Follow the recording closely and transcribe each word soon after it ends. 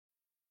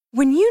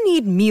When you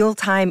need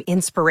mealtime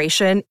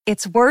inspiration,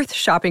 it's worth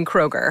shopping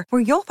Kroger,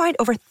 where you'll find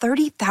over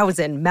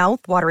 30,000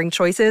 mouth-watering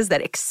choices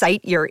that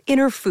excite your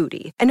inner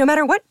foodie. And no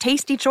matter what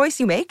tasty choice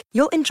you make,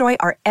 you'll enjoy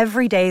our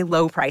everyday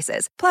low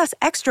prices, plus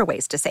extra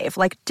ways to save,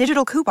 like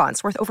digital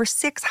coupons worth over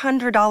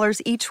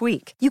 $600 each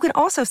week. You can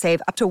also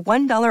save up to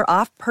 $1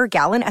 off per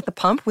gallon at the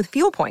pump with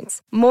fuel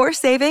points. More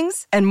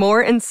savings and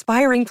more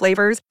inspiring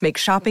flavors make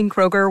shopping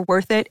Kroger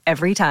worth it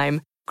every time.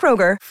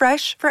 Kroger,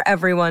 fresh for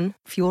everyone.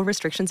 Fuel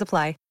restrictions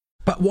apply.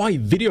 But why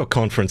video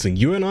conferencing?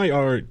 You and I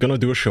are gonna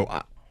do a show.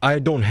 I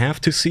don't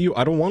have to see you.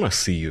 I don't want to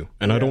see you.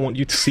 And I don't want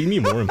you to see me,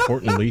 more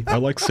importantly. I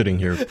like sitting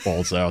here,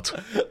 balls out.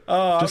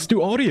 Just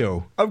do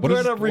audio. I'm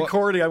glad I'm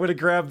recording. I'm going to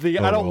grab the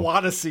I don't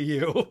want to see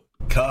you.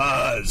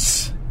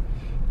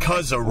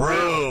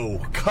 Cuz-a-roo.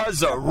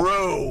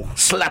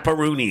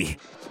 Slap-a-rooney.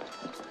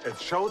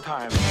 It's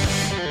showtime.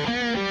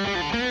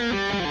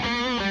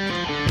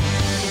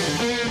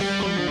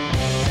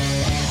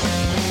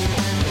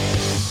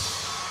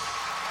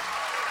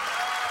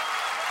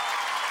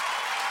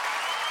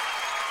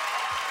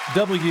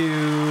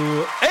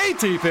 WATP.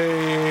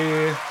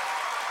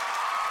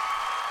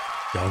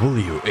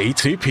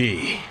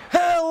 WATP.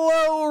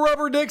 Hello,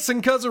 Rubber Dicks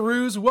and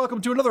Cuz-a-roos.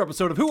 Welcome to another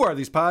episode of Who Are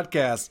These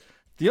Podcasts?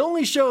 The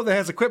only show that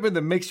has equipment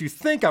that makes you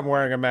think I'm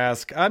wearing a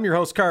mask. I'm your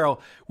host,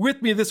 Carl.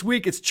 With me this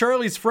week, it's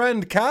Charlie's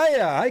friend,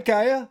 Kaya. Hi,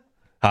 Kaya.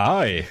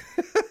 Hi.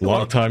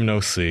 Long time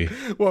no see.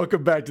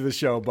 Welcome back to the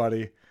show,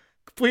 buddy.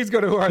 Please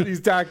go to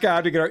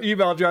whoarethese.com to get our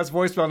email address,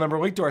 voicemail number,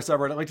 link to our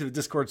subreddit, link to the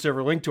Discord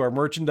server, link to our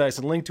merchandise,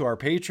 and link to our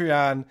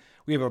Patreon.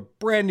 We have a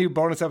brand new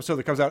bonus episode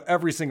that comes out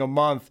every single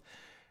month.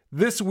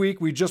 This week,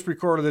 we just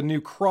recorded a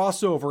new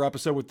crossover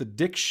episode with The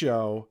Dick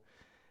Show,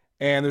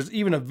 and there's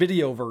even a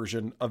video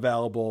version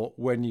available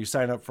when you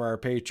sign up for our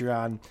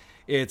Patreon.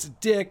 It's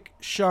Dick,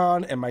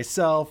 Sean, and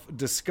myself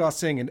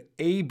discussing an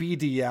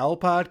ABDL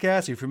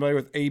podcast. Are you familiar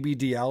with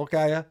ABDL,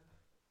 Kaya?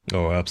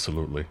 Oh,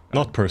 absolutely.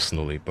 Not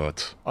personally,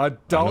 but I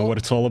know what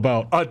it's all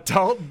about.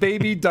 Adult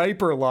baby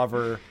diaper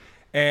lover.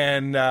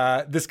 And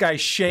this guy,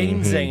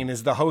 Shane Zane,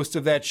 is the host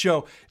of that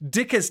show.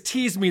 Dick has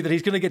teased me that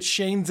he's going to get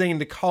Shane Zane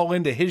to call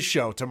into his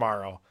show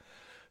tomorrow.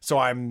 So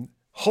I'm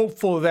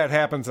hopeful that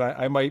happens.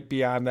 I might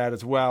be on that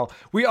as well.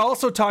 We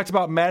also talked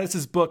about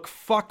Mattis's book,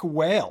 Fuck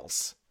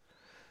Whales.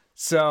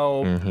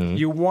 So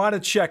you want to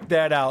check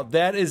that out.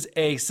 That is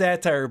a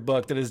satire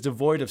book that is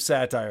devoid of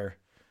satire.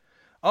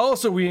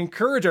 Also, we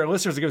encourage our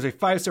listeners to give us a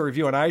 5-star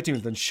review on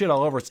iTunes and shit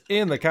all over us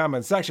in the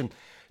comments section.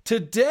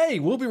 Today,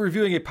 we'll be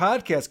reviewing a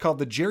podcast called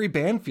The Jerry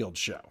Banfield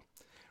Show.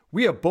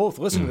 We have both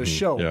listened to the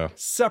show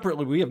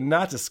separately. We have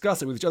not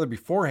discussed it with each other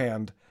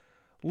beforehand.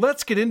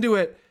 Let's get into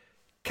it.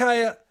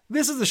 Kaya,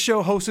 this is a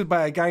show hosted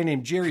by a guy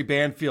named Jerry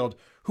Banfield,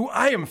 who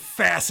I am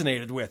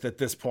fascinated with at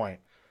this point.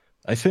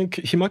 I think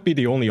he might be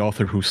the only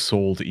author who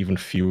sold even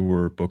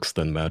fewer books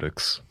than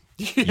Maddox.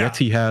 Yet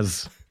he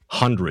has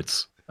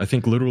hundreds. I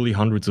think literally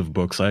hundreds of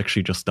books. I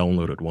actually just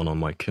downloaded one on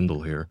my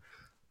Kindle here.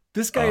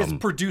 This guy is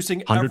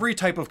producing every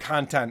type of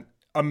content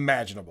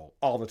imaginable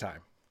all the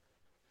time.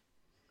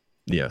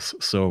 Yes.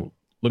 So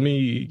let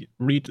me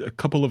read a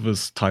couple of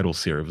his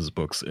titles here of his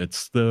books.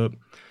 It's the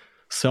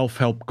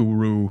self-help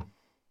guru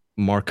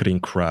marketing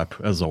crap,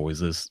 as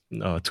always, is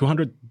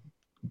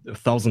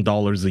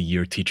 $200,000 a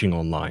year teaching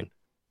online.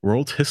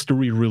 World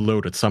History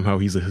Reloaded. Somehow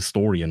he's a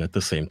historian at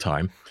the same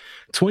time.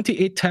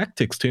 28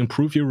 tactics to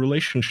improve your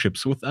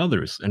relationships with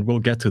others. And we'll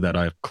get to that.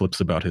 I have clips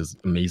about his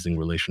amazing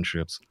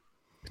relationships.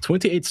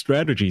 28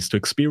 strategies to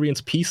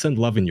experience peace and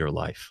love in your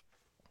life.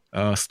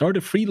 Start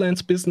a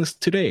freelance business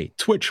today.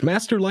 Twitch,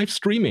 master live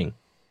streaming.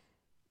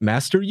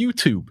 Master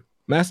YouTube.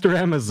 Master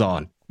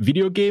Amazon.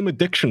 Video game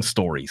addiction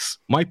stories.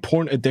 My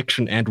porn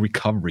addiction and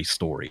recovery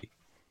story.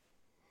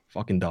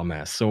 Fucking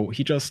dumbass. So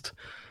he just...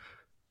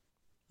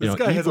 This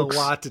guy has a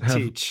lot to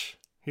teach.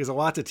 He has a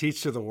lot to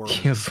teach to the world.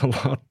 He has a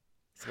lot.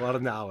 It's a lot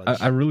of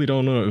knowledge. I really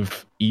don't know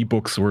if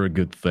ebooks were a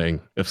good thing,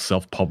 if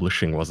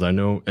self-publishing was. I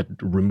know it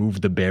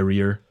removed the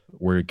barrier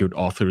where good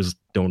authors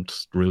don't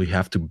really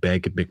have to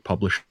beg big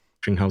publishing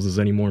houses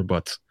anymore,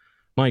 but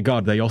my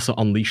God, they also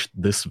unleashed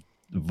this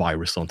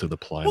virus onto the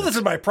planet. Well, this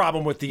is my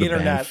problem with the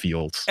internet.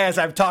 Fields. As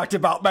I've talked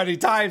about many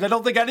times, I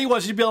don't think anyone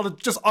should be able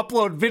to just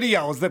upload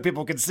videos that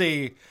people can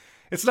see.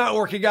 It's not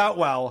working out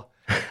well.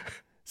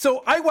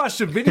 So I watched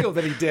a video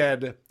that he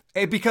did,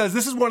 because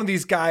this is one of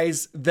these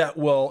guys that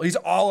he's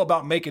all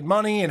about making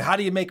money and how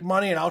do you make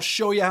money, and I'll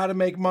show you how to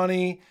make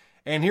money.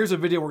 And here's a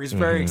video where he's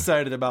very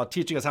excited about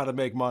teaching us how to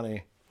make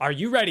money. Are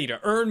you ready to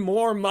earn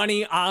more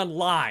money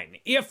online?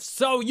 If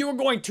so, you're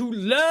going to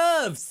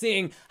love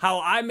seeing how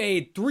I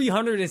made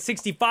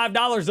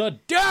 $365 a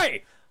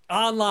day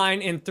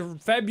online in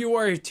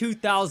February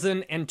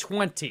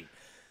 2020.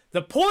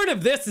 The point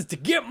of this is to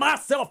get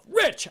myself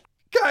rich.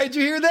 Guy, did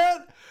you hear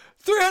that?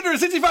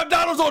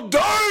 $365 a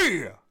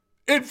day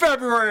in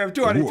February of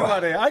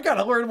 2020. Ooh. I got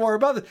to learn more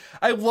about this.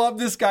 I love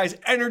this guy's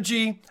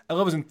energy. I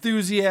love his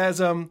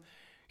enthusiasm.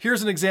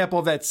 Here's an example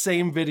of that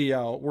same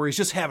video where he's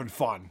just having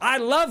fun. I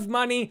love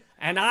money,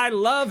 and I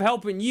love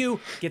helping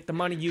you get the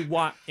money you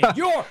want in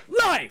your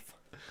life.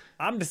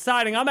 I'm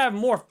deciding I'm having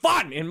more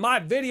fun in my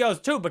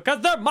videos too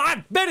because they're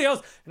my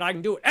videos and I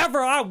can do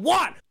whatever I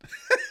want.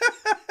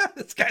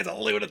 This guy's a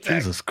lunatic.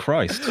 Jesus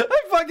Christ.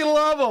 I fucking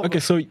love him. Okay,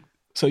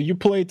 so you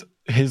played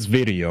his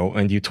video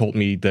and you told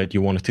me that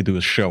you wanted to do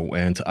a show,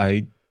 and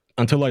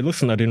until I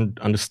listened, I didn't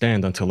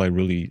understand until I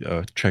really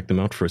checked him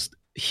out first.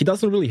 He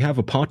doesn't really have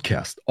a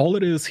podcast. All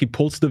it is, he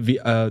pulls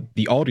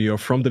the audio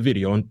from the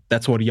video, and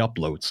that's what he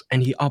uploads.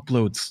 And he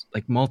uploads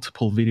like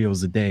multiple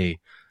videos a day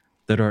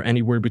that are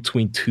anywhere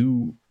between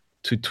 2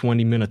 to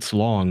 20 minutes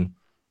long.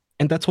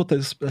 And that's what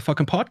this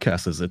fucking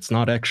podcast is. It's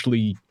not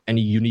actually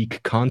any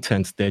unique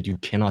content that you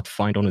cannot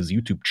find on his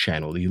YouTube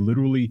channel. He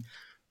literally,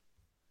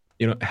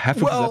 half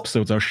of his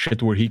episodes are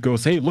shit where he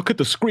goes, hey, look at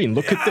the screen,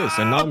 look at this,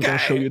 and now I'm going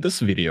to show you this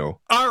video.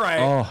 All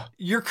right.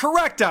 You're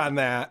correct on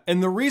that.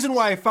 And the reason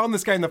why I found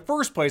this guy in the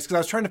first place, because I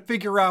was trying to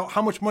figure out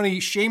how much money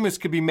Seamus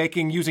could be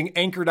making using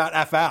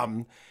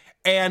Anchor.fm.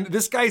 And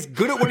this guy's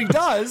good at what he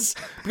does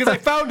because I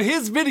found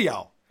his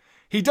video.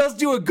 He does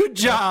do a good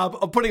job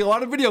of putting a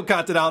lot of video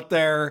content out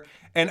there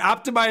and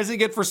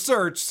optimizing it for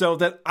search so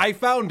that I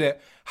found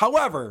it.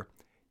 However,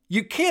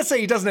 you can't say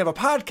he doesn't have a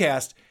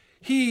podcast.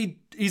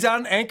 He's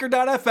on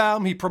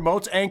Anchor.fm. He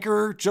promotes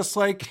Anchor just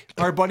like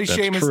our buddy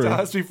Seamus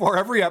does before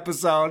every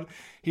episode.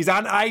 He's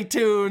on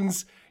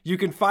iTunes. You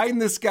can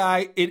find this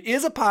guy. It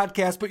is a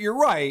podcast, but you're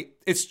right.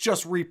 It's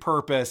just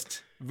repurposed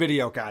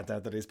video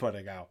content that he's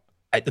putting out.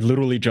 I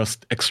literally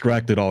just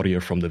extracted audio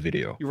from the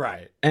video. You're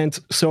right. And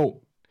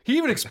so he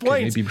even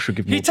explains. Maybe we should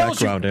give more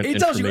background and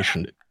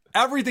information.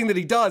 Everything that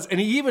he does,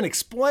 and he even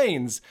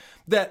explains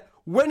that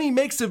when he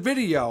makes a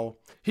video,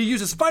 he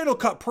uses Final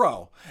Cut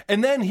Pro,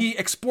 and then he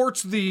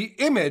exports the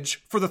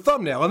image for the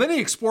thumbnail, and then he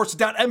exports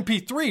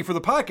 .mp3 for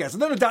the podcast,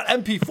 and then a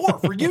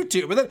 .mp4 for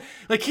YouTube, and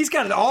then he's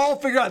got it all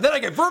figured out. Then I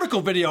get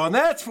vertical video, and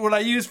that's what I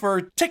use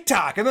for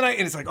TikTok, and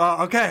it's like,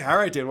 oh, okay, all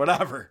right, dude,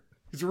 whatever.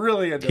 He's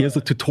really into He has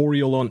a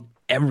tutorial on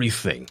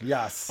everything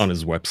on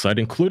his website,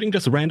 including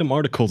just random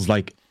articles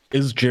like,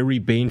 is Jerry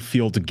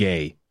Banfield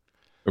gay?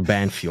 Or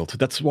Banfield.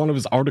 That's one of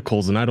his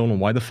articles, and I don't know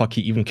why the fuck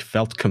he even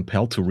felt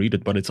compelled to read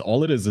it, but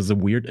all it is a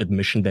weird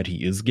admission that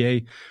he is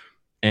gay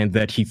and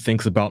that he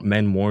thinks about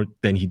men more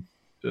than he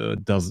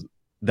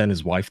than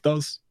his wife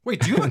does.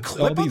 Wait, do you have a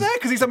clip of that?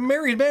 Because he's a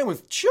married man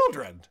with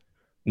children.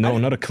 No,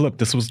 not a clip.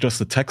 This was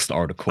just a text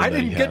article. I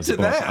didn't get to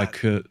that. I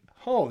could.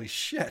 Holy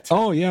shit.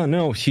 Oh, yeah,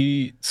 no.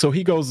 He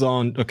goes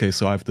on. Okay,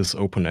 so I have this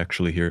open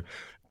actually here.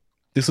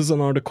 This is an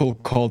article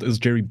called Is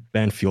Jerry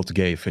Banfield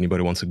Gay? If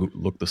anybody wants to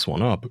look this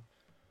one up.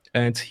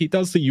 And he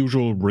does the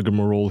usual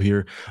rigmarole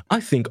here. I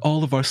think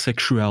all of our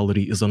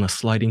sexuality is on a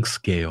sliding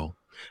scale.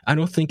 I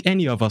don't think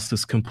any of us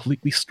is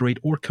completely straight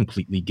or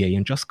completely gay,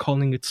 and just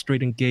calling it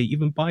straight and gay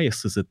even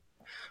biases it.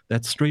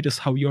 That straight is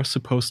how you're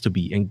supposed to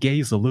be, and gay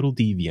is a little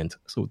deviant.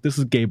 So this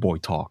is gay boy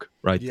talk,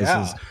 right?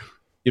 Yeah.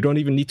 You don't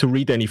even need to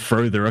read any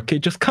further, okay?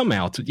 Just come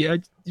out. Yeah,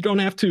 you don't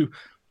have to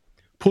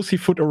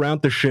pussyfoot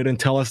around the shit and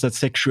tell us that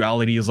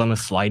sexuality is on a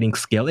sliding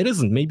scale. It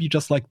isn't. Maybe you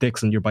just like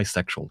dicks and you're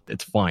bisexual.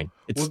 It's fine.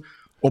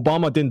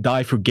 Obama didn't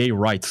die for gay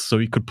rights, so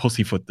he could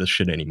pussyfoot this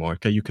shit anymore.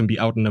 Okay, you can be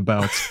out and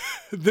about.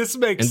 This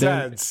makes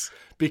sense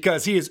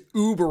because he is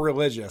uber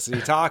religious, and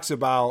he talks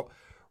about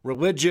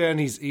religion.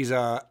 He's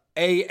a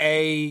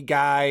AA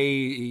guy.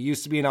 He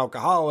used to be an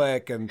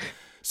alcoholic, and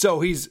so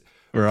he's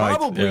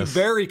probably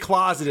very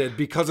closeted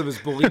because of his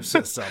belief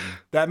system.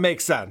 That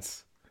makes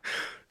sense.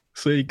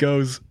 So he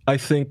goes, I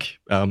think,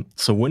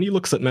 so when he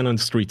looks at men on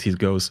the street, he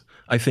goes,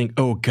 I think,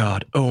 oh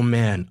God, oh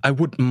man, I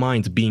wouldn't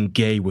mind being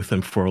gay with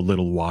him for a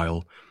little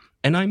while.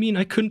 And I mean,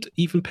 I couldn't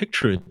even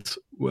picture it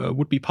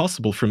would be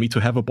possible for me to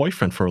have a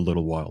boyfriend for a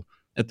little while.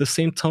 At the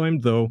same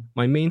time, though,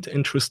 my main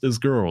interest is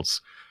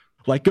girls.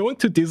 Like going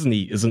to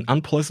Disney is an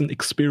unpleasant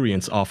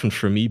experience often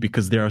for me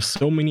because there are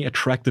so many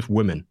attractive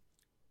women.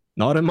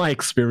 Not in my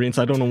experience.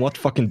 I don't know what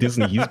fucking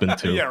Disney he's been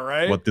to. Yeah,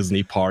 right? What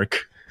Disney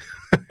park.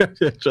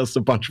 Just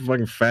a bunch of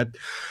fucking fat,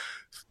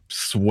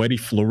 sweaty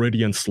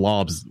Floridian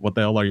slobs. What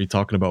the hell are you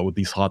talking about with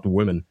these hot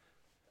women?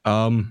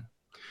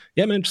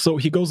 Yeah, man, so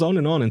he goes on,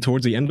 and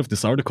towards the end of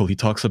this article, he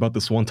talks about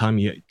this one time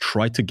he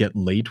tried to get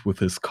laid with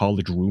his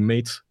college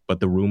roommate, but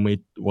the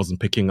roommate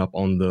wasn't picking up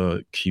on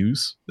the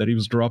cues that he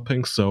was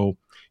dropping, so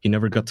he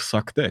never got to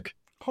suck dick.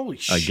 Holy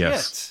shit. I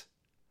guess.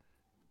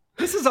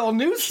 This is all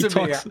news to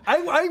me.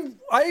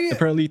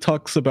 Apparently he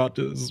talks about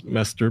his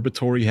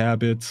masturbatory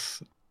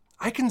habits.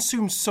 I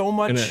consume so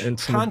much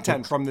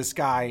content from this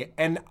guy,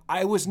 and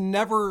I was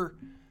never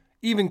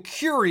even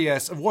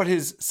curious of what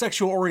his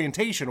sexual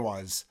orientation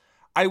was.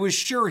 I was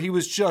sure he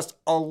was just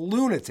a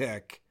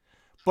lunatic,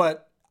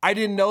 but I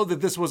didn't know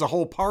that this was a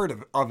whole part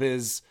of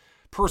his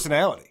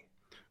personality.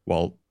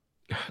 Well,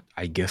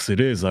 I guess it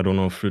is. I don't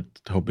know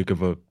how big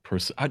of a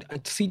person.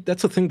 See,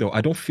 that's the thing, though.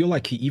 I don't feel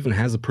like he even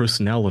has a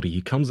personality.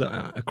 He comes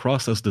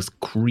across as this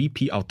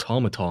creepy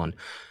automaton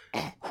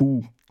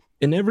who,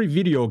 in every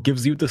video,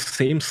 gives you the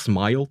same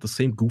smile, the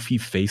same goofy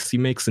face he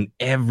makes in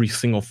every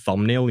single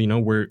thumbnail,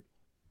 where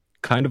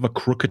kind of a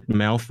crooked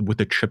mouth with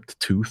a chipped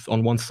tooth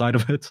on one side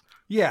of it.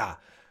 Yeah.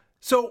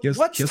 So he has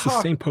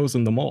the same pose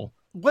in them all.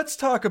 Let's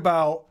talk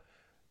about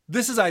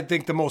this is, I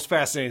think, the most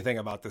fascinating thing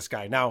about this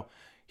guy. Now,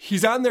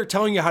 he's on there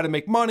telling you how to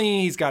make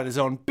money. He's got his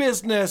own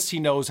business. He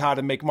knows how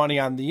to make money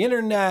on the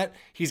internet.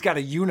 He's got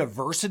a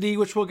university,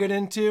 which we'll get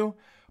into.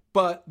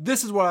 But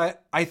this is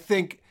what I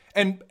think,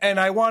 and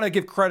I want to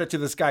give credit to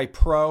this guy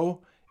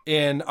Pro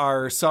in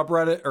our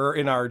subreddit or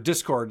in our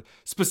Discord,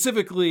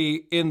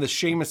 specifically in the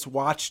Seamus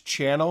Watch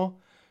channel,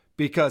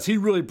 because he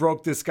really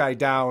broke this guy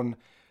down.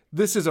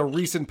 This is a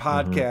recent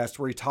podcast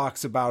where he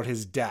talks about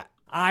his debt.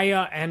 I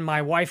and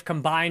my wife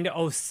combined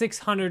owe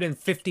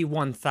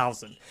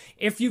 $651,000.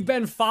 If you've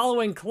been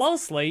following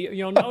closely,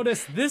 you'll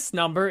notice this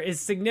number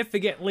is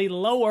significantly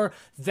lower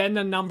than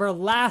the number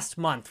last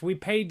month. We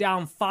paid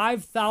down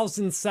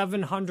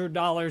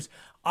 $5,700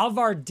 of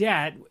our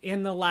debt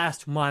in the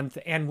last month,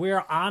 and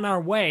we're on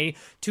our way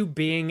to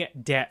being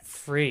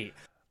debt-free.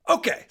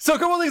 Okay, so a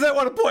couple of things I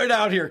want to point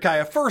out here,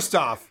 Kaya. First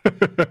off,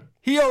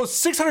 he owes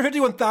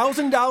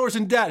 $651,000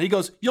 in debt. He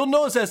goes, you'll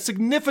notice that's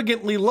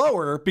significantly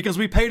lower because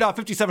we paid off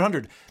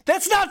 $5,700.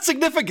 That's not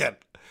significant.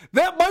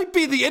 That might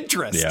be the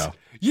interest. Yeah.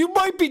 You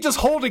might be just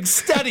holding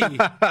steady, paying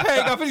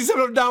off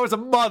 $5,700 a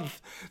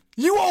month.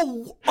 You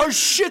owe a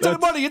shit ton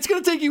of money. It's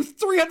going to take you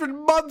 300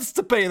 months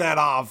to pay that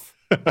off.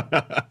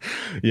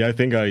 Yeah, I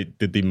think I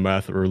did the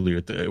math earlier.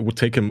 It would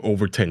take him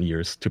over 10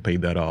 years to pay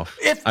that off.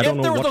 If I don't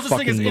know there was what no such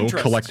thing as fucking loan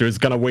interest. collector is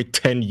going to wait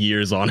 10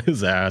 years on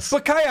his ass.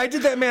 But Kaya, I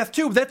did that math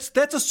too. That's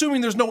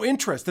assuming there's no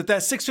interest, that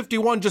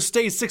 $651 just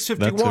stays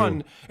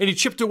 $651 and he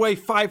chipped away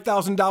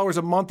 $5,000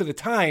 a month at a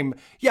time.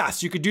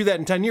 Yes, you could do that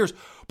in 10 years.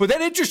 But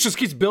that interest just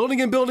keeps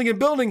building and building and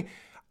building.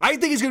 I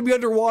think he's going to be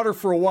underwater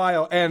for a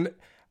while, and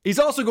he's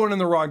also going in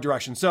the wrong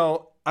direction.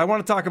 So I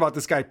want to talk about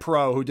this guy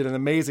Pro, who did an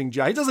amazing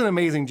job. He does an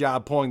amazing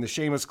job pulling the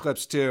Seamus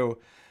clips too.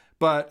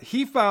 But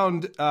he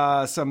found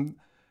some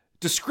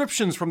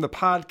descriptions from the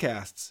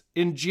podcasts.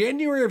 In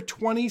January of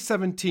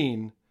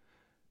 2017,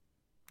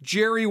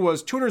 Jerry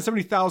was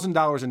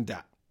 $270,000 in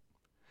debt.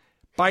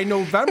 By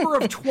November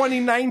of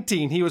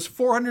 2019, he was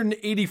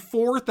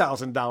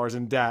 $484,000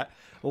 in debt.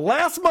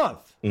 Last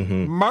month,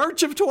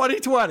 March of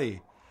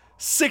 2020,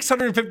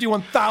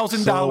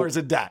 $651,000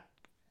 in debt.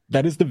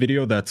 That is the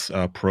video that's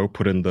Pro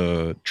put in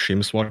the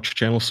Seamus Watch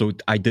channel. So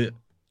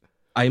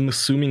I'm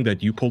assuming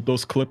that you pulled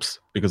those clips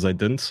because I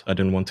didn't. I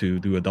didn't want to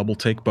do a double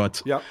take,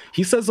 but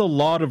he says a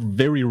lot of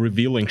very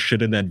revealing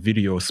shit in that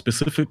video,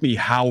 specifically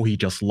how he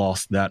just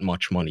lost that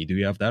much money. Do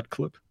you have that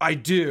clip? I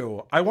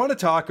do. I want to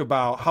talk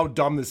about how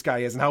dumb this guy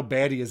is and how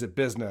bad he is at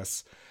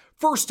business.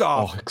 First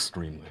off,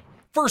 extremely.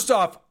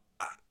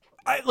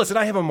 Listen,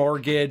 I have a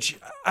mortgage.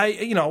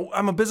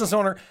 I'm a business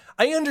owner.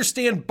 I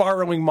understand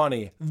borrowing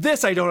money.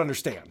 This I don't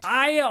understand.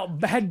 I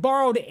had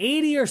borrowed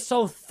 80 or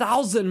so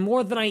thousand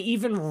more than I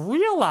even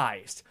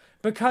realized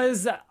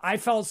because I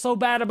felt so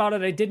bad about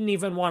it I didn't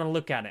even want to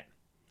look at it.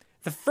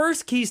 The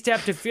first key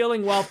step to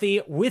feeling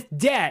wealthy with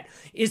debt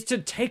is to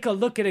take a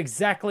look at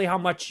exactly how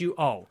much you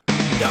owe.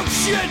 No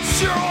shit,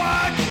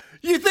 Sherlock!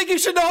 You think you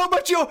should know how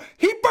much you owe?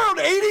 He borrowed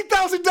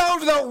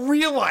 $80,000 without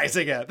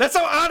realizing it. That's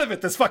how out of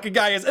it this fucking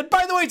guy is. And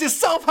by the way, he's a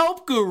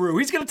self-help guru.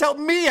 He's going to tell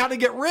me how to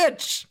get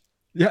rich.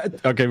 Yeah,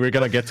 okay, we're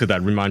going to get to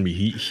that. Remind me,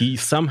 he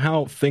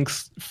somehow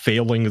thinks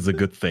failing is a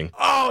good thing.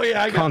 Oh,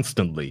 yeah.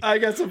 Constantly. I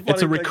got some funny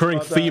It's a recurring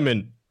theme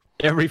in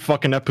every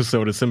fucking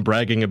episode is him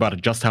bragging about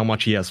just how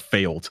much he has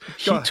failed.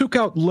 He took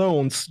out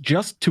loans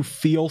just to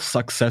feel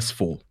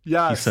successful.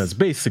 Yes. He says,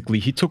 basically,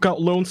 he took out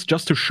loans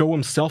just to show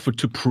himself or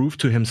to prove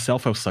to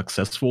himself how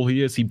successful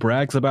he is. He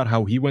brags about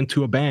how he went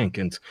to a bank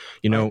and,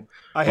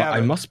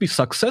 I must be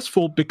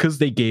successful because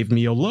they gave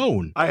me a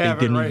loan. They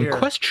didn't even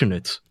question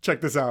it.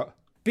 Check this out.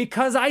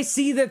 Because I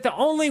see that the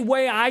only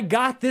way I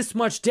got this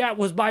much debt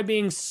was by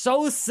being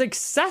so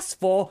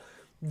successful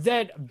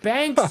that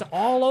banks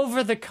all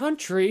over the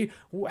country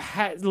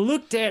had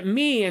looked at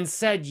me and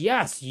said,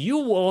 yes, you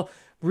will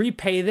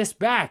repay this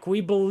back.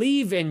 We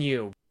believe in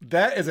you.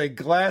 That is a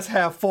glass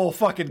half full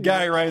fucking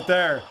guy right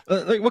there.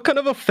 What kind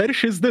of a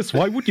fetish is this?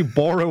 Why would you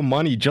borrow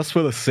money just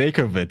for the sake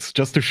of it?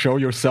 Just to show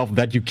yourself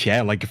that you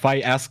can? Like if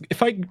I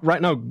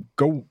right now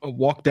go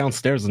walk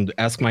downstairs and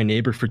ask my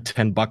neighbor for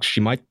 $10, she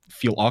might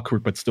feel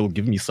awkward but still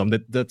give me some.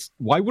 That's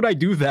why would I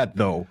do that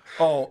though?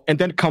 Oh. And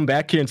then come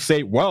back here and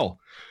say, well,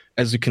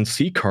 as you can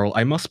see, Carl,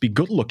 I must be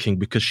good looking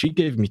because she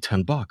gave me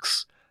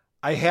 $10.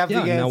 I have the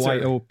answer. Now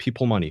I owe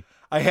people money.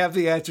 I have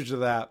the answer to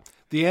that.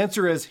 The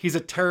answer is he's a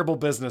terrible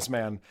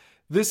businessman.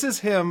 This is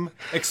him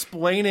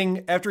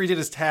explaining after he did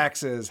his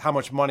taxes how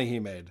much money he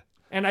made.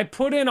 And I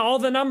put in all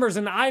the numbers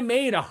and I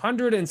made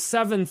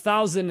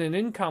 $107,000 in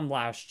income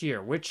last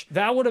year, which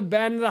that would have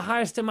been the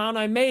highest amount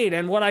I made.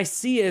 And what I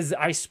see is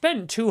I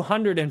spent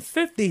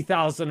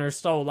 $250,000 or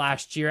so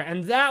last year.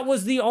 And that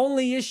was the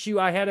only issue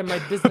I had in my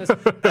business. And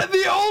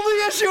the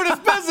only issue in his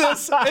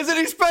business is that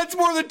he spends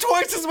more than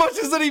twice as much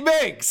as that he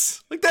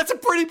makes. Like, that's a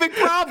pretty big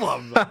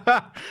problem.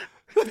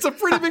 That's a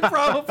pretty big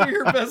problem for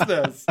your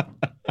business.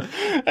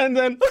 And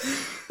then,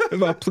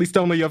 please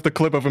tell me you have the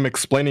clip of him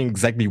explaining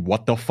exactly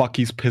what the fuck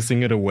he's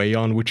pissing it away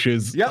on, which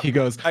is, he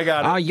goes, I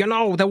got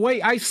it. The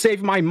way I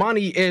save my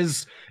money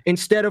is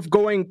instead of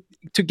going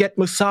to get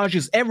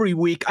massages every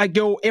week. I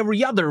go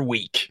every other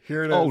week.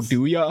 Here it Oh, is.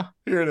 do ya?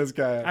 Here it is,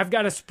 guy. I've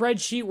got a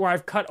spreadsheet where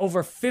I've cut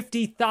over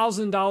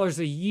 $50,000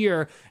 a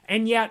year,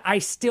 and yet I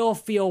still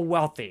feel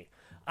wealthy.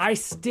 I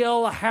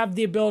still have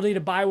the ability to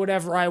buy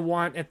whatever I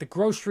want at the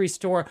grocery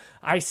store.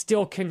 I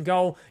still can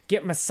go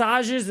get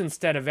massages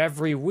instead of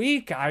every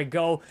week. I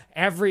go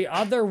every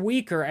other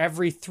week or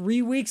every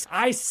 3 weeks.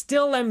 I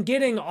still am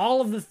getting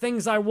all of the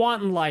things I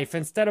want in life.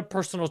 Instead of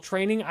personal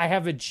training, I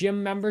have a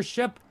gym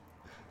membership.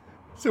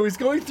 So he's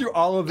going through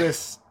all of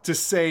this to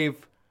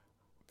save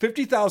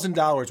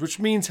 $50,000, which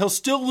means he'll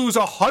still lose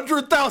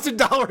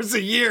 $100,000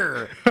 a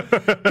year.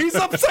 He's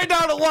upside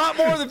down a lot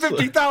more than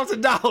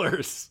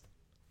 $50,000.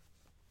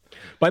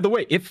 By the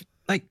way, if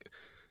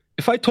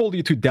I told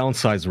you to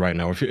downsize right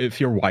now, if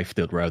your wife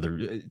did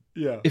rather,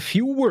 Yeah. if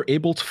you were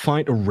able to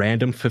find a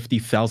random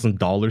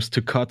 $50,000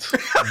 to cut,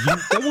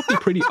 that would be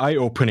pretty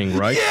eye-opening,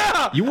 right?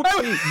 Yeah! You would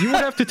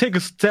have to take a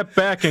step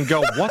back and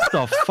go, "What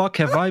the fuck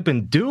have I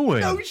been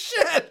doing? Oh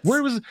shit!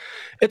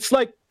 It's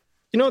like,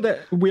 you know,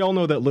 that we all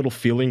know that little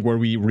feeling where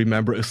we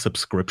remember a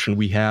subscription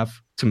we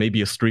have to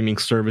maybe a streaming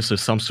service or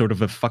some sort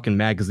of a fucking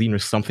magazine or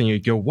something. You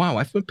go, wow,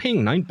 I've been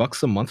paying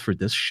 $9 a month for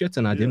this shit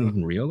and I didn't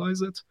even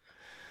realize it.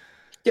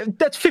 Yeah,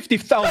 that's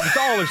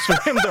 $50,000 for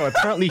him though.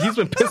 Apparently he's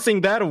been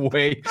pissing that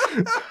away.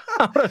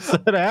 How does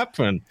that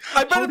happen?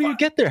 How do you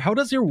get there? How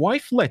does your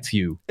wife let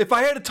you? If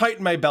I had to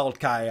tighten my belt,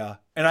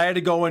 Kaya, and I had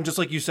to go in, just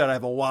like you said, I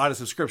have a lot of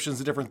subscriptions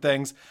to different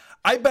things.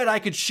 I bet I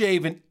could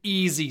shave an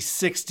easy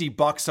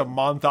 $60 a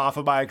month off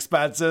of my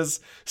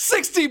expenses.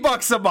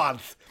 $60 a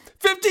month.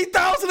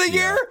 $50,000 a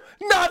year?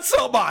 Not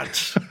so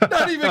much.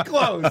 Not even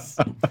close.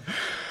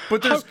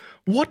 But there's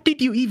what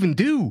did you even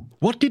do?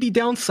 What did he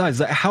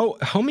downsize?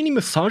 How many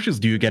massages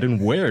do you get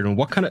and where? And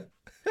what kind of...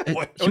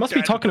 He must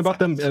be talking about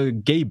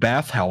them gay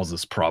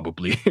bathhouses,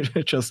 probably.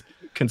 Just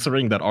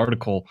considering that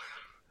article.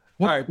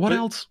 What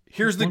else?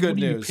 Here's the good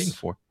news. Paying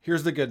for?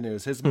 Here's the good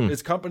news.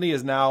 His company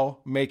is now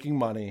making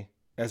money,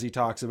 as he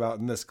talks about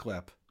in this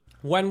clip.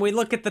 When we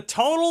look at the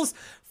totals,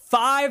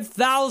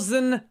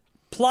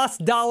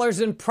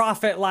 $5,000+ in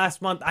profit last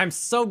month. I'm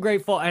so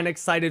grateful and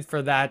excited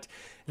for that.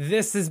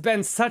 This has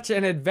been such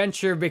an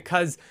adventure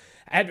because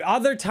at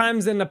other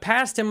times in the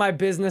past in my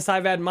business,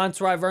 I've had months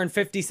where I've earned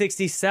 50,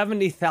 60,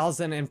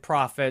 70,000 in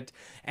profit.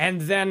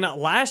 And then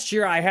last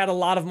year I had a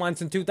lot of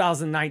months in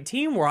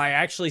 2019 where I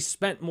actually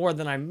spent more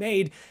than I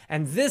made.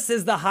 And this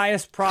is the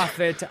highest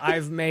profit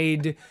I've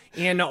made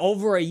in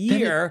over a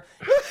year.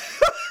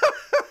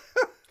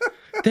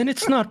 Then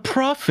it's not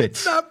profit.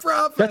 It's not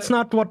profit. That's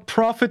not what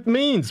profit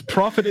means.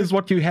 Profit is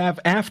what you have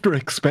after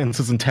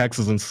expenses and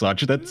taxes and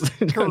such. That's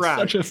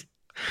correct. Such a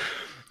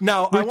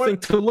now, I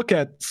want to look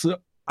at. So,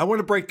 I want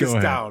to break this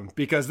down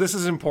because this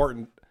is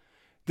important.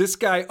 This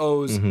guy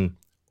owes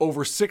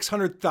over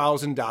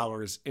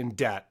 $600,000 in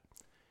debt.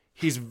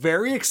 He's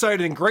very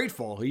excited and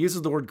grateful. He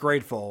uses the word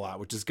grateful a lot,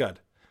 which is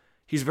good.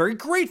 He's very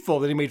grateful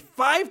that he made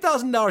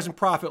 $5,000 in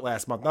profit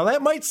last month. Now,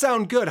 that might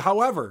sound good.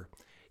 However,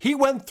 he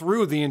went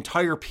through the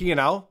entire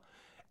P&L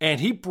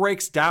and he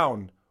breaks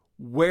down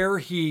where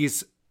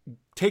he's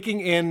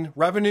taking in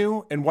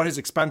revenue and what his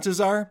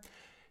expenses are.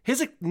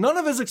 None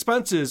of his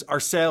expenses are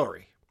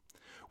salary,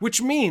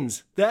 which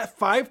means that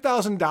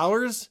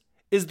 $5,000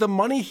 is the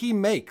money he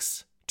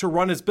makes to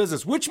run his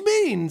business, which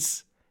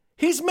means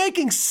he's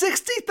making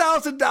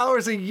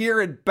 $60,000 a year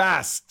at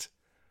best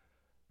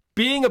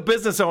being a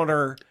business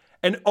owner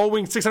and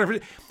owing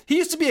 $650. He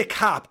used to be a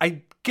cop.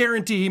 I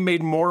guarantee he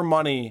made more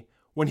money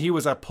when he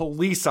was a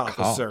police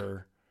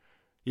officer.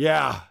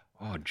 Yeah.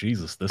 Oh,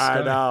 Jesus, this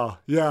guy. I know.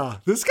 Yeah.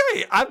 This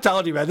guy, I'm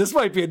telling you, man, this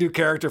might be a new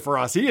character for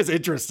us. He is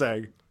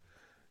interesting.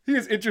 He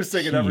is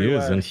interesting in every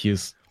way. And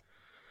he's...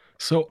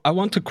 So I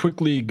want to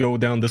quickly go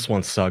down this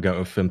one saga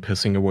of him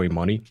pissing away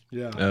money.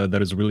 Yeah.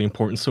 That is really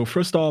important. So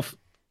first off,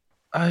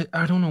 I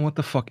don't know what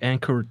the fuck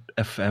Anchor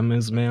FM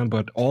is, man,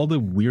 but all the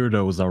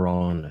weirdos are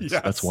on it.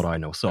 Yes. That's what I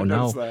know. So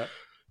now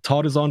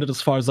Todd is on it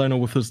as far as I know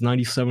with his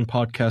 97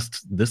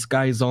 podcasts. This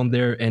guy is on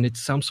there, and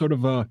it's some sort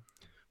of a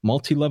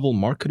multi-level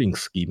marketing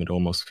scheme, it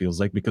almost feels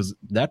like, because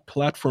that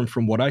platform,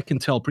 from what I can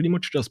tell, pretty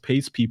much just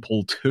pays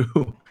people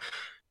to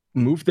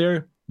move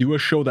there, do a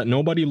show that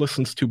nobody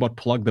listens to but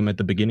plug them at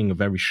the beginning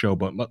of every show.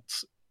 But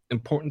what's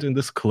important in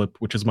this clip,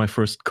 which is my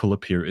first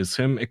clip here, is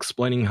him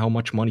explaining how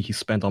much money he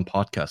spent on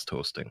podcast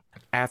hosting.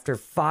 After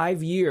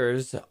 5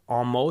 years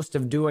almost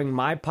of doing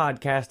my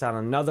podcast on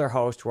another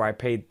host where I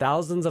paid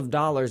thousands of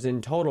dollars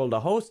in total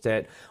to host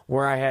it,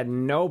 where I had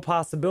no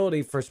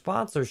possibility for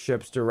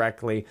sponsorships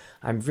directly,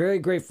 I'm very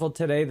grateful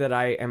today that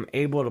I am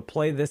able to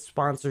play this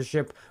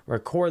sponsorship,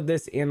 record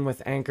this in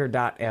with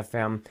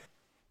Anchor.fm.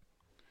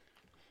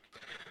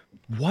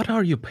 What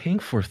are you paying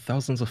for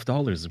thousands of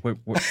dollars? I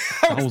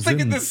was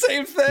thinking the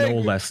same thing.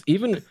 No less.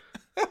 Even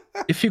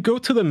if you go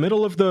to the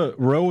middle of the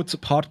road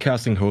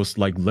podcasting host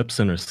like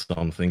Libsyn or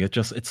something,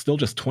 it's still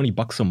just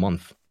 $20 a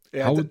month.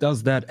 Yeah, how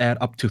does that add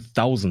up to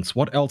thousands?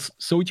 What else?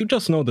 So you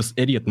just know this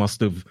idiot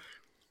must have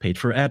paid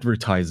for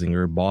advertising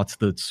or bought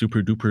the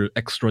super duper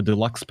extra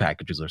deluxe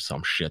packages or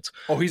some shit.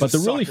 Oh, he's but the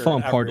really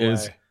fun part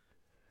is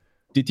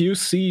Did you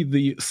see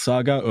the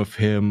saga of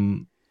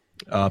him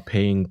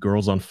paying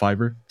girls on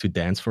Fiverr to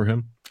dance for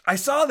him? I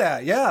saw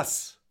that.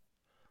 Yes.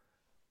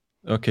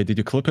 Okay, did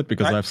you clip it?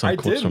 Because I have some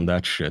clips from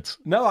that shit.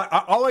 No,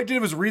 all I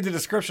did was read the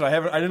description.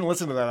 I didn't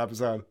listen to that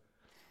episode.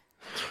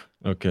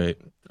 Okay,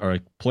 all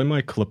right. Play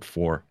my clip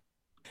 4.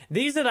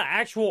 These are the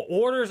actual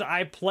orders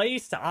I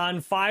placed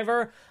on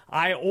Fiverr.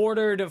 I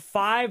ordered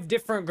 5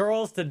 different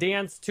girls to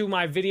dance to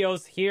my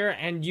videos here,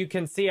 and you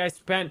can see I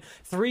spent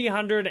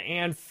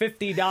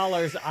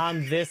 $350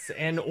 on this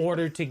in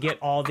order to get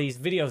all these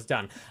videos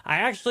done. I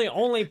actually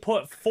only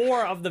put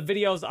 4 of the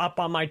videos up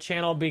on my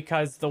channel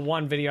because the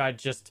one video I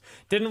just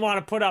didn't want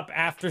to put up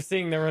after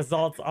seeing the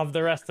results of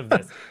the rest of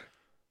this.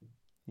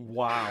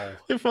 Wow.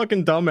 You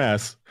fucking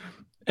dumbass.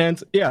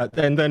 And yeah,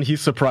 and then he's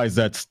surprised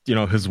that,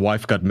 his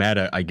wife got mad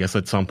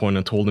at some point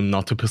and told him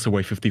not to piss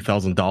away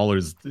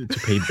 $50,000 to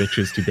pay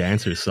bitches to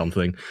dance or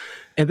something.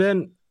 And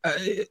then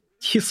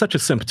he's such a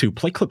simp too.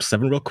 Play clip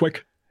 7 real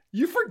quick.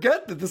 You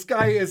forget that this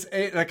guy is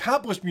an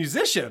accomplished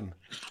musician.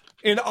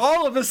 In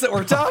all of this that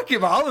we're talking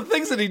about, all the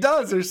things that he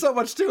does, there's so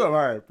much to him. All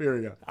right, here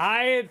we go.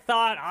 I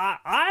thought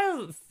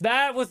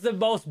that was the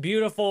most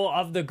beautiful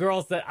of the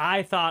girls that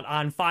I thought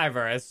on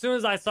Fiverr. As soon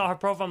as I saw her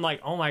profile, I'm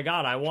like, oh my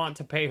God, I want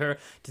to pay her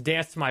to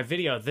dance to my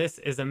video. This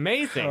is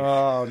amazing.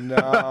 Oh,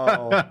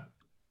 no.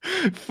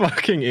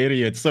 Fucking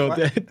idiot. So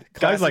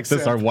guys like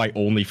this are why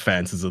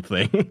OnlyFans is a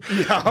thing.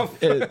 Yeah.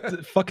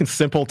 Fucking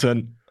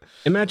simpleton.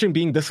 Imagine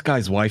being this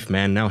guy's wife,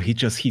 man. Now he's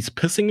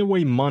pissing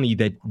away money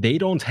that they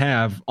don't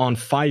have on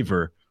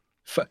Fiverr.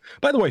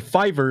 By the way,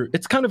 Fiverr,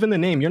 it's kind of in the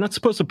name. You're not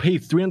supposed to pay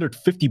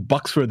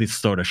 $350 for this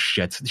sort of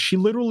shit. She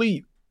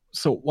literally...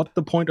 So what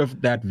the point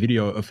of that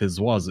video of his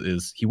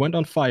is he went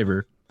on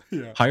Fiverr,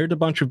 hired a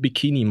bunch of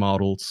bikini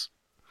models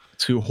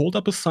to hold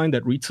up a sign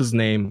that reads his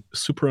name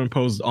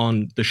superimposed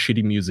on the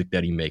shitty music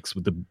that he makes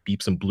with the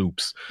beeps and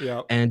bloops.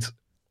 Yeah. And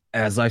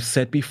as I've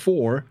said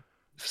before,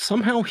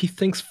 somehow he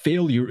thinks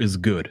failure is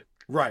good.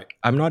 Right.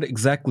 I'm not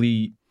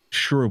exactly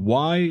sure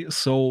why.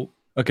 So,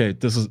 okay,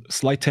 this is a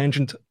slight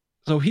tangent.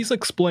 So he's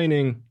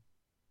explaining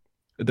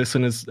this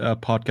in his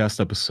podcast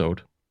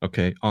episode.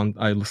 Okay,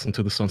 I listened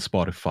to this on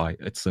Spotify.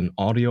 It's an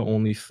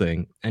audio-only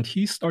thing. And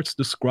he starts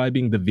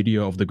describing the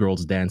video of the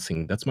girls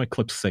dancing. That's my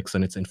clip 6,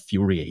 and it's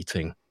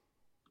infuriating.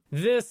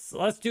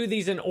 Let's do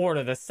these in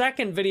order. The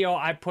second video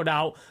I put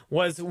out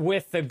was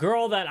with the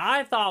girl that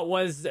I thought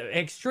was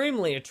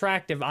extremely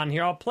attractive on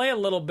here. I'll play a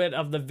little bit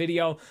of the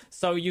video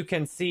so you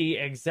can see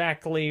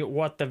exactly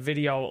what the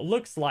video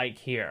looks like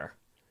here.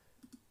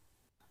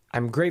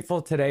 I'm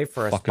grateful today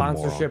for a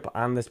sponsorship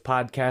on this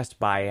podcast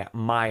by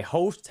my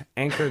host,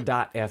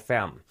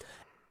 Anchor.fm.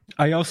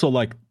 I also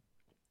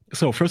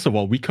so first of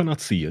all, we cannot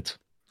see it.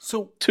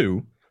 So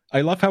 2, I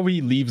love how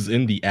he leaves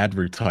in the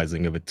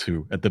advertising of it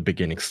too at the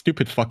beginning.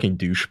 Stupid fucking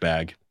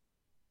douchebag.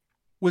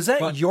 Was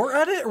that your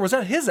edit or was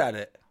that his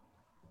edit?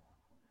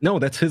 No,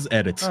 that's his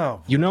edit.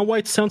 Oh. You know why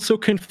it sounds so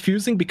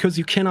confusing? Because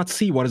you cannot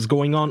see what is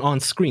going on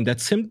screen.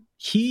 That's him.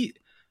 He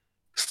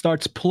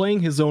starts playing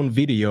his own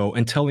video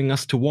and telling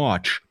us to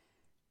watch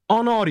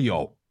on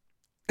audio,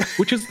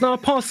 which is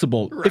not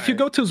possible. Right. If you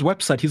go to his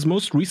website, his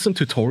most recent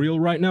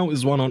tutorial right now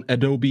is one on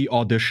Adobe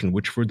Audition,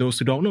 which for those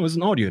who don't know is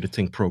an audio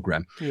editing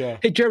program. Yeah.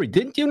 Hey, Jerry,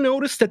 didn't you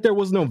notice that there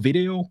was no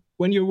video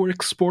when you were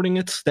exporting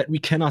it, that we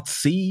cannot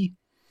see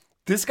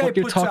this guy what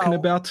you're talking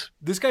about?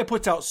 This guy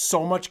puts out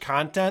so much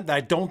content that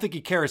I don't think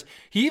he cares.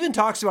 He even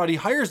talks about he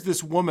hires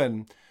this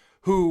woman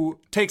who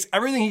takes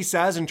everything he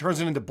says and turns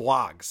it into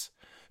blogs.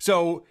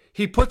 So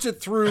he puts it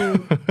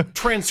through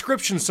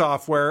transcription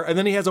software, and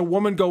then he has a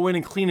woman go in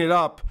and clean it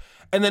up.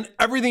 And then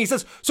everything he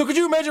says. So could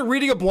you imagine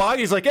reading a blog?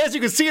 He's like, as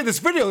you can see in this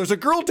video, there's a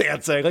girl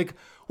dancing. Like,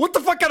 what the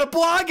fuck kind of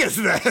blog is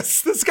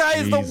this? This guy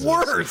is the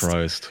worst.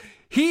 Christ.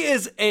 He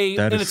is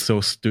That is so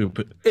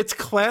stupid. It's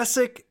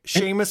classic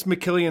Seamus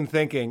McKillian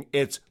thinking.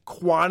 It's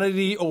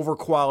quantity over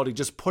quality.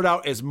 Just put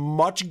out as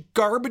much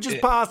garbage as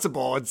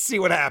possible and see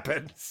what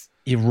happens.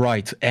 You're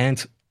right.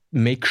 And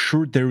make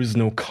sure there is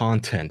no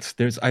content.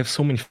 I have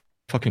so many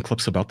fucking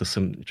clips about this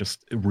and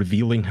just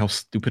revealing how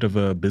stupid of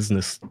a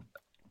business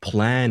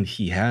plan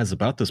he has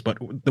about this. But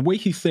the way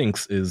he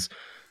thinks is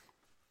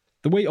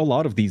the way a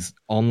lot of these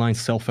online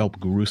self-help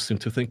gurus seem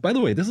to think. By the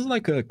way, this is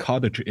like a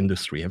cottage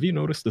industry. Have you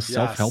noticed the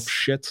self-help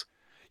shit?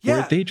 Yeah.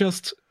 Where they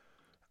just...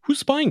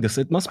 Who's buying this?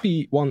 It must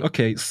be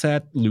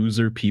sad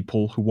loser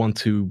people who want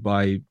to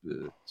buy,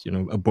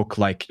 a book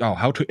like,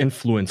 how to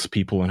influence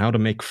people and how to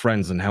make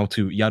friends and how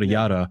to yada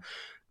yada.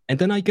 And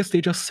then I guess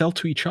they just sell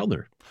to each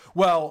other.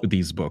 Well,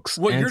 these books.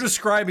 What you're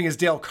describing is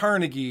Dale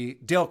Carnegie.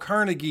 Dale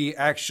Carnegie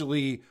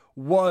actually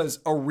was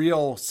a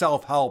real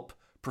self-help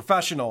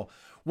professional.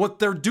 What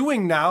they're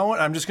doing now,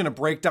 and I'm just going to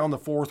break down the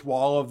fourth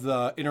wall of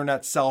the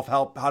internet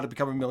self-help, how to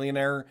become a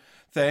millionaire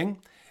thing.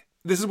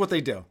 This is what they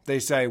do. They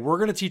say, we're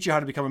going to teach you how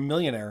to become a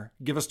millionaire.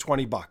 Give us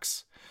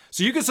 $20.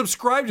 So you can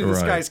subscribe to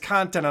this guy's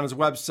content on his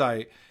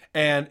website.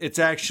 And it's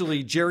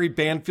actually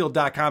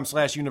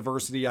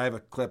jerrybanfield.com/university. I have a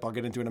clip I'll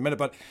get into in a minute.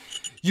 But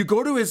you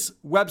go to his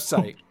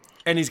website,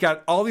 and he's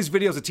got all these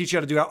videos that teach you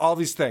how to do all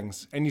these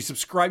things. And you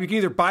subscribe. You can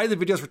either buy the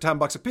videos for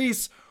 $10 a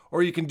piece,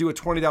 or you can do a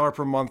 $20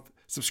 per month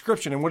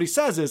subscription. And what he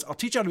says is, I'll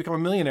teach you how to become a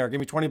millionaire. Give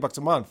me $20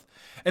 a month.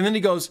 And then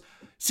he goes,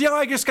 see how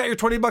I just got your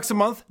 $20 a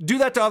month? Do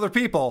that to other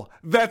people.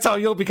 That's how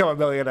you'll become a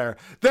millionaire.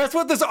 That's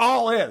what this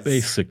all is.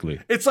 Basically.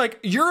 It's like,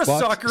 you're a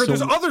sucker.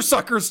 There's other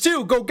suckers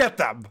too. Go get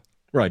them.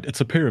 Right. It's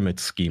a pyramid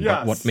scheme. Yes.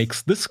 But what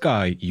makes this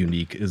guy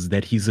unique is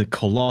that he's a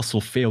colossal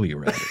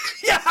failure at it.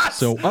 Yes!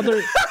 So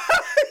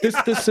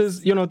this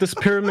is, this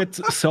pyramid,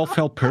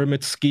 self-help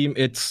pyramid scheme.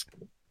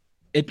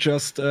 It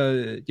just,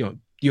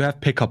 you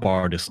have pickup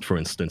artists, for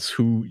instance,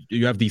 who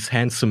you have these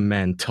handsome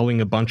men telling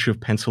a bunch of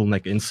pencil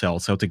neck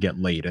incels how to get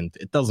laid, and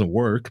it doesn't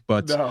work,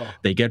 but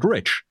they get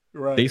rich.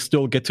 Right. They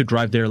still get to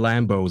drive their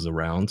Lambos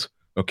around.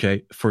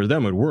 Okay, for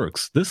them it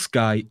works. This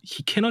guy,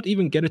 he cannot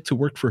even get it to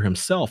work for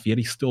himself, yet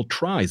he still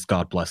tries,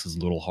 God bless his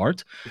little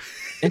heart.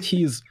 And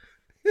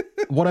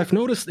what I've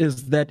noticed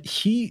is that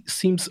he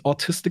seems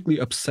autistically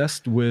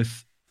obsessed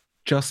with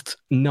just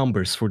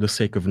numbers for the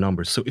sake of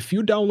numbers. So if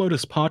you download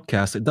his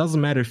podcast, it doesn't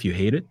matter if you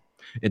hate it.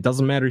 It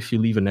doesn't matter if you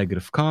leave a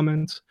negative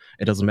comment.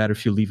 It doesn't matter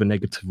if you leave a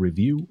negative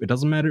review. It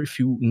doesn't matter if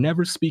you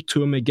never speak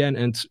to him again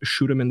and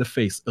shoot him in the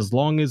face. As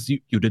long as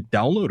you did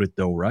download it,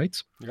 though, right?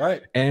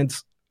 Right. And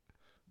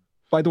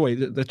by the way,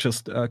 let's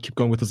just keep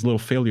going with his little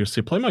failures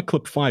here. Play my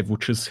clip 5,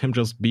 which is him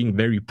just being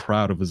very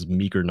proud of his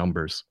meager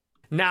numbers.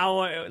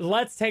 Now,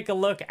 let's take a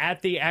look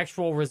at the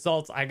actual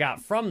results I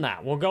got from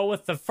that. We'll go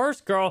with the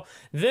first girl.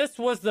 This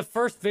was the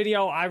first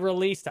video I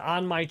released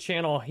on my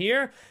channel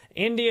here.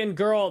 Indian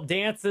girl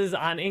dances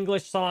on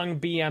English song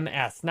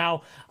BMS.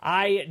 Now,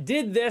 I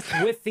did this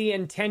with the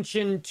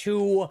intention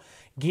to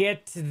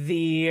get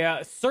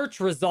the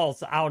search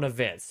results out of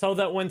it so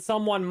that when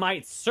someone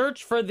might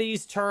search for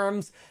these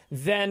terms,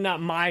 then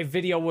my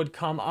video would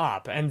come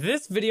up. And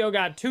this video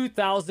got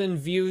 2,000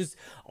 views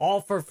all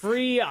for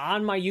free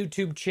on my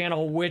YouTube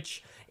channel,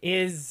 which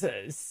is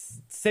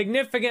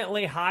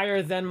significantly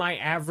higher than my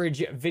average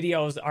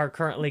videos are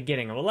currently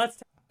getting. Well, let's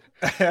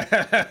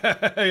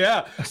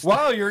yeah.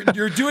 Wow,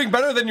 you're doing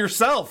better than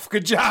yourself.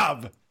 Good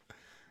job.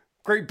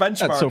 Great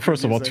benchmark. So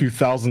first of all,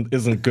 2,000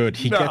 isn't good.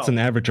 He gets an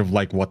average of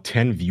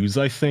 10 views,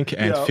 I think,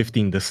 and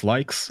 15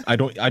 dislikes. I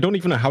don't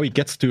even know how he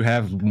gets to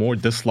have more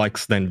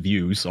dislikes than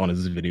views on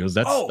his videos.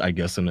 That's I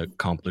guess an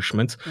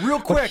accomplishment. Real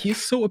quick, but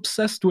he's so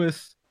obsessed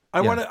with.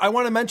 I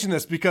want to mention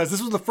this because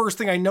this was the first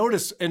thing I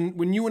noticed, and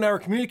when you and I were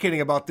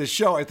communicating about this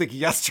show, I think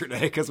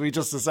yesterday, because we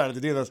just decided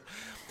to do this.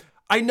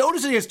 I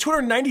noticed that he has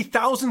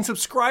 290,000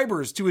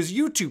 subscribers to his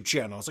YouTube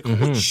channel. I was like,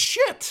 holy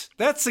shit,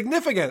 that's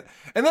significant.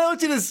 And then I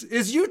looked at his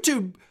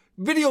YouTube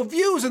video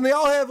views, and they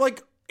all have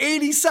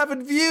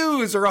 87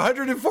 views or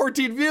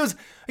 114 views.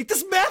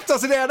 This math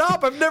doesn't add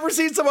up. I've never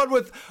seen someone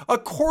with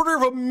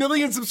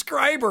 250,000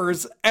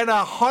 subscribers and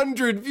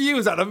 100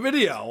 views on a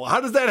video.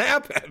 How does that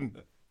happen?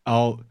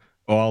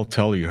 I'll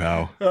tell you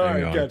how. All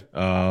right, good.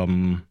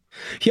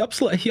 He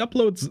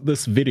uploads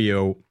this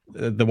video,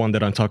 the one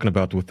that I'm talking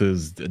about with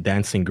his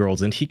dancing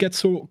girls, and he gets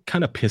so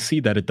kind of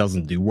pissy that it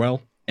doesn't do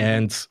well.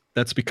 And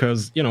that's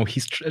because,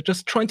 he's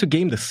just trying to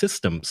game the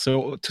system.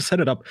 So to set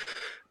it up,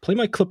 play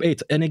my clip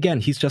 8. And again,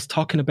 he's just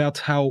talking about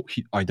how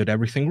I did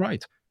everything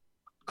right.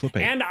 Clip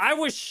 8. And I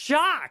was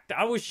shocked.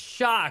 I was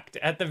shocked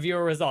at the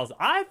viewer results.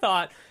 I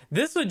thought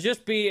this would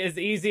just be as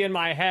easy in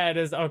my head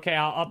as, okay,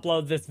 I'll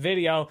upload this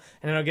video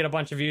and it'll get a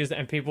bunch of views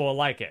and people will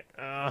like it.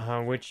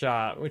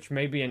 Which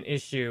may be an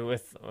issue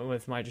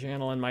with my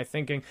channel and my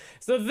thinking.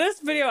 So this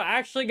video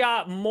actually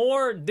got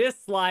more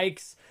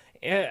dislikes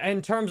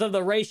in terms of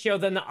the ratio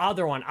than the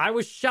other one. I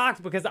was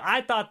shocked because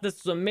I thought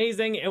this was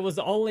amazing. It was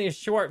only a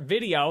short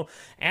video,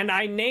 and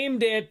I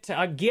named it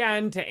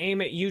again to aim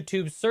at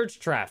YouTube search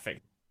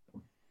traffic.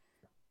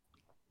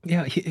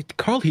 Yeah,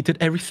 Carl, he did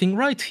everything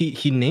right.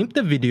 He named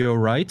the video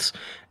right,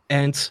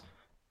 and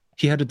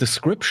he had a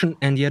description,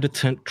 and he had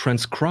it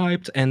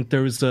transcribed, and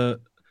there's a,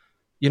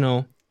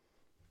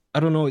 I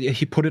don't know,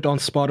 he put it on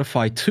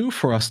Spotify too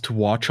for us to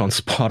watch on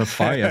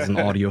Spotify as an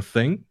audio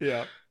thing.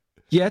 Yeah.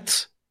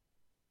 Yet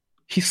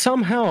he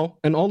somehow,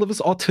 in all of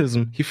his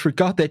autism, he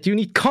forgot that you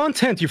need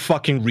content, you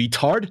fucking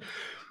retard.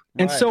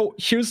 And so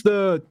here's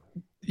the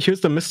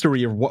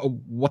mystery of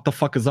what the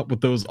fuck is up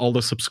with all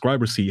the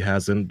subscribers he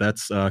has, and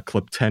that's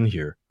clip 10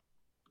 here.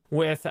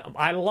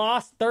 I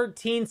lost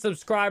 13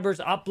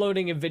 subscribers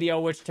uploading a video,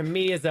 which to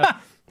me is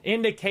a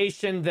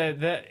indication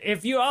that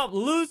if you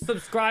lose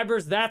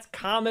subscribers, that's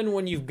common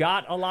when you've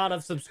got a lot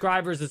of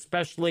subscribers,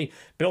 especially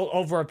built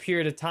over a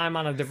period of time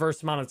on a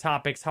diverse amount of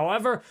topics.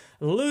 However,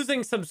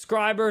 losing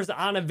subscribers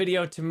on a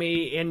video to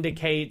me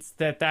indicates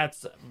that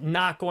that's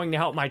not going to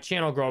help my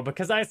channel grow,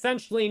 because I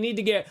essentially need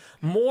to get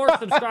more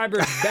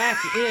subscribers back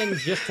in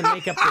just to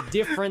make up the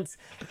difference,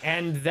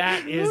 and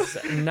that is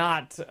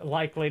not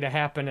likely to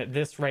happen at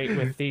this rate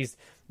with these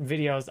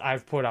videos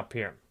I've put up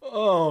here.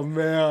 Oh,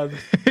 man.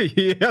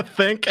 Yeah,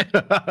 think.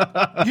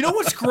 You know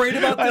what's great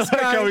about this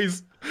guy?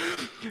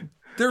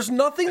 There's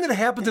nothing that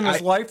happens in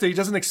his life that he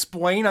doesn't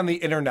explain on the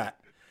internet.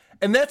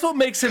 And that's what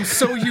makes him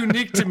so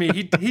unique to me.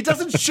 He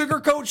doesn't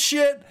sugarcoat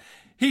shit.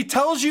 He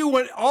tells you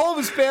when all of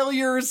his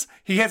failures,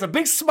 he has a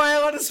big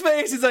smile on his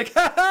face. He's like,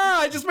 ha ha,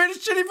 I just made a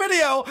shitty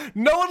video.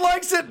 No one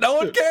likes it. No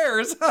one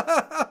cares.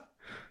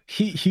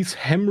 He's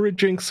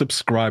hemorrhaging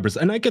subscribers.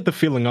 And I get the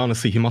feeling,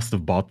 honestly, he must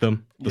have bought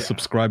them, the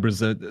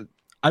subscribers.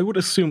 I would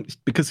assume,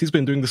 because he's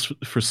been doing this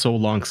for so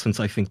long, since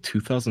I think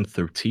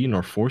 2013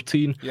 or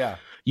 14. Yeah.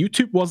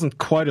 YouTube wasn't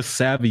quite as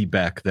savvy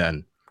back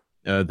then,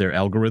 their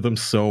algorithms.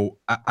 So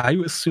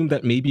I assume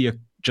that maybe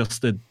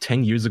just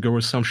 10 years ago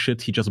or some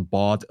shit, he just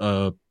bought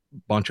a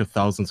bunch of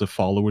thousands of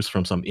followers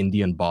from some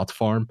Indian bot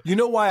farm. You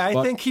know why I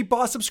think he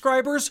bought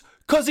subscribers?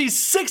 Because he's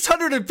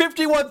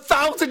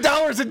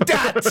 $651,000 in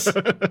debt.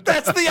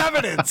 That's the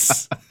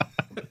evidence.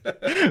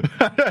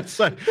 That's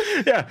like,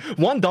 yeah,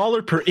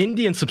 $1 per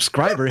Indian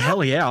subscriber.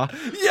 Hell yeah.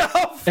 Yeah,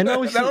 and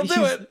now that'll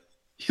do it.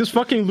 He's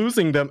fucking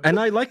losing them. And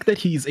I like that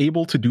he's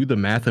able to do the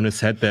math in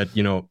his head that,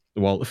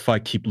 well, if I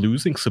keep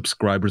losing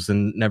subscribers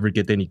and never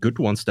get any good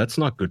ones, that's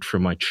not good for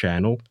my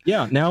channel.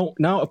 Yeah, now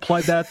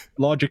apply that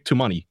logic to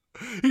money.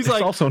 He's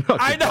like, also not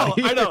I know.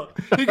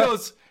 He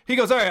goes,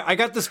 all right, I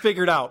got this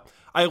figured out.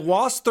 I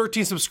lost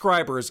 13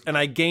 subscribers and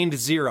I gained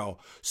 0.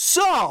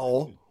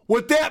 So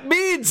what that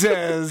means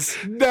is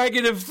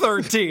negative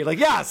 13. Like,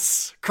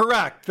 yes,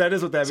 correct. That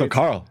is what that means. So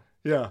Carl.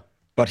 Yeah.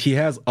 But he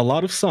has a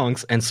lot of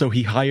songs, and so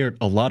he hired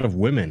a lot of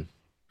women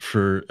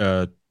for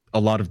a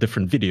lot of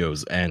different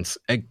videos. And,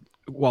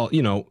 well,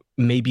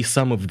 maybe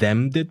some of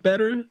them did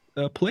better.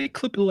 Play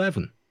clip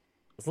 11.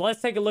 So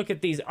let's take a look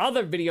at these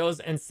other videos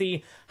and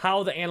see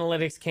how the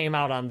analytics came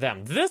out on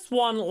them. This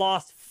one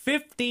lost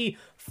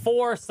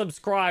 54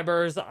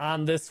 subscribers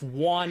on this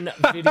one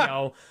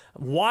video.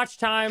 Watch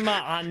time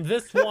on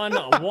this one,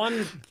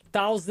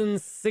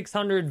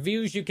 1,600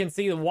 views. You can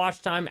see the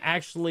watch time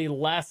actually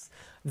less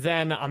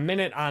than a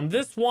minute on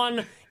this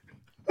one.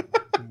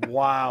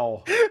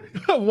 Wow.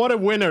 What a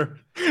winner.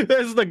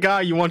 There's the guy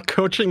you want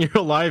coaching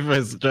your life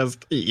is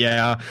just,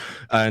 yeah.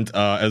 And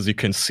as you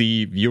can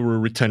see, viewer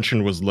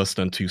retention was less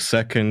than 2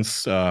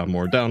 seconds.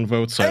 More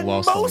downvotes. I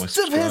lost all my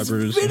subscribers. Most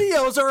of his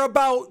videos are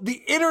about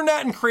the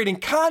internet and creating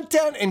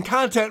content and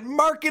content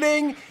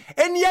marketing,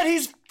 and yet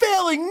he's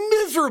failing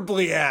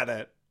miserably at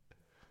it.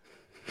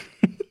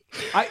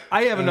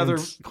 I have another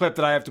clip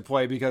that I have to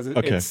play because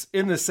it's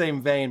in the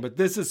same vein, but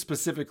this is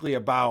specifically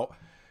about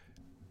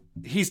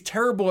he's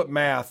terrible at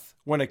math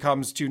when it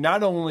comes to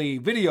not only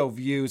video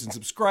views and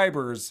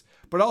subscribers,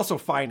 but also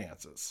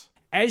finances.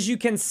 As you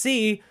can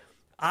see,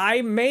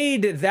 I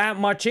made that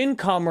much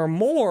income or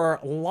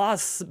more,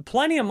 lost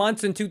plenty of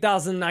months in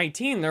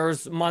 2019. There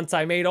was months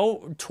I made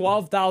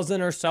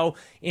 12,000 or so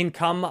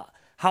income.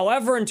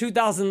 However, in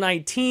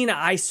 2019,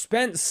 I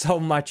spent so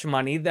much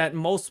money that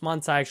most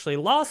months I actually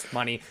lost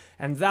money.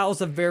 And that was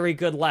a very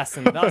good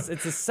lesson. Thus,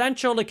 it's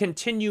essential to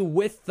continue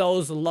with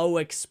those low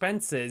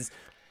expenses.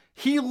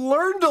 He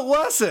learned a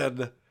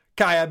lesson,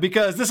 Kaya,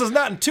 because this is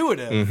not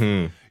intuitive.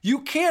 Mm-hmm.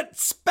 You can't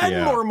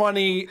spend more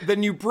money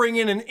than you bring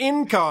in an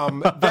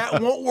income.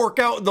 That won't work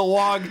out in the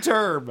long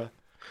term.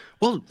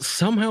 Well,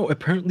 somehow,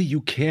 apparently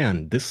you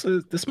can. This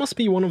must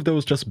be one of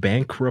those just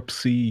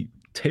bankruptcy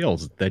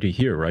tales that you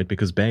hear, right?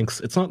 Because banks,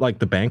 it's not like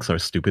the banks are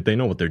stupid. They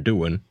know what they're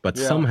doing. But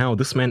somehow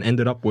this man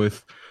ended up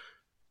with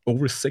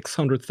over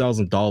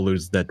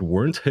 $600,000 that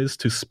weren't his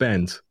to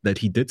spend, that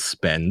he did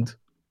spend.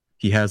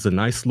 He has a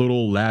nice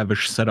little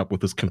lavish setup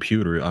with his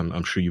computer.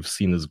 I'm sure you've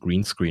seen his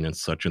green screen and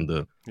such in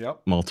the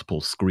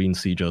multiple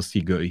screens. He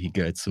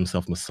gets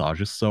himself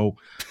massages. So,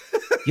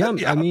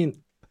 I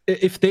mean,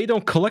 if they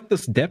don't collect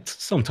this debt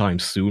sometime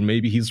soon,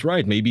 maybe he's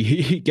right. Maybe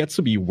he gets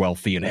to be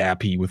wealthy and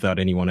happy without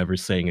anyone ever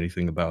saying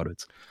anything about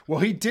it. Well,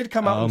 he did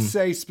come out and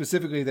say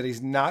specifically that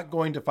he's not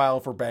going to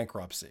file for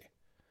bankruptcy,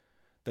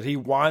 that he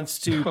wants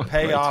to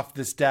pay off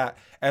this debt.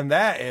 And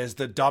that is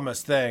the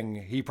dumbest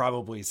thing he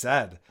probably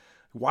said.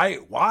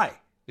 Why?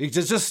 You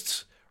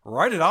just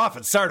write it off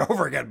and start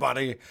over again,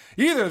 buddy.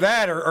 Either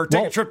that or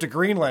take a trip to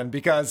Greenland,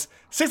 because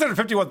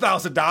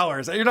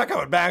 $651,000, you're not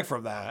coming back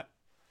from that.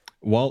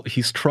 Well,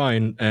 he's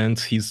trying, and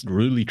he's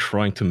really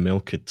trying to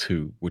milk it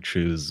too, which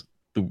is,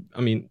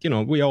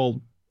 we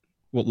all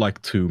would like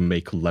to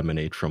make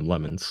lemonade from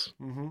lemons.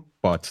 Mm-hmm.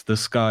 But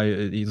this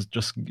guy, he's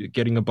just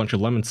getting a bunch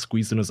of lemons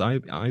squeezed in his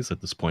eyes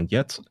at this point.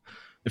 Yet,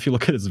 if you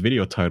look at his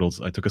video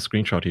titles, I took a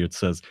screenshot here, it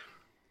says,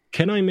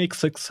 "Can I make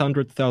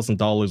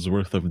 $600,000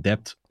 worth of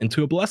debt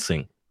into a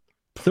blessing?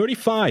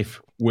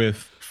 35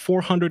 with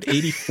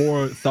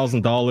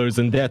 $484,000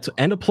 in debt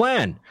and a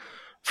plan.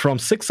 From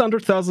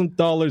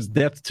 $600,000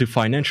 debt to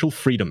financial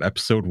freedom,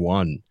 episode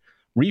 1.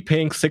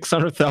 Repaying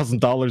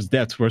 $600,000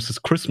 debt versus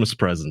Christmas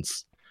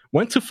presents.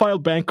 Went to file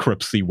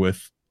bankruptcy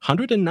with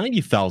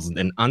 $190,000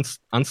 in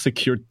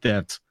unsecured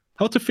debt.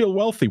 How to feel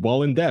wealthy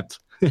while in debt."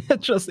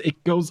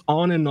 It goes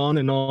on and on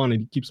and on, and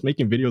he keeps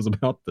making videos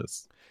about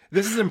this.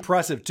 This is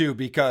impressive, too,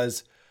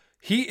 because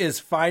he is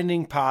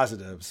finding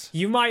positives.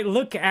 You might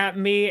look at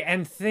me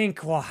and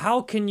think, well,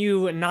 how can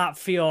you not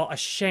feel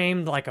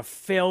ashamed, like a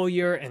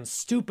failure, and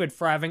stupid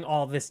for having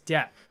all this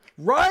debt?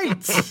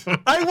 Right!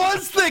 I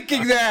was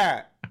thinking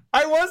that.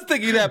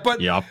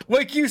 But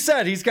like you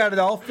said, he's got it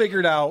all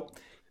figured out.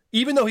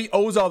 Even though he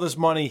owes all this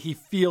money, he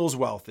feels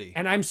wealthy.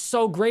 And I'm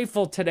so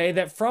grateful today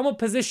that from a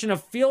position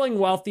of feeling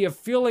wealthy, of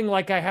feeling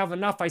like I have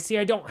enough, I see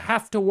I don't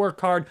have to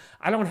work hard.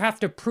 I don't have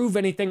to prove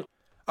anything.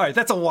 All right,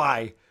 that's a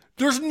lie.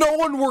 There's no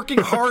one working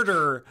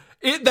harder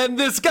than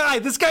this guy.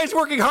 This guy's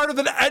working harder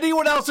than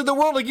anyone else in the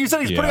world. Like you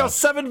said, he's putting out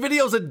 7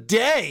 videos a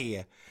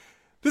day.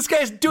 This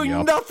guy's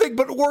doing nothing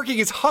but working.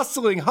 He's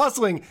hustling.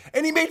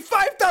 And he made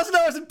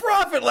 $5,000 in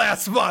profit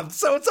last month.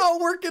 So it's all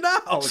working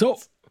out. So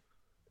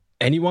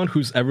anyone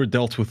who's ever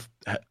dealt with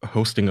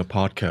hosting a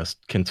podcast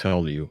can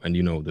tell you, and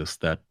you know this,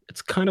 that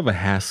it's kind of a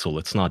hassle.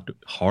 It's not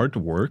hard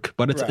work,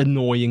 but it's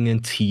annoying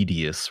and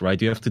tedious,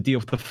 right? You have to deal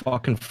with the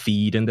fucking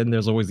feed, and then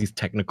there's always these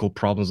technical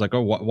problems like,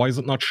 oh, why is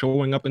it not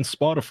showing up in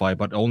Spotify,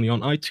 but only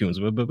on iTunes?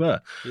 Blah, blah, blah.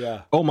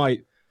 Yeah. Oh, my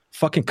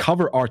fucking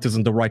cover art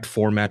isn't the right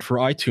format for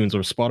iTunes or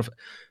Spotify.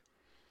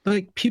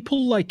 Like,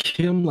 people like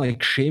him, like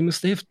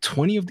Seamus, they have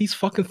 20 of these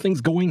fucking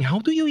things going. How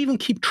do you even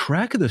keep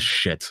track of this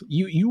shit?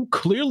 You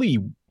clearly...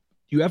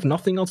 You have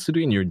nothing else to do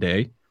in your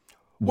day.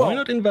 Why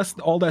not invest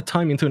all that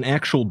time into an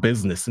actual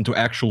business, into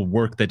actual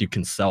work that you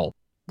can sell?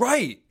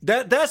 Right.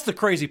 That's the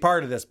crazy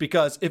part of this,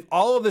 because if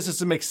all of this is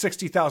to make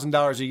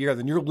 $60,000 a year,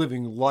 then you're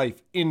living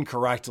life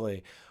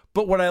incorrectly.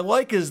 But what I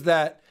like is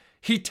that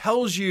he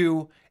tells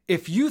you,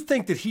 if you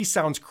think that he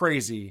sounds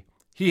crazy,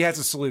 he has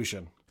a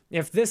solution.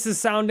 If this is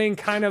sounding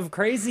kind of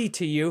crazy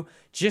to you,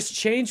 just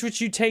change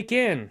what you take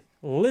in.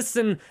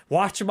 Listen,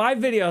 watch my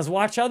videos,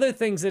 watch other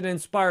things that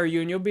inspire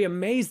you, and you'll be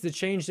amazed the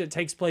change that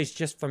takes place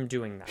just from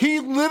doing that. He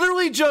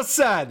literally just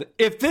said,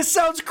 if this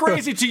sounds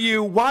crazy to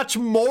you, watch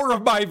more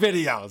of my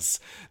videos.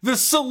 The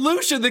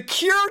solution, the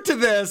cure to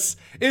this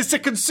is to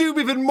consume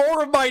even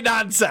more of my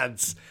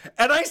nonsense.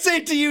 And I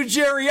say to you,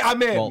 Jerry,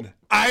 I'm in. Well,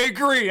 I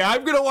agree.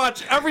 I'm going to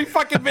watch every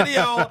fucking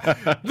video.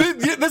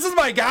 This is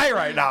my guy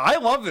right now. I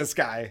love this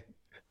guy.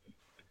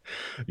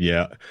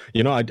 Yeah.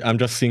 You know, I'm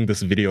just seeing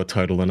this video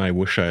title and I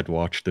wish I had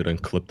watched it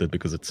and clipped it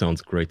because it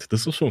sounds great.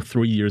 This was from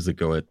 3 years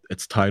ago.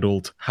 It's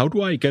titled, How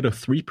Do I Get a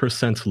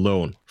 3%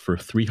 Loan for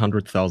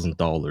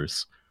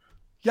 $300,000?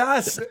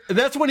 Yes.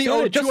 That's when he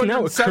owed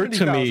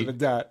 $270,000 in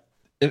debt.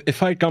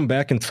 If I'd gone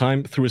back in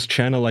time through his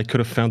channel, I could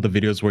have found the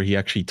videos where he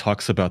actually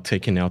talks about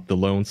taking out the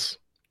loans.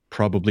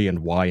 Probably, and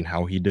why and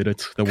how he did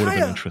it. That would have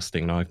been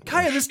interesting. Now,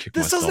 Kaya, this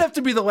doesn't have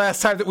to be the last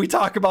time that we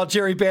talk about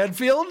Jerry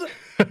Banfield.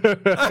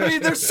 I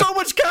mean, there's so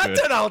much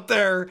content out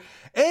there.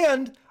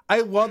 And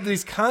I love that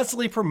he's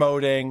constantly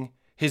promoting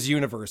his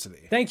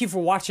university. Thank you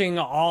for watching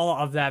all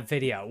of that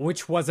video,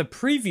 which was a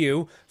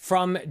preview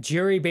from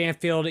Jerry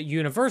Banfield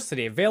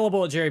University,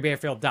 available at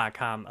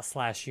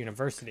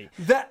jerrybanfield.com/university.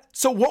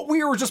 So what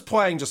we were just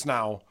playing just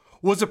now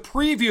was a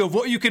preview of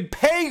what you could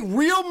pay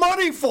real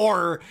money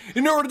for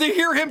in order to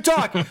hear him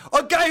talk.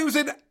 A guy who's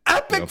an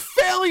epic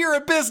failure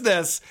at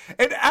business,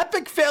 an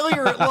epic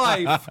failure at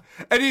life.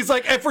 And he's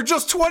like, and for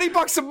just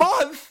 $20 a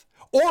month,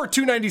 or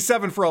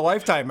 $297 for a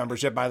lifetime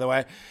membership, by the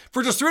way,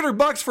 for just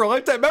 $300 for a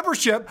lifetime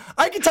membership,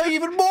 I can tell you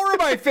even more of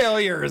my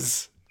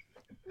failures.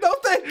 No,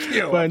 thank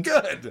you. I'm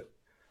good.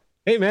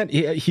 Hey, man,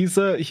 he's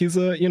a,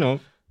 you know,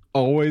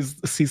 always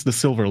sees the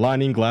silver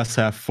lining, glass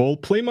half full.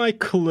 Play my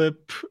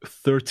clip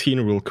 13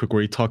 real quick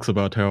where he talks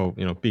about how,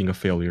 you know, being a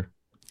failure.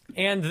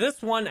 And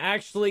this one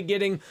actually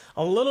getting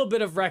a little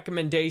bit of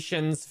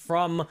recommendations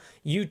from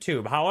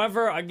YouTube.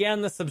 However,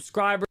 again, the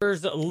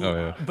subscribers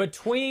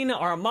between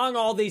or among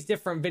all these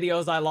different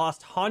videos, I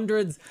lost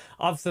hundreds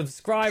of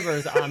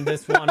subscribers on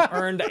this one,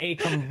 earned a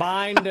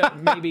combined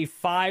maybe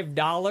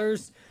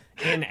 $5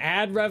 in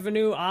ad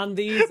revenue on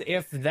these,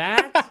 if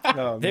that.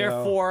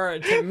 Therefore,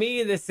 to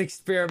me, this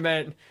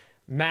experiment,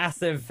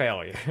 massive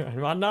failure.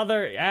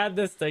 Add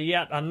this to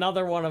yet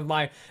another one of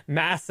my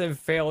massive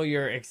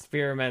failure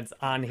experiments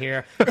on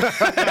here.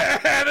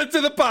 Add it to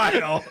the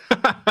pile.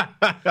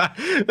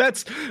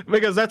 That's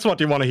because that's what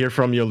you want to hear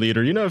from your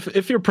leader. You know,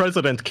 if your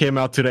president came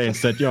out today and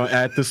said, you know,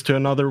 add this to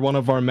another one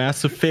of our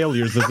massive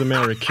failures as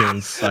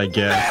Americans, I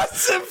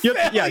guess.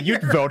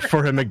 You'd vote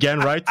for him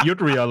again, right?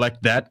 You'd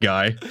re-elect that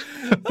guy.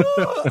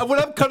 When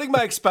I'm cutting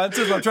my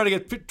expenses, I'm trying to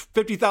get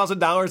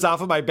 $50,000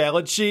 off of my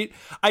balance sheet.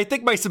 I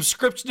think my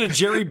subscription to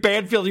Jerry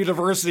Banfield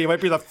University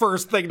might be the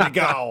first thing to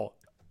go.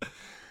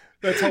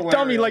 That's hilarious.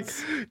 Dummy, like,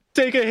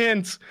 take a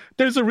hint.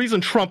 There's a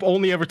reason Trump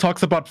only ever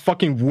talks about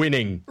fucking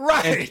winning.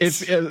 Right.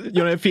 And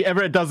if he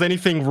ever does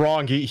anything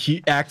wrong,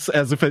 he acts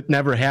as if it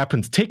never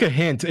happened. Take a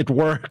hint. It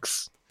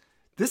works.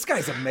 This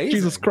guy's amazing.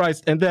 Jesus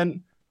Christ. And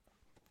then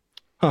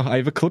I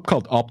have a clip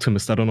called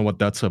Optimist. I don't know what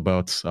that's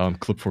about.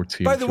 Clip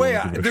 14. By the way,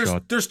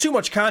 there's too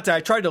much content. I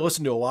tried to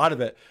listen to a lot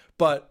of it,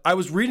 but I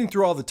was reading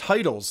through all the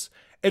titles,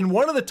 and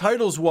one of the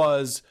titles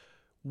was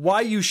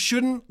why you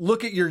shouldn't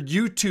look at your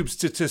YouTube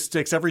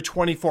statistics every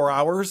 24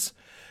 hours.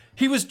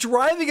 He was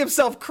driving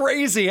himself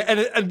crazy,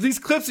 and these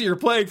clips that you're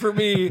playing for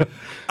me,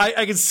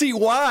 I can see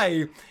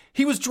why.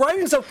 He was driving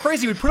himself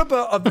crazy. He would put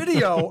up a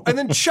video and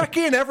then check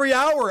in every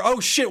hour. Oh,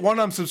 shit, 1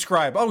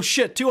 unsubscribe. Oh,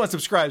 shit, 2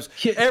 unsubscribes.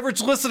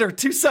 Average listener,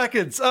 2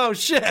 seconds. Oh,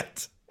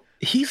 shit.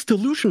 He's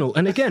delusional.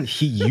 And again,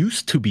 he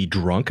used to be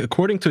drunk.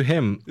 According to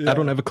him, I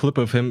don't have a clip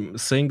of him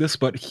saying this,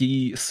 but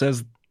he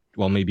says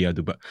well, maybe I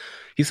do, but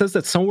he says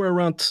that somewhere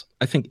around,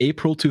 I think,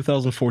 April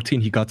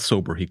 2014, he got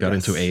sober. He got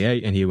into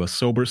AA and he was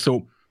sober.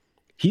 So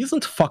he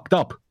isn't fucked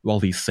up while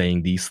he's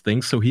saying these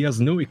things. So he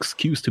has no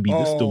excuse to be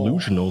this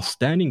delusional,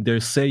 standing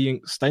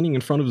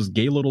in front of his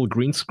gay little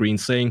green screen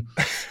saying,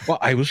 well,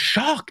 I was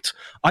shocked.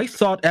 I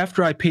thought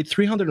after I paid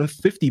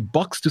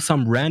 $350 to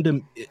some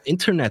random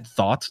internet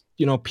thought,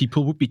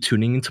 people would be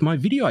tuning into my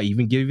video. I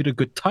even gave it a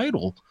good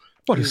title.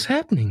 What is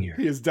happening here?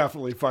 He is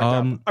definitely fucked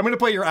up. I'm going to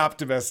play your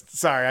Optimist.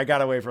 Sorry, I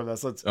got away from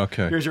this.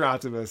 Here's your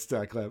Optimist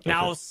clip.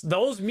 Now,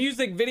 those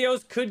music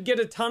videos could get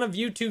a ton of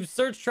YouTube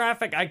search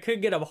traffic. I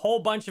could get a whole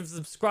bunch of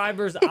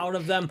subscribers out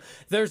of them.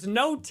 There's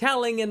no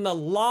telling in the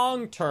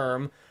long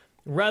term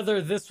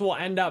whether this will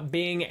end up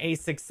being a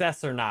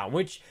success or not,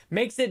 which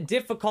makes it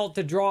difficult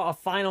to draw a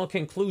final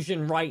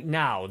conclusion right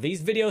now.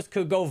 These videos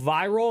could go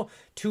viral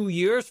 2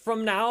 years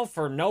from now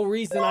for no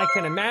reason I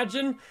can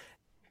imagine.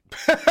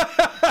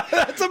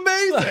 That's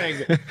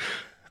amazing.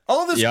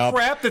 All this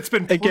crap that's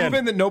been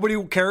proven that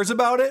nobody cares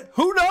about it.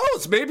 Who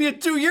knows? Maybe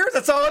in 2 years,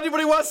 that's all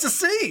anybody wants to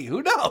see.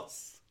 Who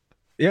knows?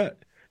 Yeah.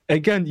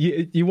 Again,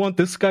 you want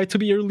this guy to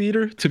be your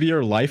leader, to be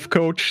your life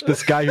coach?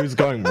 This guy who's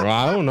going, well,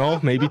 I don't know,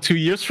 maybe 2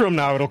 years from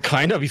now it'll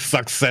kind of be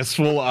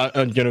successful,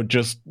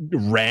 just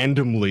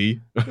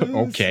randomly.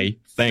 Okay,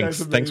 thanks.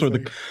 Thanks for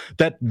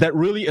that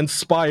really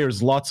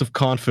inspires lots of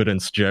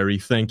confidence, Jerry.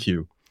 Thank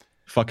you.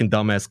 Fucking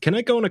dumbass. Can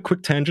I go on a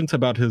quick tangent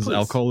about his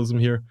alcoholism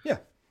here? Yeah.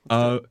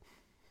 I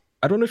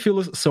don't know if you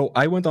listen. So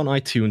I went on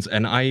iTunes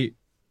and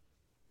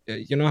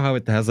you know how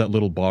it has that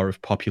little bar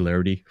of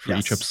popularity for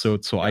each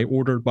episode? So I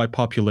ordered by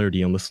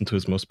popularity and listened to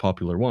his most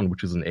popular one,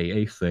 which is an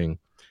AA thing.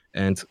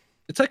 And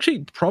it's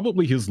actually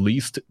probably his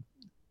least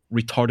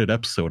retarded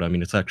episode. I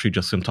mean, it's actually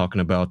just him talking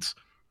about,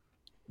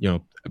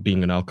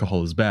 being an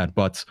alcohol is bad.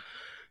 But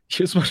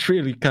here's what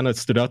really kind of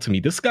stood out to me.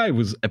 This guy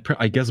was,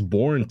 I guess,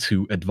 born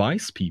to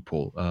advise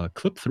people.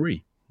 Clip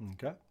 3.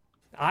 Okay.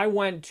 I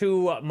went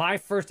to my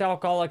first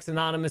Alcoholics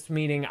Anonymous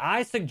meeting.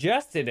 I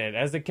suggested it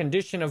as a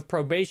condition of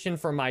probation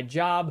for my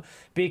job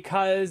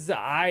because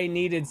I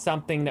needed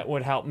something that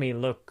would help me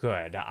look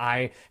good.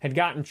 I had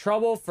gotten in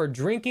trouble for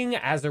drinking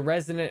as a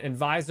resident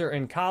advisor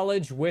in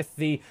college with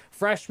the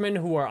freshmen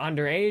who were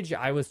underage.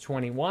 I was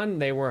 21.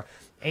 They were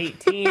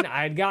 18.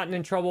 I had gotten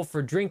in trouble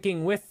for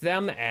drinking with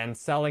them and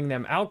selling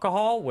them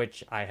alcohol,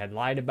 which I had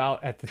lied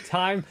about at the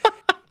time.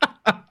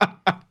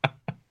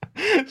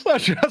 So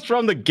just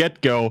from the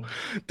get-go,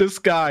 this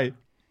guy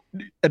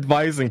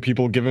advising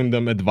people, giving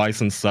them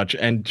advice and such,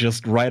 and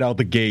just right out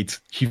the gate,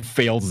 he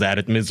fails at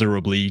it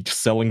miserably,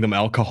 selling them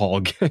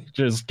alcohol,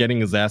 just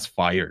getting his ass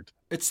fired.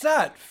 It's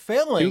not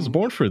failing. He was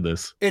born for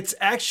this. It's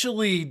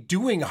actually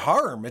doing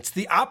harm. It's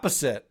the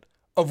opposite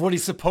of what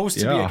he's supposed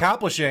to be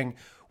accomplishing,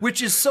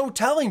 which is so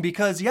telling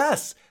because,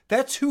 yes,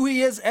 that's who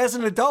he is as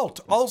an adult.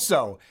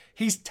 Also,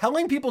 he's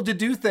telling people to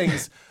do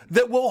things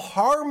that will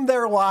harm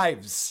their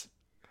lives.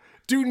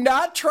 Do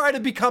not try to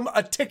become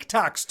a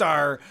TikTok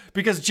star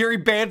because Jerry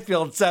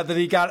Banfield said that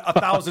he got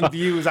 1,000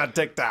 views on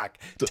TikTok.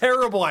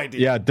 Terrible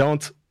idea. Yeah,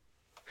 don't.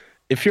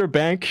 If your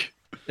bank,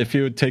 if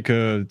you take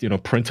a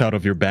printout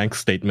of your bank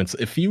statements,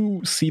 if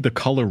you see the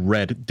color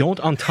red, don't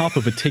on top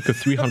of it take a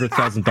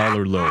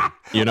 $300,000 loan.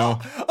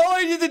 All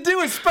I need to do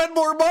is spend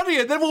more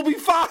money and then we'll be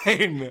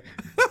fine.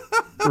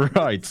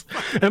 Right.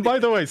 And by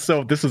the way,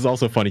 so this is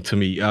also funny to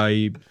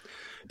me.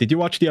 Did you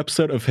watch the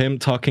episode of him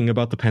talking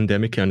about the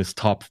pandemic and his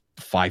top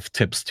 5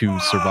 tips to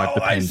survive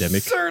the pandemic? I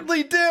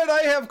certainly did.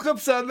 I have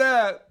clips on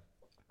that.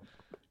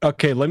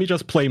 Okay, let me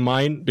just play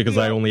mine because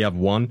I only have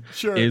one.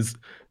 Sure.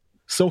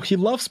 So he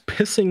loves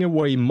pissing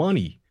away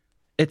money.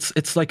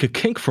 It's like a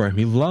kink for him.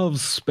 He loves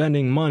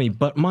spending money,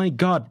 but my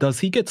God,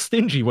 does he get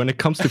stingy when it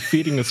comes to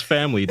feeding his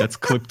family? That's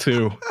clip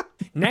 2.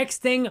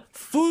 Next thing,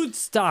 food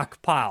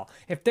stockpile.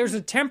 If there's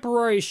a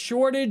temporary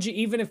shortage,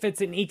 even if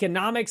it's an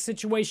economic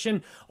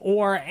situation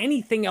or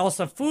anything else,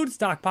 a food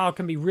stockpile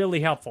can be really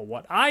helpful.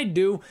 What I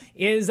do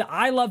is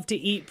I love to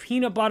eat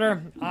peanut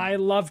butter. I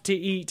love to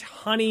eat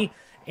honey.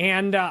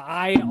 And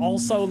I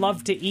also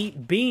love to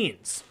eat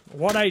beans.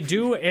 What I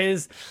do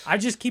is I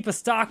just keep a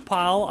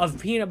stockpile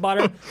of peanut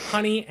butter,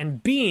 honey,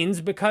 and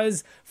beans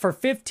because for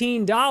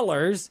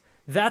 $15,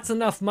 that's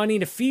enough money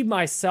to feed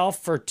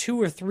myself for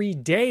 2 or 3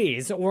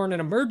 days, or in an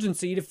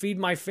emergency to feed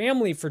my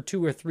family for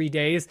 2 or 3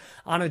 days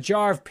on a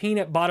jar of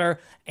peanut butter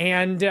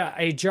and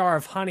a jar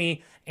of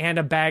honey and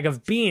a bag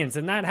of beans.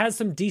 And that has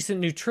some decent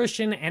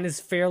nutrition and is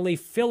fairly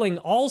filling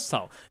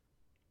also.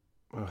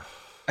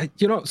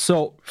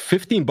 So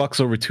 $15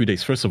 over 2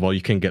 days. First of all,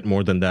 you can get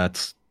more than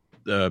that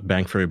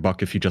bang for your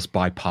buck if you just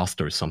buy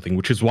pasta or something,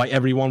 which is why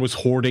everyone was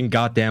hoarding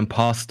goddamn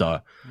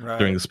pasta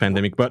during this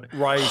pandemic. But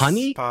rice,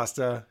 honey,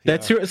 pasta,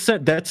 that's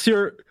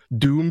your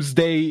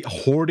doomsday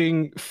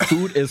hoarding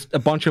food is a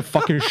bunch of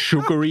fucking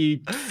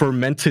sugary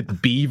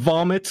fermented bee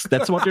vomits.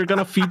 That's what you're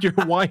gonna feed your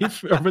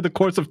wife over the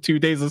course of 2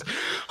 days. Is,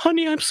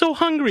 honey, I'm so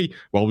hungry.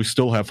 Well, we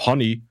still have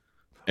honey.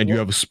 And you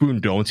have a spoon,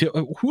 don't you?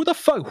 Who the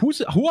fuck?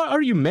 Who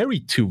are you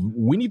married to?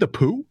 Winnie the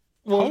Pooh?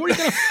 How are you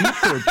gonna feed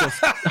her?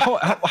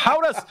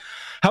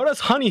 How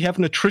does honey have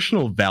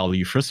nutritional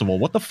value? First of all,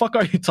 what the fuck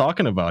are you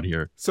talking about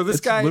here? So this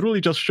it's guy,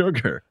 literally just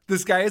sugar.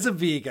 This guy is a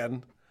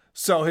vegan,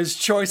 so his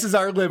choices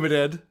are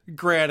limited.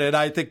 Granted,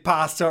 I think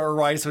pasta or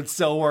rice would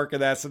still work in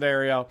that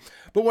scenario.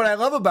 But what I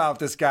love about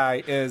this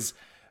guy is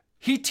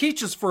he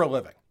teaches for a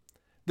living.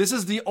 This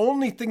is the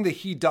only thing that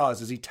he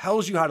does is he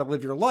tells you how to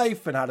live your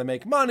life and how to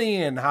make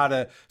money and how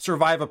to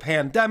survive a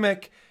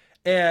pandemic.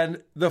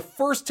 And the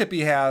first tip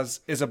he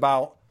has is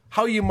about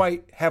how you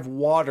might have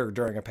water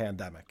during a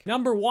pandemic.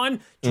 Number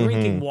one,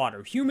 drinking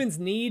water. Humans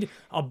need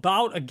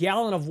about a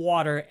gallon of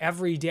water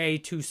every day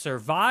to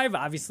survive.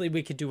 Obviously,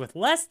 we could do with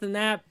less than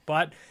that,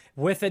 but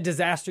with a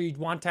disaster, you'd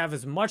want to have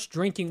as much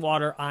drinking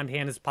water on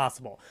hand as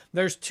possible.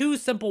 There's two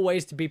simple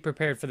ways to be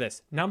prepared for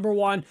this. Number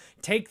one,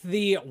 take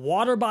the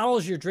water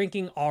bottles you're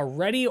drinking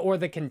already or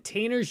the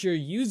containers you're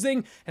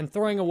using and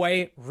throwing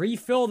away,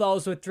 refill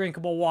those with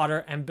drinkable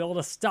water, and build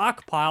a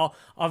stockpile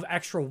of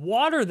extra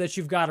water that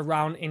you've got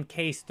around in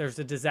case there's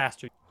a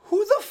disaster.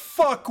 Who the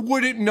fuck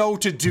wouldn't know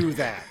to do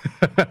that?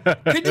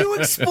 Can you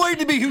explain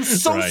to me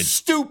who's so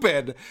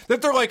stupid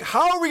that they're like,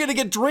 how are we going to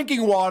get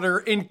drinking water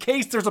in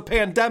case there's a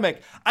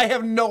pandemic? I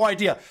have no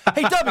idea.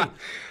 Hey, Dummy,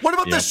 what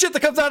about this shit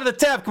that comes out of the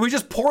tap? Can we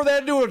just pour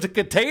that into a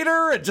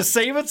container and just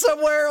save it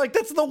somewhere? Like,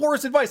 that's the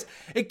worst advice.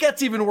 It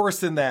gets even worse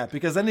than that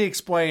because then he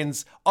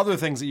explains other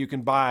things that you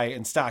can buy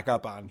and stock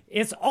up on.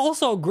 It's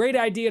also a great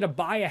idea to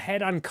buy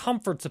ahead on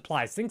comfort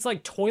supplies. Things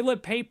like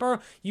toilet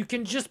paper, you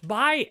can just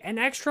buy an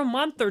extra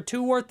month or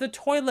two worth of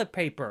toilet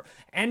paper.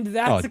 And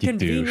that's a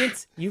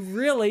convenience you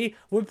really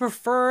would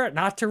prefer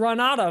not to run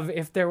out of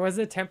if there was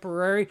a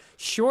temporary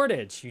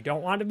shortage. You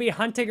don't want to be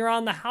hunting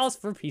around the house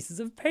for pieces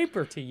of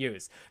paper to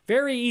use.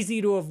 Very easy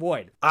to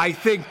avoid. I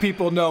think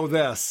people know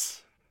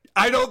this.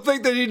 I don't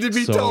think they need to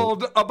be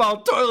told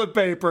about toilet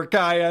paper,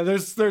 Kaya.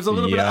 There's a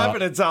little bit of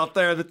evidence out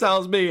there that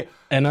tells me.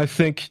 And I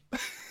think...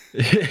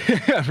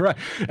 right.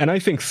 And I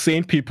think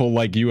sane people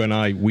like you and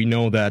I, we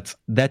know that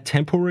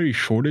temporary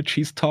shortage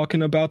he's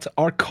talking about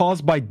are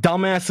caused by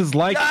dumbasses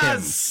like him.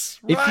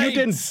 If you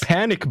didn't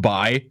panic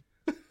buy,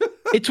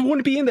 it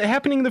wouldn't be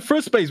happening in the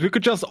first place. We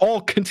could just all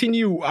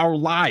continue our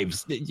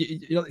lives.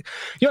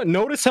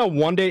 Notice how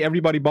one day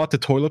everybody bought the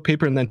toilet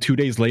paper and then 2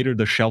 days later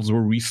the shelves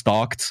were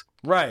restocked.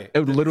 Right.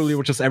 It literally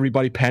was just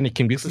everybody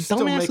panicking because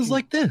dumbasses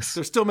like this.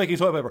 They're still making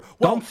toilet paper.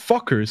 Well, dumb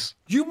fuckers.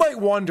 You might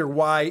wonder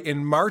why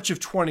in March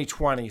of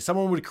 2020,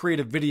 someone would create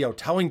a video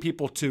telling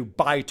people to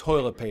buy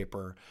toilet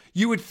paper.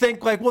 You would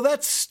think like, well,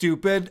 that's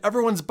stupid.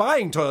 Everyone's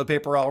buying toilet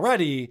paper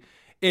already.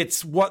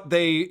 It's what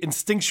they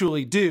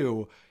instinctually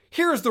do.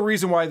 Here's the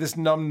reason why this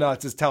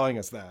numbnuts is telling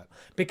us that.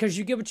 Because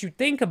you get what you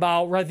think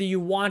about whether you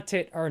want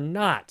it or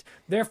not.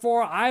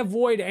 Therefore, I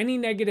avoid any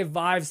negative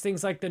vibes,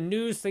 things like the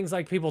news, things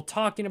like people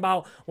talking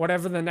about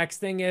whatever the next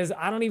thing is.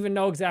 I don't even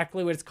know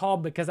exactly what it's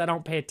called because I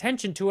don't pay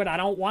attention to it. I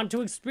don't want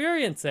to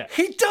experience it.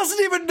 He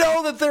doesn't even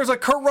know that there's a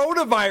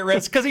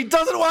coronavirus because he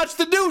doesn't watch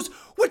the news,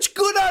 which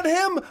good on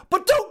him.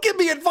 But don't give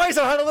me advice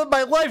on how to live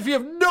my life. You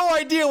have no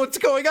idea what's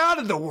going on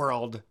in the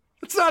world.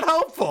 It's not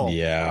helpful.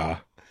 Yeah.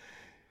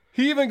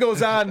 He even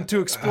goes on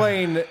to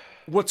explain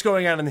what's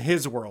going on in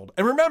his world.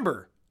 And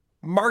remember,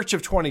 March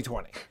of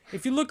 2020.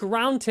 If you look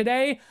around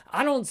today,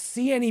 I don't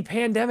see any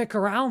pandemic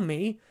around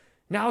me.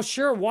 Now,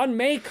 sure, one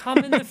may come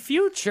in the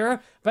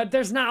future, but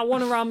there's not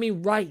one around me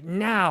right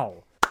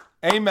now.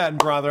 Amen,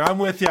 brother. I'm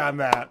with you on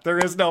that. There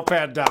is no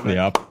pandemic.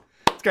 Yep.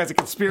 This guy's a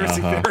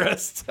conspiracy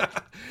theorist.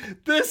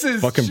 This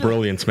is fucking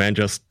brilliance, man.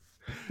 Just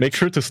make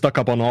sure to stock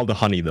up on all the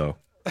honey, though.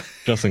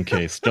 Just in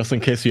case. Just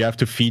in case you have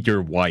to feed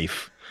your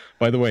wife.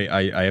 By the way,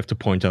 I have to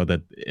point out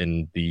that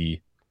in the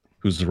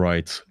Who's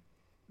Right,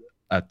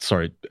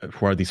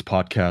 who are these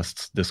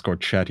podcasts,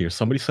 Discord chat here,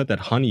 somebody said that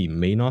honey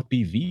may not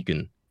be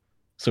vegan.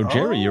 So,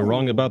 Jerry, you're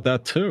wrong about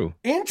that too.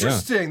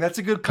 Interesting. Yeah. That's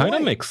a good point. Kind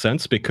of makes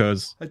sense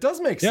because... It does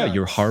make sense. Yeah,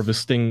 you're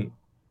harvesting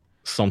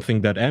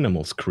something that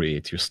animals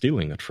create. You're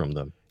stealing it from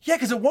them. Yeah,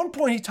 because at one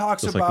point he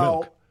talks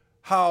about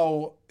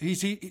how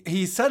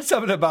he said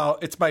something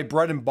about it's my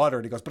bread and butter.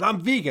 And he goes, but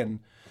I'm vegan.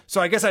 So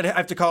I guess I'd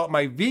have to call it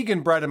my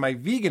vegan bread and my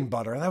vegan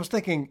butter. And I was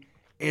thinking,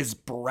 is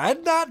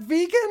bread not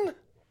vegan?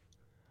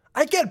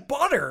 I get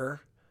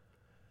butter.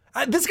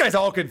 This guy's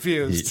all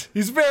confused.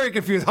 He's very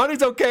confused.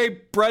 Honey's okay.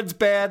 Bread's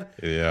bad.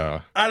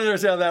 Yeah. I don't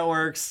understand how that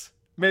works.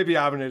 Maybe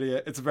I'm an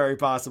idiot. It's very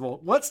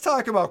possible. Let's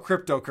talk about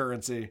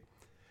cryptocurrency.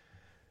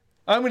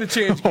 I'm going to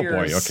change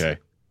gears. Oh boy,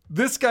 okay.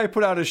 This guy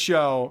put out a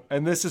show,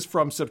 and this is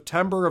from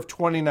September of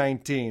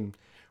 2019,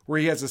 where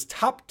he has his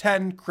top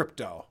 10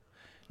 crypto.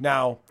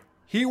 Now,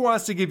 he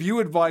wants to give you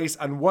advice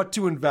on what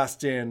to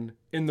invest in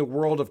the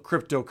world of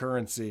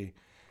cryptocurrency.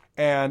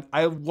 And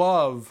I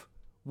love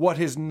what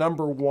his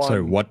number one...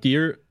 Sorry, what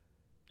year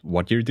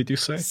did you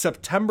say?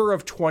 September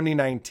of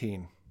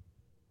 2019.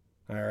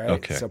 All right.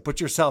 Okay. So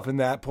put yourself in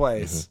that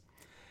place.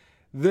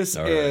 Mm-hmm. This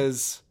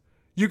is...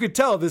 You could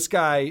tell this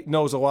guy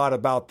knows a lot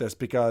about this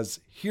because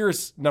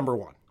here's number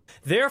one.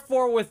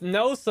 Therefore, with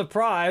no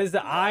surprise,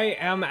 I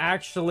am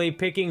actually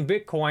picking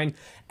Bitcoin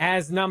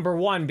as number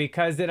one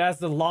because it has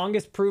the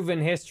longest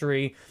proven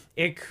history.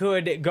 It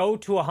could go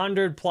to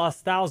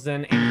 100,000+,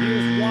 and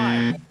here's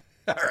why.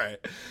 All right.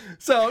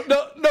 So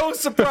no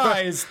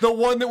surprise. The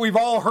one that we've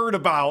all heard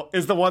about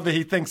is the one that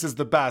he thinks is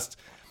the best.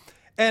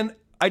 And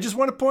I just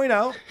want to point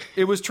out,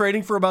 it was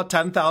trading for about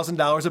 $10,000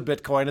 a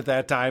Bitcoin at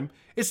that time.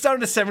 It's down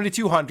to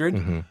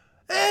 7,200.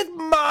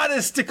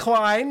 Modest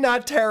decline,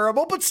 not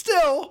terrible, but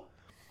still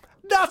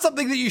not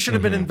something that you should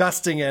have been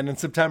investing in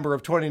September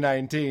of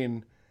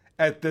 2019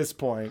 at this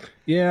point.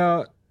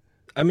 Yeah.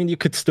 I mean, you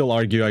could still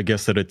argue, I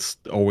guess, that it's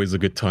always a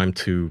good time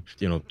to,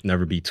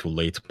 never be too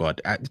late. But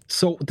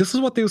so this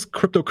is what these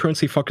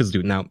cryptocurrency fuckers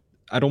do. Now,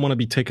 I don't want to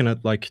be taken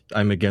at like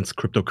I'm against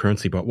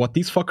cryptocurrency, but what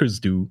these fuckers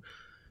do,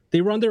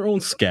 they run their own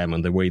scam,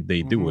 and the way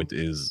they do it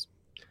is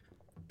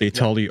they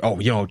tell you,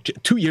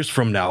 2 years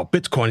from now,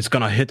 Bitcoin is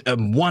going to hit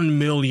 $1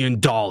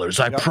 million.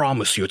 I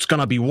promise you, it's going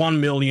to be $1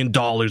 million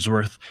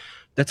worth.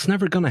 That's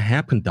never going to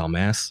happen,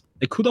 dumbass.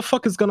 Like, who the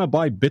fuck is going to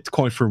buy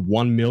Bitcoin for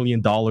 $1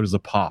 million a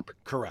pop?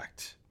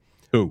 Correct.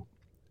 Who?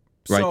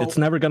 Right, So- it's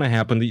never going to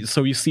happen.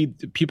 So you see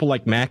people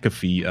like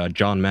McAfee,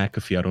 John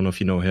McAfee, I don't know if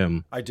you know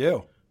him. I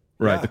do.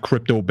 Right, Yeah. the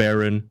crypto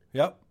baron.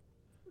 Yep.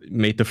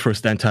 Made the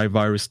first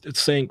antivirus. It's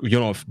saying,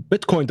 if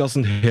Bitcoin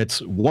doesn't hit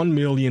 $1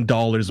 million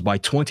by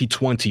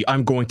 2020,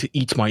 I'm going to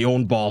eat my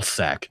own ball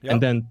sack. Yep.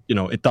 And then,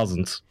 it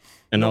doesn't.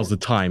 And now's the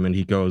time. And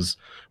he goes,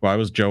 well, I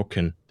was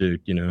joking,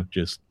 dude,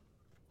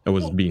 I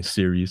was being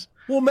serious.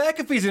 Well,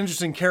 McAfee's an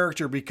interesting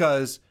character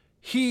because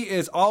he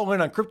is all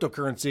in on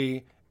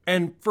cryptocurrency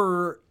and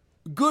for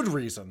good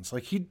reasons.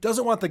 Like, he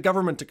doesn't want the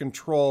government to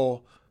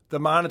control the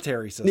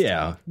monetary system.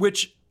 Yeah.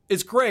 Which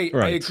is great. I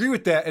Right. agree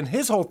with that. And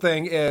his whole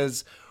thing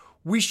is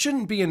we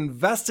shouldn't be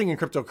investing in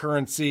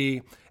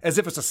cryptocurrency as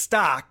if it's a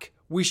stock.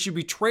 We should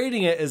be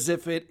trading it as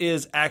if it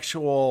is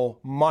actual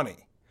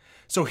money.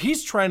 So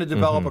he's trying to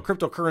develop a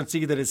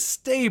cryptocurrency that is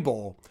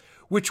stable,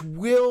 which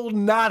will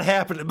not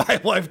happen in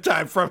my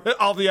lifetime from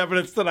all the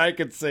evidence that I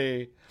can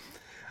see.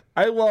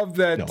 I love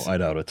that. No, I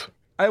doubt it.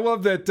 I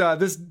love that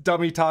this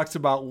dummy talks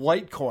about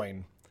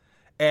Litecoin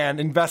and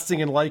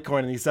investing in Litecoin,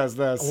 and he says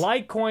this.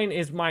 Litecoin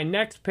is my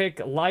next pick.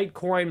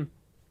 Litecoin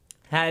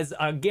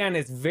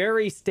it's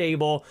very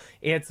stable.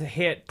 It's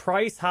hit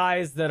price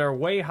highs that are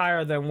way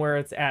higher than where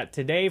it's at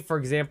today. For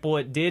example,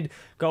 it did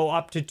go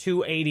up to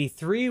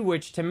 283,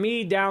 which to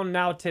me, down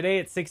now today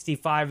at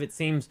 65, it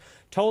seems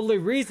totally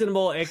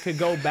reasonable. It could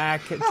go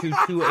back to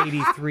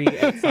 283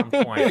 at some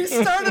He point.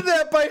 started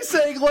that by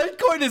saying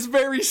Litecoin is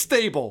very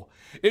stable.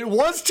 It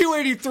was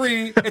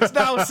 283. It's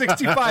now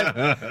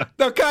 65.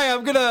 Now, Kai,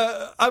 I'm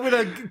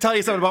gonna tell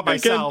you something about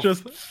Again, myself.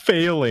 just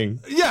failing.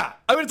 Yeah,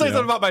 I'm gonna tell you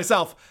something about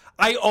myself.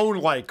 I own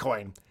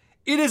Litecoin.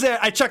 It is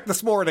I checked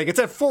this morning. It's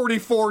at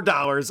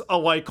 $44 a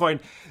Litecoin.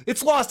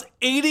 It's lost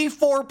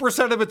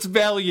 84% of its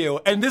value,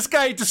 and this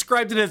guy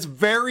described it as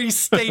very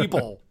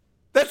stable.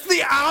 That's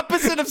the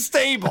opposite of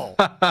stable.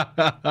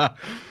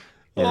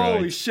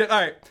 Holy shit.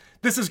 All right.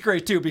 This is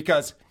great too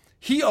because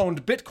he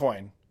owned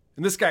Bitcoin.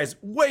 And this guy's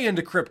way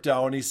into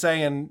crypto and he's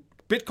saying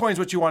Bitcoin's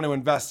what you want to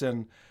invest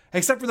in,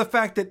 except for the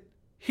fact that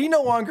he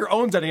no longer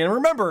owns any. And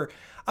remember,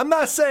 I'm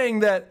not saying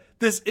that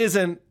this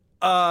isn't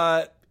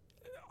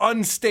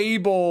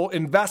unstable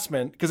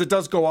investment because it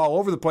does go all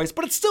over the place,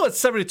 but it's still at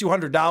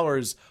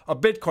 $7,200 a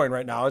Bitcoin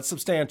right now. It's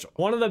substantial.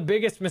 One of the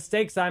biggest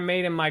mistakes I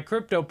made in my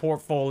crypto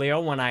portfolio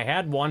when I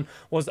had one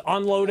was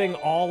unloading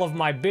all of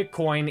my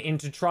Bitcoin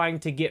into trying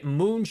to get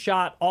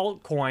moonshot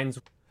altcoins.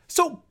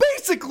 So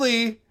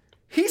basically,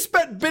 he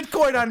spent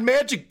Bitcoin on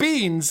magic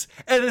beans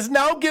and is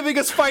now giving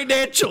us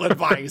financial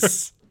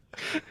advice.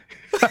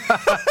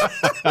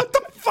 What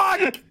the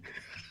fuck?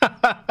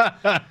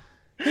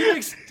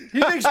 He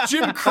makes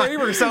Jim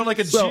Cramer sound like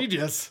a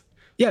genius.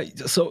 Yeah,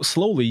 so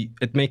slowly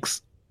it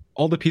makes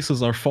all the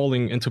pieces are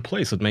falling into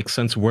place. It makes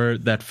sense where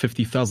that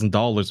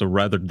 $50,000, or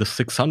rather the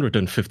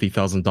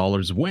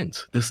 $650,000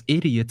 went. This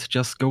idiot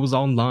just goes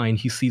online.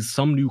 He sees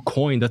some new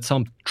coin that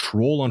some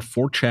troll on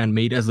 4chan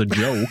made as a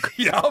joke.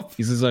 Yup.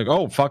 He's just like,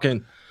 oh,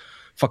 fucking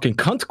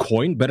cunt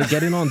coin. Better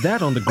get in on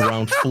that on the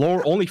ground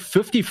floor. Only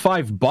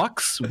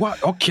 $55.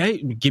 What? Okay,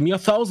 give me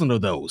 1,000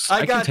 of those.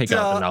 I can take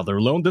out another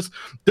loan.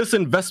 This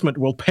investment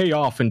will pay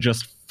off in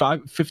just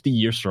 50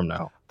 years from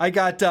now. I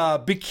got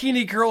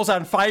bikini girls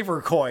on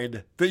Fiverr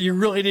coin that you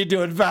really need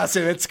to invest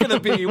in. It's going to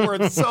be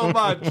worth so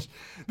much.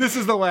 This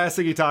is the last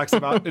thing he talks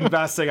about,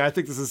 investing. I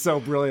think this is so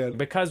brilliant.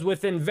 Because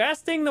with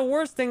investing, the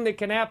worst thing that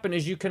can happen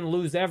is you can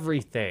lose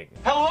everything.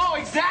 Hello,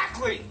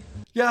 exactly.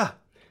 Yeah.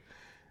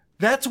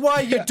 That's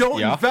why you don't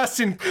Yeah. invest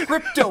in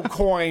crypto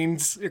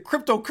coins,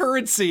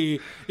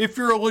 cryptocurrency, if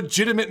you're a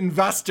legitimate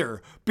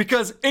investor.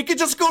 Because it could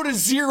just go to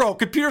zero.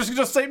 Computers can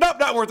just say, nope,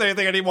 not worth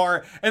anything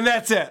anymore. And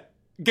that's it.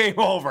 Game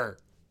over.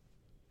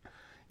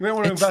 You might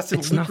want to invest in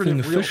It's nothing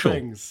lucrative real official.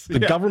 things. The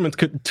Yeah. government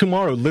could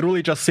tomorrow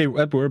literally just say,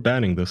 we're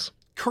banning this.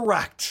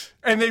 Correct.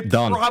 And they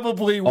Done.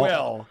 probably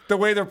will. The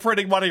way they're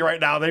printing money right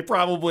now, they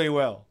probably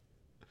will.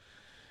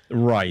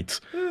 Right.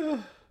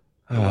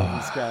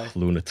 This guy.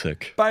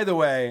 Lunatic. By the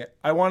way,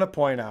 I want to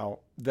point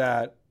out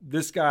that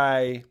this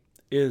guy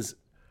is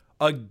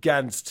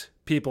against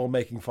people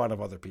making fun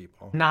of other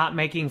people. Not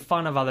making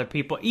fun of other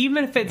people,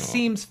 even if it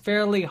seems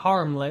fairly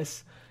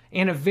harmless.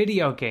 in a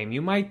video game.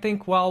 You might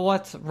think, well,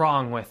 what's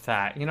wrong with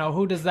that?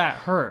 Who does that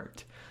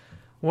hurt?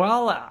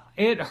 Well,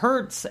 it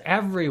hurts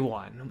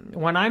everyone.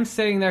 When I'm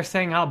sitting there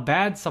saying how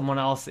bad someone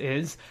else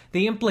is,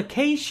 the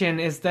implication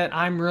is that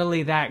I'm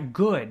really that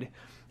good.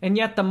 And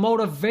yet the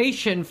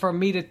motivation for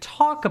me to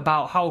talk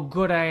about how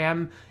good I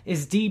am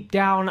is deep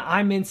down,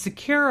 I'm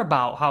insecure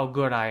about how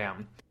good I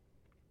am.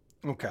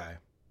 Okay.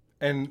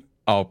 And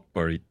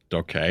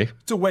okay.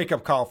 It's a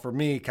wake-up call for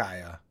me,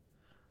 Kaya.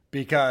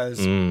 Because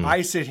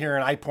I sit here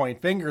and I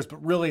point fingers,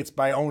 but really it's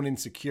my own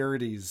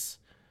insecurities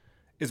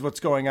is what's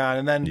going on.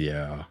 And then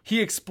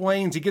he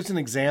gives an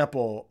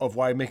example of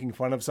why making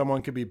fun of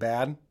someone could be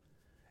bad.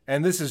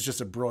 And this is just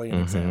a brilliant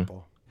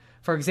example.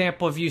 For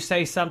example, if you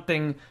say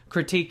something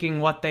critiquing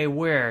what they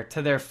wear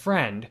to their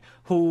friend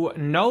who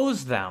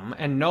knows them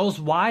and knows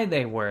why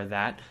they wear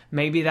that,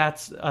 maybe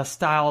that's a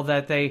style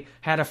that they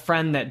had a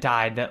friend that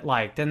died that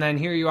liked, and then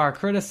here you are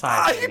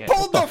criticizing He it.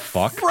 pulled the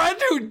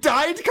friend who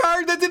died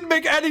card? That didn't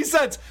make any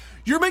sense.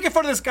 You're making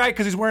fun of this guy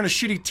because he's wearing a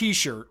shitty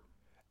t-shirt,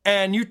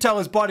 and you tell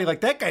his buddy,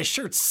 like, that guy's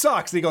shirt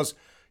sucks. And he goes,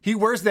 he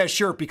wears that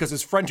shirt because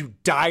his friend who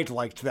died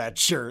liked that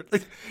shirt.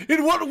 Like,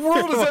 in what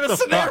world is that a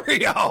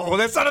scenario?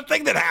 That's not a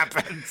thing that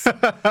happens.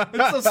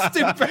 It's so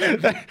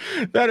stupid.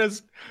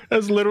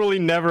 That's literally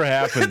never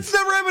happened. It's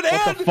never happened.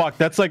 What the fuck?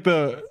 That's like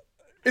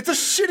it's a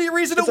shitty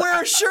reason to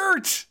wear a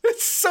shirt.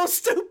 It's so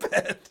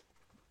stupid.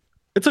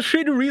 It's a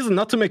shitty reason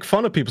not to make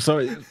fun of people. So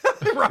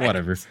Right.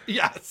 Whatever.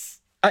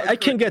 Yes. I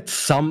can get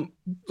some,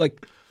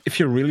 like, if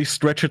you really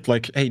stretch it,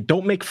 like, hey,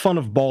 don't make fun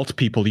of bald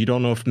people. You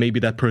don't know if maybe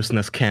that person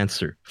has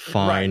cancer.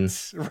 Fine.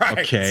 Right.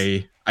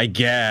 Okay, I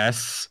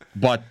guess.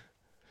 But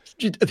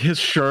his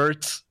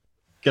shirts,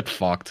 get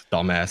fucked,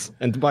 dumbass.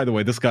 And by the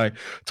way, this guy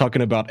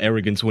talking about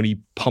arrogance when he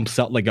pumps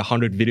out like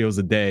 100 videos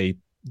a day,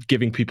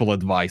 giving people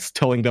advice,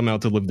 telling them how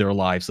to live their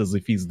lives as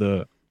if he's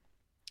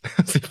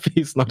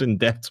not in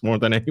debt more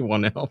than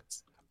anyone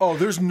else. Oh,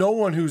 there's no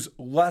one who's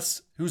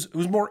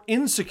more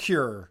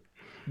insecure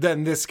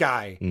than this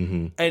guy.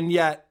 And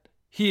yet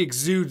he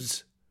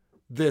exudes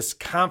this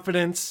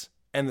confidence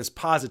and this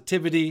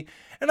positivity.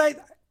 And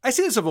I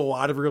see this of a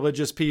lot of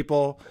religious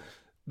people.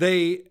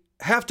 They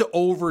have to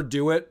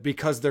overdo it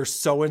because they're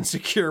so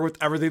insecure with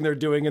everything they're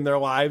doing in their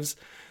lives.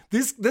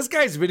 This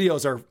guy's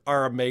videos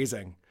are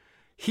amazing.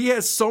 He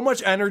has so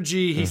much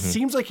energy. He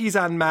seems like he's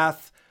on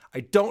meth.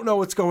 I don't know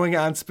what's going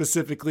on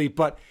specifically,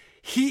 but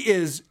he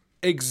is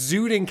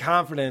exuding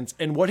confidence,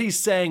 and what he's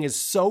saying is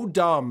so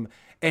dumb,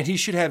 and he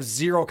should have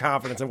zero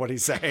confidence in what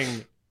he's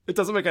saying. It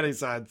doesn't make any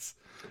sense.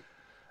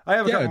 I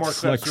have a couple more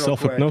clips. It's like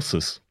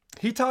self-hypnosis.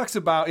 He talks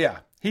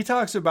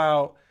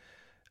about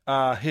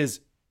his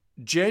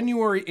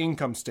January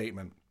income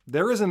statement.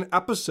 There is an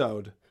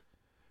episode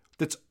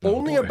that's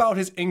only about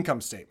his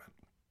income statement.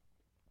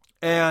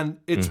 And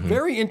it's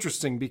very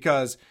interesting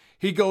because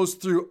he goes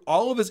through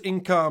all of his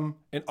income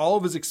and all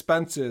of his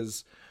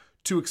expenses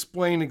to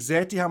explain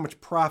exactly how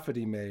much profit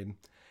he made,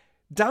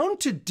 down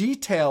to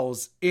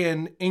details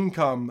in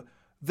income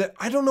that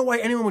I don't know why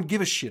anyone would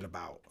give a shit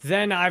about.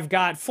 Then I've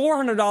got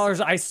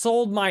 $400. I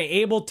sold my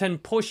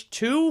Ableton Push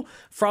 2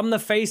 from the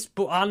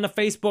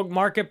Facebook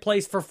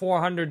Marketplace for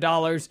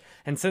 $400.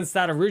 And since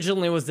that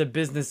originally was a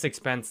business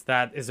expense,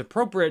 that is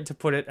appropriate to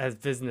put it as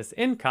business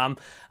income.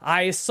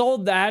 I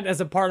sold that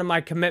as a part of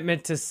my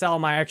commitment to sell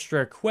my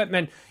extra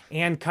equipment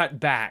and cut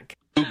back.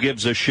 Who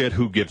gives a shit?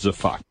 Who gives a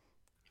fuck?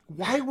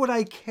 Why would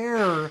I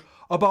care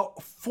about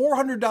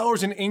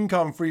 $400 in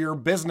income for your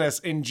business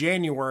in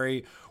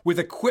January with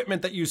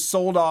equipment that you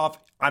sold off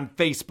on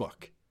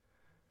Facebook?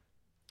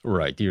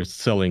 Right, you're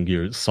selling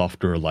your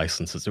software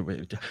licenses.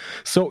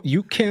 So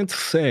you can't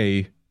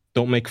say,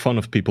 don't make fun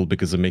of people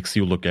because it makes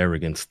you look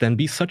arrogant. Then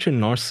be such a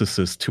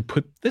narcissist to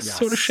put this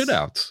sort of shit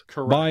out.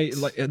 Correct. By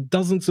like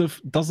dozens of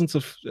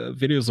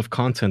videos of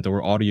content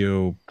or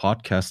audio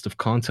podcasts of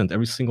content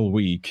every single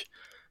week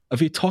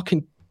of you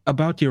talking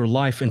about your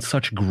life in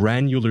such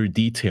granular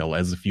detail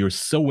as if you're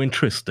so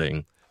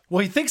interesting. Well,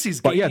 he thinks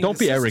he's But yeah, gaming don't the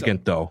be system.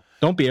 arrogant though.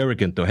 Don't be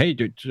arrogant though. Hey,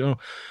 dude,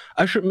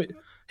 I should.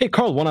 Hey,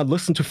 Carl, want to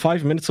listen to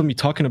 5 minutes of me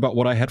talking about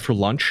what I had for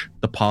lunch?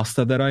 The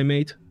pasta that I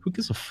made? Who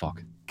gives a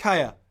fuck?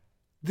 Kaya,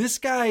 this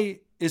guy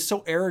is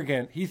so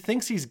arrogant. He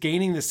thinks he's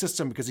gaining the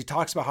system because he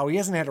talks about how he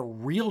hasn't had a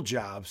real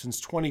job since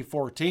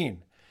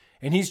 2014.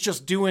 And he's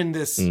just doing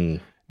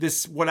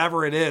this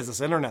whatever it is,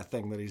 this internet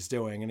thing that he's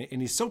doing.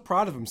 And he's so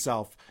proud of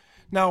himself.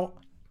 Now,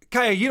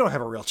 Kaya, you don't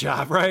have a real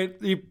job, right?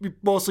 You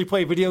mostly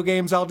play video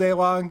games all day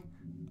long?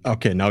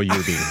 Okay, now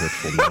you're being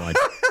hurtful. No,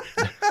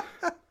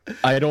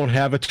 I don't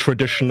have a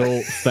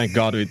traditional, thank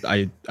God,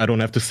 I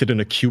don't have to sit in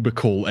a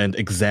cubicle and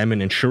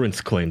examine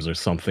insurance claims or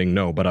something.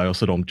 No, but I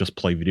also don't just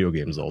play video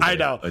games all day. I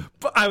know.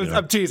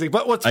 I'm teasing.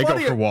 But what's I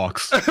funny, go for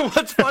walks.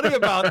 What's funny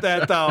about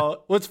that,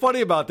 though,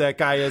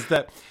 guy, is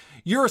that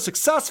you're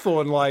successful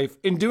in life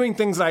in doing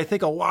things that I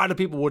think a lot of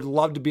people would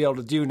love to be able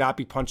to do, not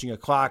be punching a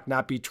clock,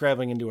 not be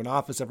traveling into an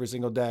office every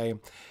single day.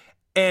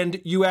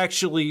 And you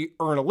actually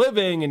earn a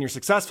living and you're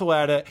successful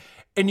at it.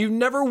 And you've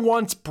never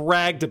once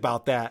bragged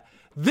about that.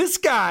 This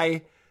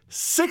guy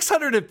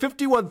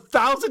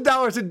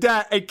 $651,000 in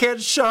debt and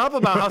can't shut up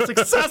about how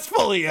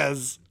successful he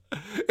is.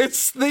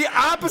 It's the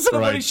opposite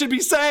of what he should be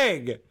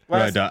saying.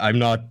 I'm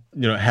not,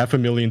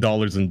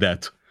 $500,000 in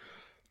debt.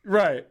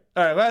 Right.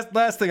 All right.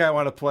 Last thing I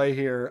want to play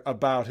here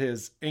about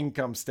his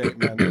income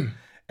statement.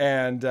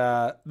 And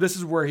this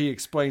is where he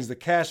explains the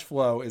cash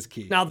flow is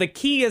key. Now, the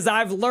key, as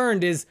I've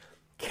learned, is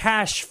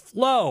cash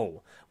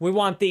flow. We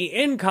want the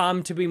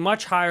income to be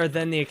much higher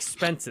than the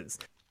expenses.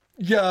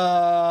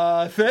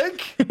 Yeah,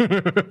 think?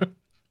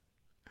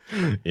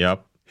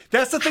 Yep.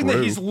 That's the thing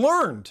that he's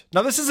learned.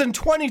 Now, this is in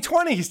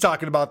 2020 he's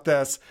talking about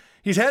this.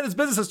 He's had his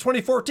business since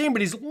 2014,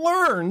 but he's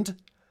learned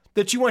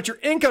that you want your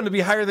income to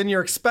be higher than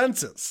your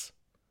expenses.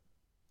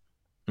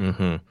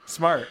 Mm-hmm.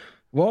 Smart.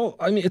 Well,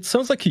 I mean, it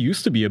sounds like he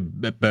used to be a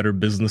better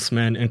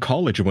businessman in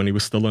college when he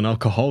was still an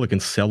alcoholic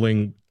and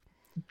selling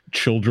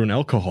children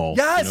alcohol.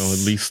 Yes!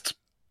 At least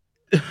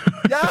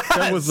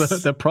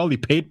Yes! that probably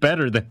paid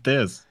better than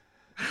this.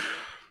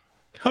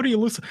 How do you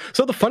lose?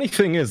 So the funny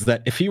thing is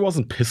that if he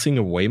wasn't pissing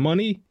away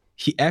money,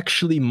 he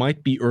actually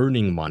might be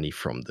earning money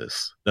from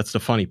this. That's the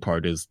funny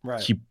part is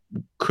he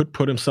could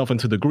put himself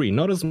into the green.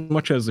 Not as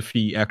much as if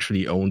he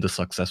actually owned a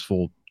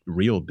successful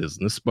real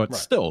business, but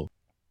still,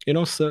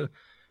 it's a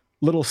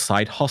little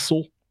side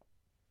hustle.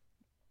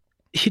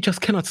 He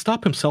just cannot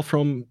stop himself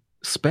from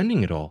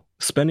spending it all.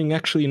 Spending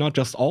actually not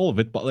just all of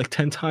it, but like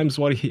 10 times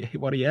what he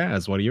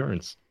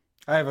earns.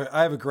 I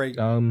have a great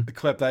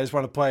clip that I just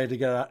want to play to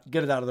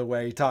get it out of the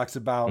way. He talks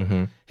about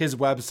his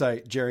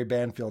website,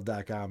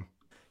 jerrybanfield.com.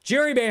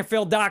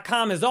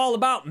 jerrybanfield.com is all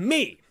about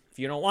me. If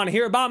you don't want to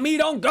hear about me,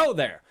 don't go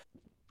there.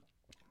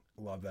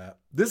 Love that.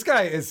 This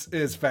guy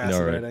is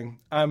fascinating.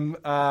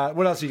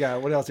 What else you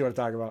got? What else do you want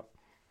to talk about?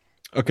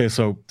 Okay,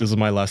 so this is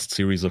my last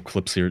series of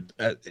clips here.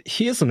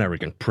 He is an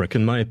arrogant prick,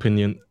 in my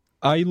opinion.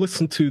 I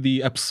listened to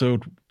the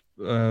episode,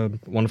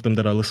 one of them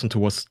that I listened to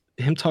was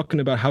him talking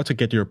about how to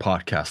get your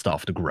podcast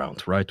off the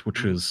ground, right?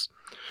 Which is,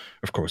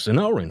 of course, in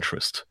our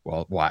interest.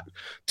 Well, what?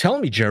 Tell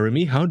me,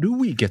 Jeremy, how do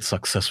we get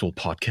successful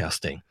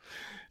podcasting?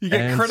 You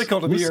get critical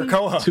to be your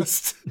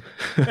co-host.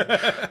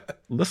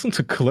 Listen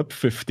to clip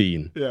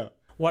 15. Yeah.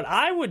 What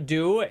I would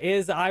do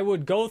is I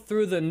would go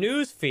through the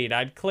news feed.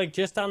 I'd click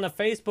just on the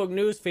Facebook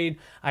news feed.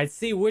 I'd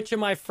see which of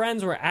my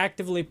friends were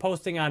actively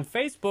posting on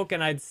Facebook,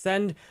 and I'd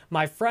send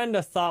my friend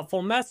a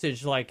thoughtful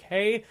message like,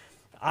 hey,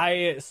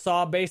 I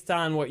saw, based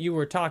on what you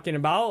were talking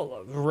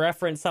about,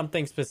 reference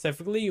something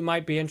specifically. You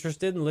might be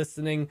interested in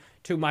listening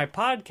to my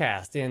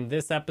podcast. In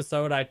this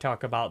episode, I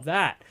talk about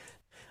that.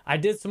 I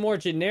did some more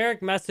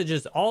generic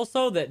messages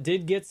also that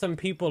did get some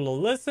people to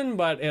listen,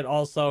 but it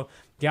also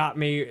got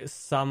me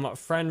some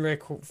friend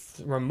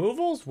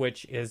removals,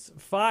 which is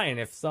fine.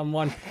 If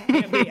someone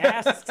can't be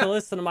asked to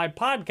listen to my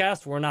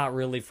podcast, we're not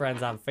really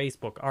friends on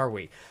Facebook, are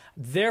we?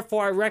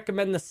 Therefore, I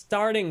recommend the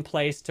starting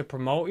place to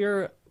promote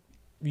your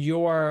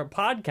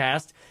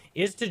podcast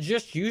is to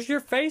just use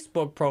your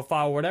Facebook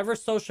profile, whatever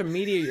social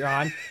media you're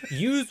on.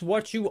 Use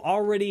what you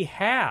already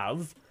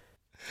have.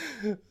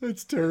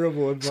 That's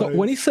terrible advice. So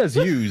when he says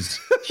use,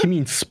 he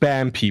means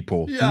spam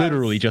people. Yes.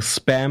 Literally, just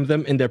spam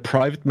them in their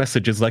private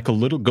messages like a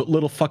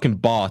little fucking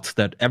bot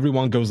that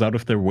everyone goes out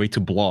of their way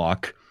to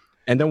block.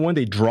 And then when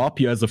they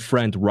drop you as a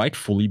friend,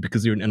 rightfully,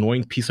 because you're an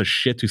annoying piece of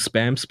shit who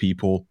spams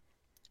people,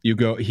 he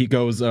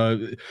goes,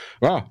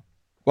 well,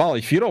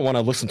 if you don't want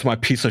to listen to my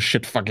piece of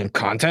shit fucking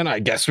content, I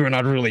guess we're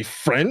not really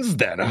friends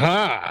then,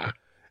 huh?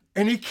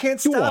 And he can't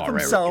stop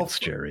himself.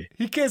 Jerry.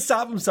 He can't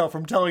stop himself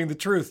from telling the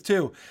truth,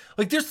 too.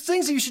 Like, there's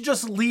things that you should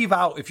just leave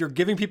out if you're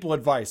giving people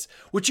advice.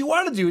 What you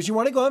want to do is you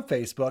want to go on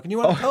Facebook and you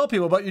want to tell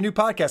people about your new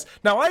podcast.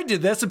 Now, I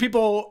did this and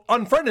people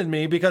unfriended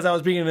me because I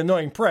was being an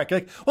annoying prick.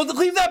 Like, well,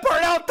 leave that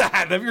part out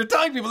then if you're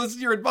telling people this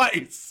is your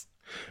advice.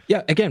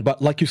 Yeah, again,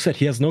 but like you said,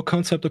 he has no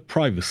concept of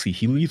privacy.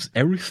 He leaves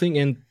everything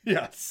in.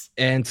 Yes.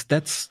 And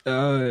that's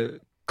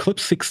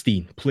clip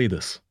 16. Play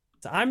this.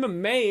 I'm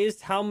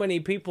amazed how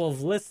many people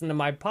have listened to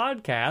my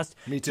podcast.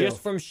 Me too.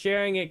 Just from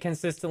sharing it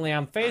consistently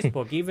on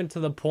Facebook, even to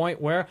the point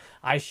where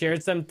I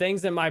shared some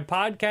things in my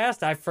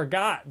podcast. I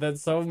forgot that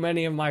so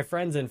many of my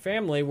friends and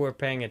family were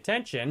paying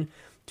attention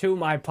to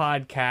my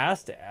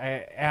podcast.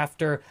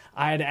 After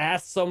I had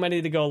asked so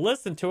many to go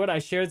listen to it, I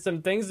shared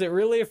some things that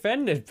really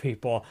offended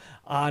people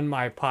on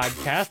my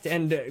podcast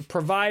and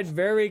provide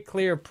very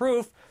clear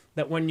proof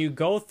that when you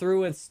go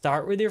through and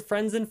start with your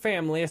friends and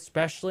family,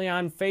 especially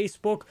on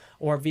Facebook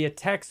or via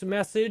text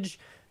message,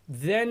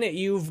 then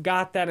you've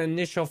got that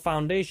initial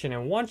foundation.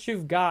 And once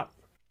you've got...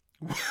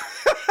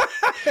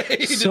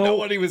 He didn't know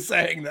what he was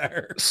saying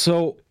there.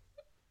 So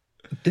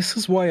this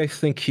is why I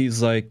think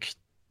he's this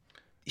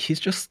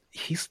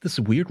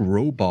weird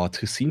robot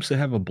who seems to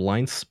have a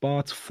blind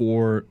spot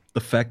for the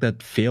fact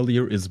that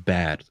failure is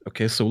bad.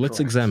 Okay, so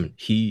let's examine.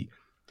 He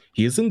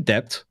is in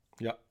debt.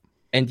 Yeah.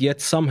 And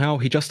yet somehow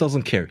he just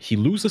doesn't care. He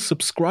loses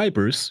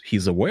subscribers.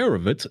 He's aware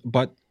of it,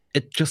 but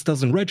it just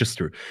doesn't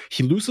register.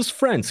 He loses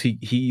friends.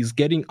 He's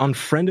getting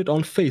unfriended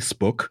on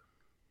Facebook.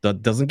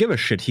 That doesn't give a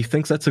shit. He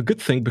thinks that's a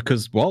good thing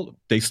because, well,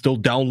 they still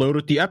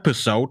downloaded the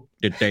episode,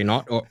 did they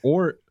not?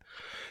 Or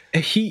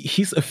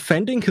he's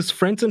offending his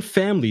friends and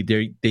family.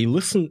 They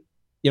listen,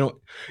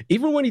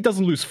 even when he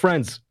doesn't lose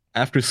friends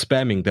after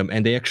spamming them,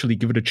 and they actually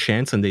give it a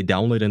chance and they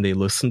download and they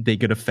listen, they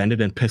get offended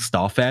and pissed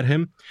off at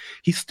him.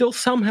 He still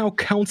somehow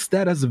counts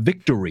that as a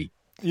victory.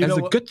 As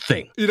a good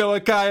thing. You know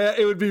what, Kaya?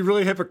 It would be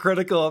really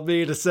hypocritical of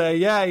me to say,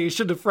 yeah, you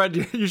should offend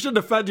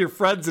your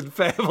friends and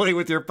family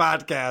with your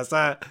podcast.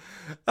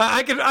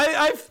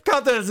 I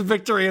count that as a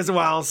victory as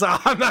well, so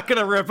I'm not going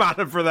to rip on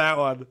him for that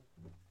one.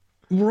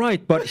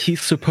 Right, but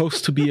he's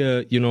supposed to be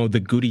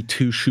the goody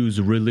two-shoes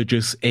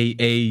religious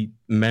AA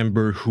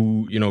member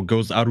who,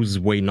 goes out of his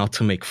way not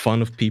to make fun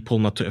of people,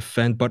 not to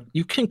offend, but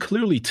you can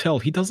clearly tell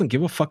he doesn't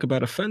give a fuck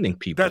about offending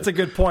people. That's a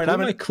good point.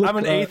 I'm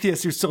an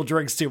atheist who still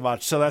drinks too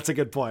much, so that's a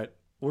good point.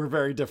 We're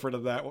very different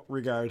in that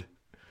regard.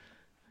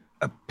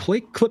 Play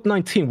clip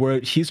 19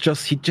 where he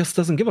just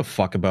doesn't give a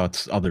fuck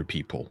about other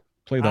people.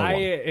 Play that one.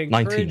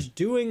 I encourage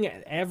doing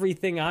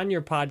everything on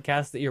your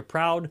podcast that you're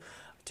proud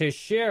to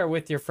share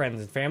with your friends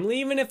and family,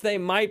 even if they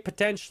might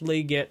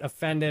potentially get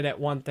offended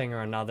at one thing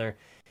or another.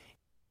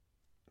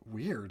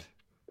 Weird.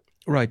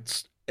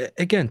 Right.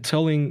 Again,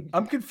 telling...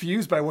 I'm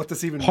confused by what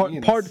this even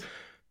means.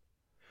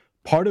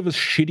 Part of a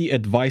shitty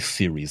advice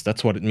series.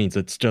 That's what it means.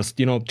 It's just,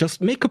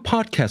 just make a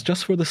podcast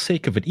just for the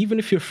sake of it. Even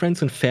if your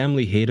friends and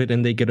family hate it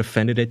and they get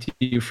offended at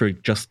you for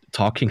just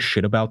talking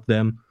shit about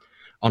them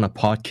on a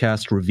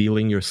podcast,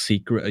 revealing your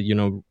secret,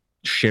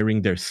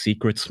 sharing their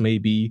secrets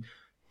maybe,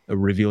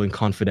 revealing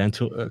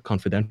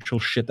confidential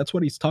shit. That's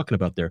what he's talking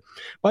about there.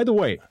 By the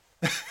way,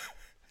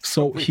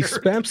 so he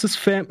spams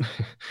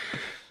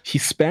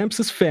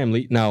his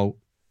family. Now,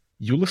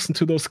 you listen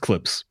to those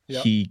clips.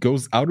 Yep. He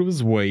goes out of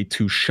his way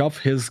to shove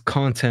his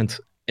content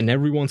in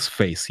everyone's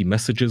face. He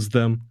messages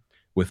them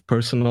with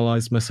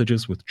personalized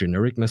messages, with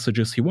generic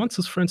messages. He wants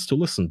his friends to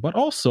listen, but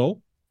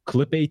also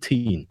clip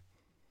 18.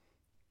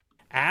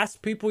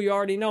 Ask people you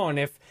already know. And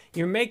if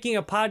you're making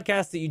a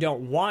podcast that you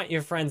don't want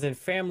your friends and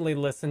family to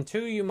listen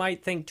to, you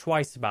might think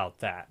twice about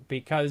that,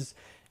 because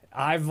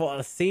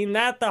I've seen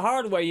that the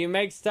hard way. You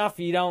make stuff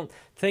you don't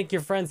think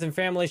your friends and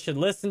family should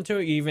listen to.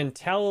 You even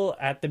tell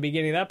at the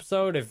beginning of the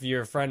episode if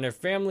your friend or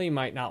family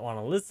might not want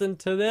to listen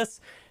to this,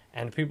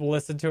 and people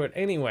listen to it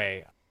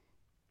anyway.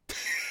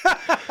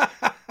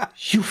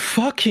 You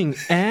fucking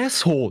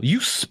asshole.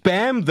 You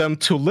spam them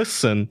to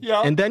listen,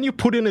 and then you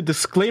put in a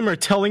disclaimer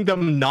telling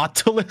them not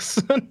to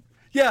listen?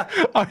 Yeah.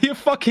 Are you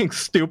fucking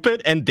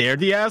stupid and they're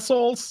the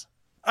assholes?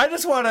 I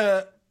just want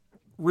to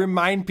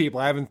remind people,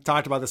 I haven't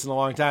talked about this in a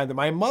long time, that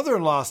my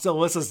mother-in-law still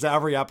listens to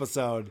every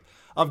episode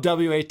of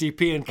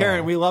WATP. And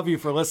Karen, we love you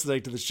for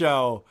listening to the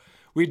show.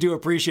 We do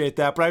appreciate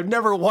that. But I've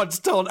never once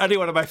told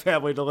anyone in my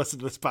family to listen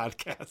to this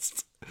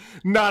podcast.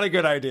 Not a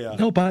good idea.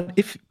 No, but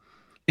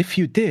if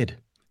you did,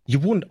 you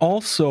wouldn't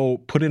also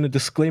put in a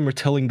disclaimer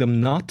telling them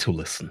not to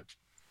listen.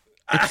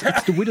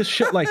 It's the weirdest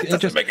shit. Like,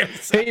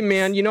 hey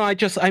man,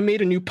 I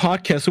made a new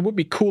podcast. It would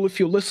be cool if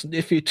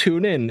you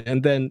tune in,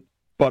 and then.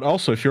 But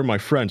also, if you're my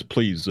friend,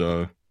 please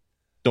don't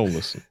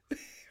listen.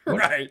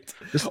 Right.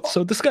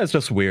 So this guy's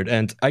just weird.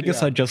 And I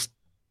guess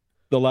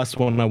the last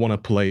one I want to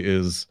play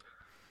is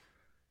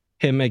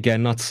him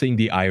again, not seeing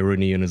the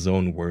irony in his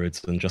own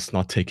words and just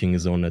not taking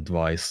his own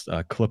advice.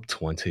 Clip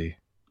 20.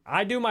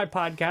 I do my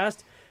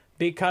podcast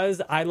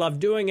because I love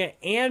doing it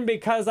and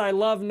because I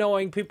love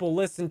knowing people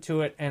listen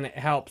to it and it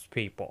helps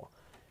people.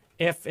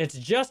 If it's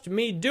just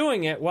me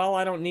doing it, well,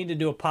 I don't need to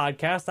do a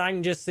podcast. I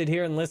can just sit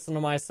here and listen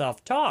to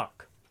myself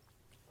talk.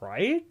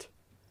 Right?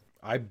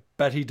 I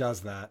bet he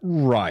does that.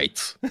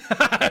 Right.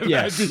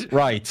 Yes,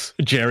 right.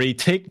 Jerry,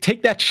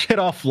 take that shit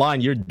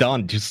offline. You're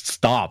done. Just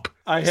stop.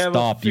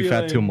 Stop. You've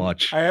had too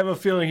much. I have a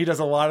feeling he does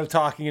a lot of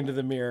talking into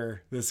the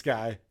mirror, this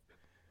guy.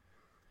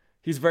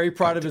 He's very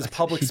proud of his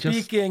public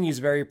speaking. He's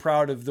very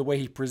proud of the way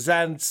he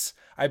presents.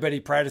 I bet he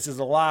practices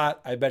a lot.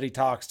 I bet he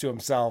talks to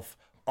himself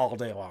all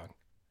day long,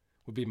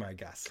 would be my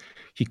guess.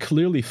 He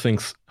clearly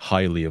thinks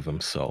highly of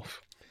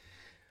himself.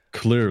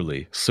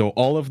 Clearly. So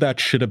all of that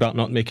shit about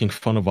not making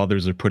fun of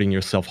others or putting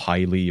yourself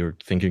highly or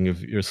thinking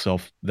of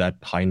yourself that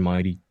high and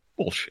mighty,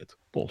 bullshit.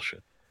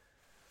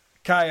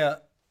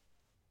 Kaya,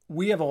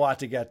 we have a lot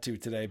to get to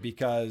today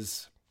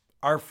because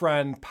our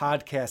friend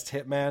Podcast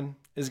Hitman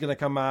is going to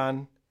come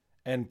on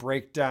and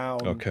break down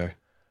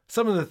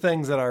some of the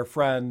things that our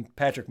friend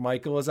Patrick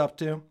Michael is up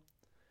to.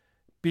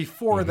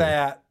 Before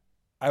that,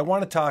 I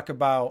want to talk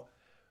about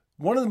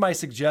one of my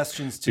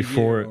suggestions to you.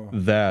 Before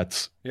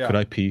that, could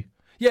I pee?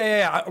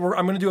 Yeah.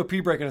 I'm going to do a pee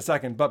break in a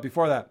second. But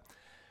before that,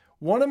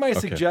 one of my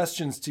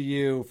suggestions to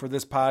you for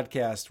this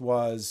podcast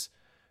was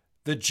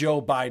the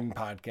Joe Biden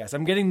podcast.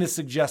 I'm getting this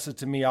suggested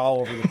to me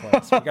all over the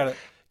place. You got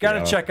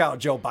to check out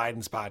Joe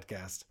Biden's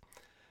podcast.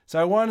 So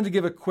I wanted to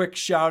give a quick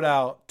shout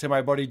out to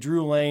my buddy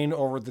Drew Lane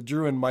over at the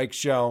Drew and Mike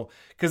Show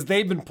because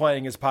they've been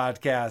playing his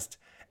podcast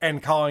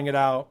and calling it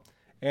out.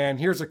 And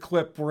here's a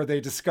clip where they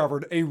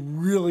discovered a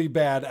really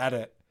bad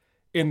edit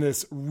in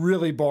this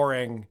really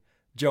boring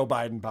Joe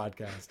Biden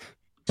podcast.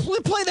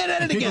 Play that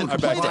edit again.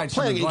 Play it again.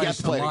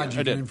 Play it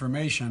again.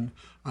 Information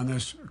on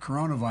this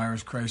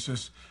coronavirus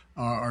crisis.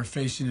 are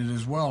facing it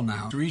as well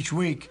now. So each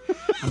week,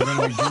 I'm going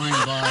to be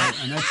joined by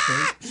an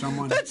expert,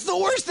 someone... That's the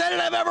worst edit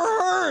I've ever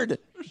heard.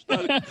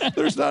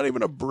 There's not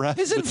even a breath.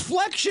 His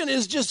inflection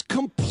is just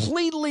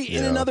completely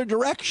in another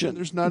direction.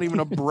 There's not even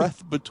a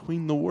breath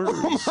between the words.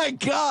 Oh, my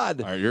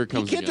God. All right, here it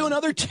comes You can't do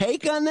another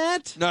take on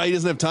that? No, he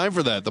doesn't have time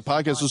for that. The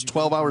podcast was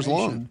 12 hours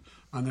long.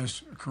 On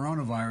this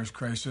coronavirus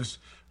crisis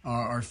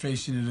are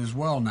facing it as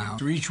well now.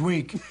 So each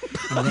week,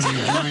 I'm going to be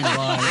joined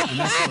by an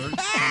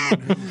expert, someone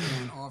who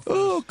can offer...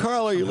 Oh,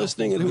 Carl, are you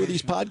listening? And who are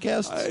these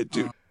podcasts? I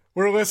do.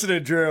 We're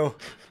listening, Drew.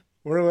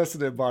 We're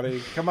listening,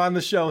 buddy. Come on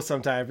the show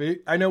sometime.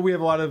 I know we have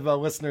a lot of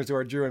listeners who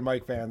are Drew and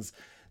Mike fans.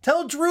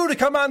 Tell Drew to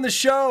come on the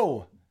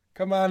show.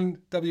 Come on,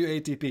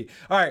 WATP.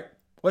 All right,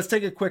 let's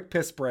take a quick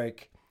piss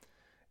break.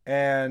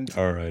 And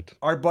All right.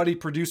 Our buddy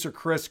producer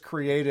Chris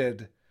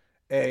created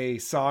a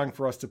song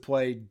for us to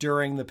play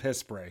during the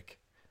piss break,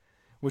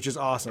 which is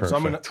awesome.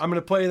 Perfect. So I'm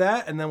gonna play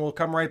that, and then we'll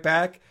come right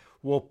back.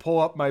 We'll pull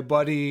up my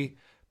buddy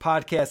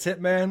Podcast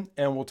Hitman,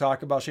 and we'll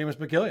talk about Seamus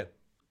McKillian.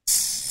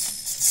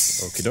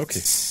 Okie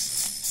dokie.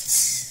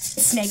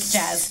 Snake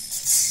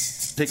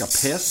jazz. Take a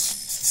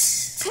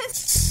piss.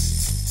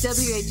 Piss.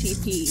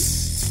 WATP.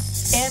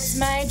 It's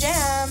my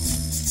jam.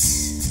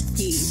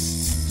 Pee.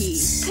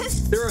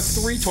 Piss. There are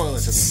 3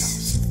 toilets in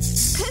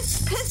this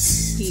house.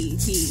 Piss. Pee.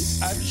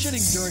 I'm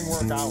shitting during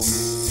work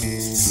hours.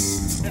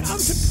 I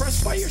was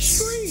impressed by your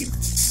stream.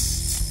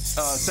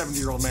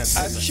 70-year-old man.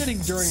 I'm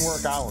shitting during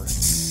work hours.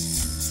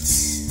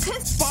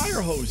 Piss.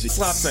 Fire hoses. It's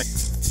not sick.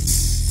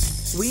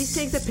 Weeze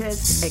takes a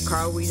piss at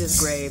Carl Weeze's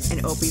grave,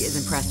 and Opie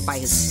is impressed by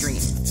his stream.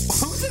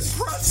 Who's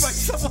impressed by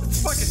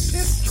someone's fucking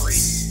piss stream?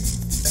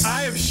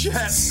 I have shit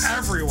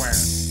everywhere.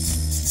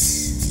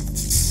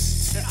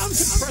 I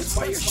was impressed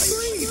by your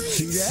stream.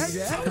 See that?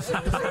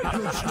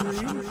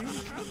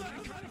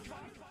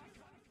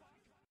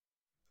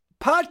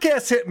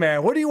 Podcast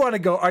Hitman. What do you want to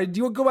go? Do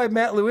you go by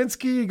Matt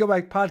Lewinsky? You go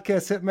by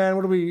Podcast Hitman?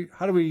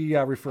 How do we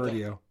refer to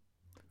you?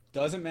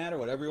 Doesn't matter.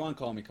 Whatever you want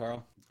to call me,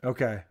 Carl.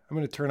 Okay. I'm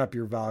going to turn up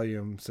your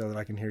volume so that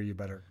I can hear you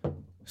better.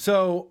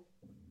 So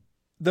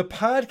the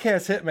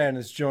Podcast Hitman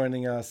is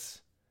joining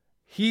us.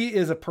 He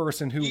is a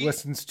person who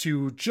listens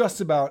to just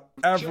about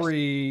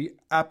every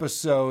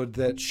episode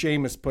that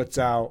Seamus puts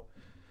out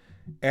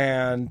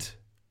and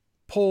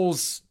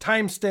pulls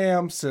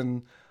timestamps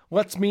and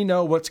lets me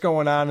know what's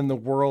going on in the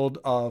world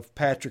of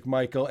Patrick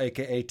Michael,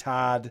 a.k.a.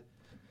 Todd,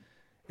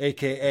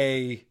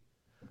 a.k.a.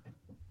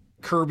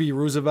 Kirby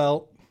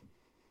Roosevelt.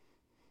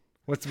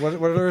 What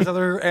are his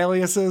other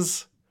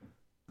aliases?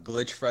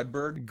 Glitch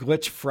Fredberg.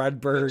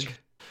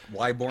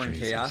 Wyborn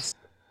Chaos.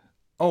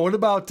 Oh, what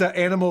about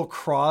Animal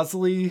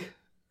Crosley?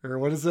 Or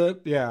what is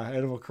it? Yeah,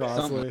 Animal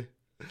Crosley.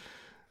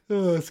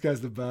 Oh, this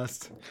guy's the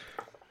best.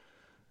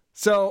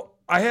 So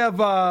I have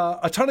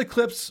a ton of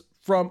clips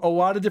from a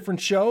lot of different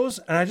shows,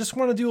 and I just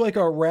want to do like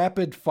a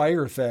rapid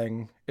fire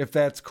thing, if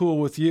that's cool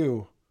with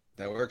you.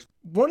 That works.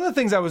 One of the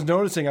things I was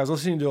noticing, I was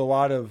listening to a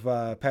lot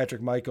of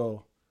Patrick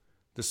Michael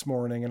this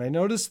morning, and I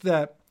noticed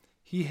that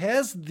he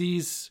has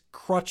these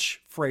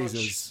crutch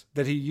phrases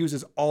that he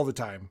uses all the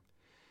time.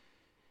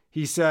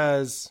 He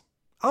says,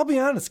 "I'll be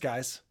honest,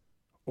 guys,"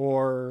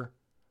 or,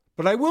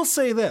 "But I will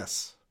say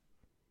this."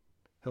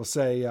 He'll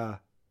say,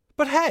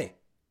 "But hey,"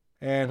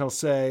 and he'll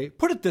say,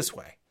 "Put it this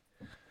way."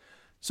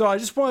 So I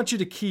just want you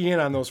to key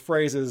in on those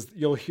phrases.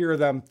 You'll hear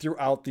them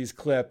throughout these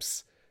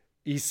clips.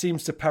 He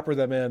seems to pepper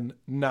them in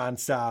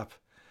nonstop.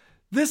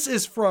 This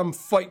is from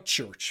Fight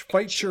Church.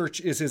 Fight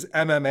Church is his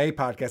MMA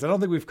podcast. I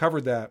don't think we've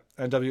covered that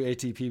on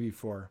WATP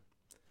before.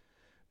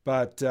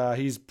 But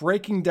he's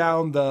breaking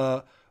down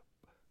the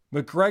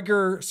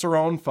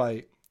McGregor-Cerrone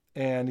fight,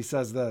 and he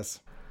says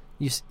this.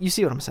 You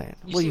see what I'm saying?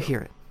 Well, you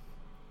hear it.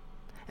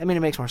 I mean,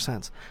 it makes more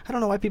sense. I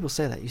don't know why people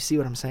say that. You see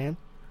what I'm saying?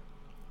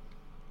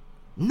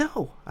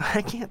 No,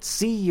 I can't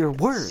see your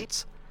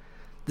words.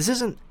 This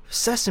isn't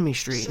Sesame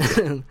Street.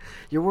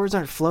 Your words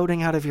aren't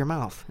floating out of your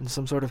mouth in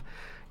some sort of,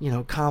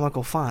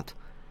 comical font.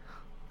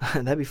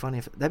 That'd be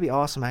funny. That'd be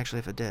awesome, actually,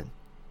 if it did.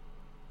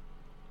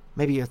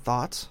 Maybe your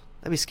thoughts.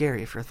 That'd be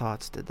scary if your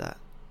thoughts did that.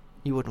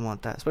 You wouldn't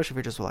want that, especially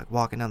if you're just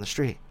walking down the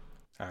street.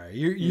 All right,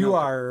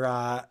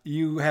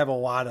 you have a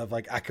lot of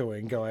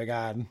echoing going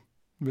on,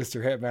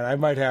 Mr. Hitman. I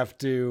might have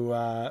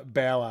to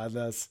bail on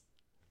this.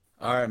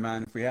 All right,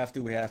 man. If we have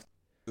to, we have to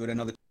do it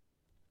another.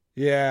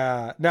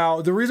 Yeah.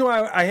 Now, the reason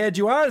why I had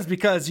you on is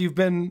because you've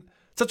been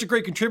such a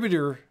great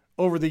contributor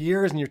over the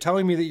years, and you're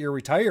telling me that you're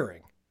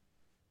retiring.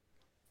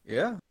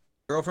 Yeah.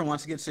 Girlfriend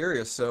wants to get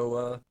serious,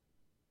 so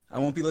I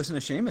won't be listening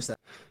to Seamus.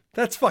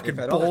 That's fucking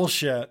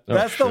bullshit.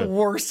 That's the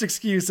worst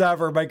excuse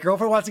ever. My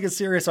girlfriend wants to get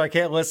serious, so I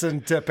can't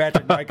listen to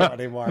Patrick Michael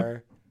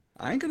anymore.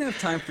 I ain't gonna have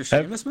time for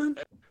Seamus, man.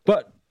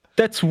 But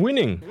that's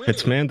winning.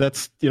 Hitman.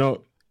 That's,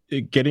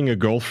 getting a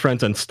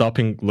girlfriend and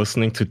stopping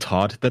listening to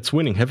Todd. That's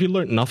winning. Have you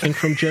learned nothing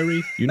from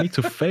Jerry? You need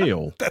to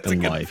fail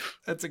in life.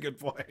 That's a good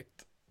point.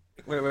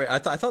 Wait. I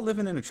thought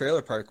living in a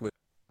trailer park with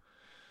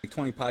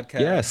 20 podcasts.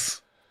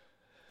 Yes.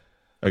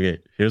 Okay,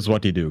 here's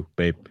what you do,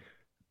 babe.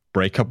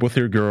 Break up with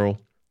your girl,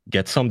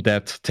 get some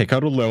debt, take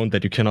out a loan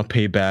that you cannot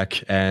pay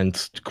back,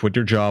 and quit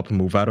your job,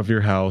 move out of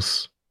your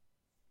house.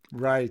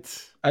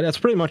 Right. And that's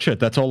pretty much it.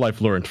 That's all I've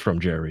learned from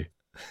Jerry.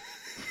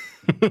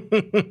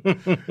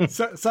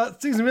 So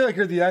it seems to me like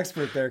you're the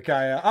expert there,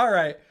 Kaya. All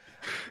right.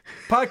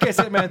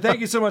 Podcast Hitman,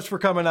 thank you so much for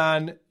coming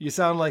on. You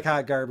sound like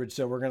hot garbage,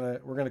 so we're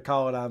gonna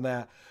call it on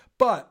that.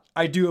 But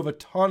I do have a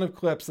ton of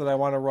clips that I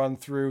want to run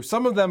through.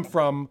 Some of them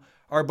from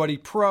our buddy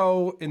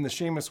Pro in the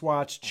Seamus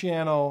Watch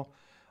channel.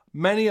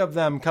 Many of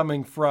them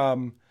coming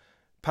from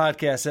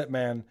Podcast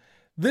Hitman.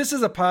 This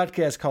is a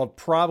podcast called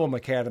Problem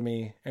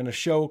Academy and a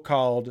show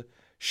called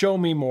Show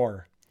Me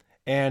More.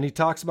 And he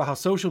talks about how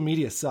social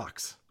media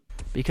sucks.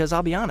 Because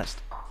I'll be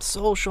honest,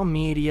 social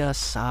media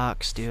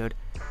sucks, dude.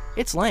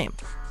 It's lame.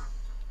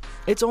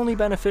 It's only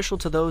beneficial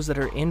to those that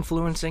are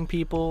influencing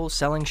people,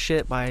 selling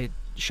shit by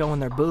showing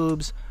their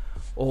boobs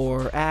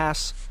or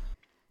ass.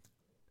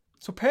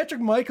 So Patrick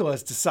Michael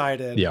has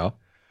decided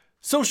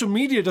social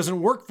media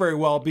doesn't work very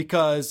well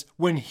because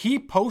when he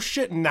posts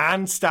shit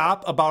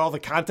nonstop about all the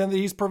content that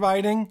he's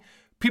providing,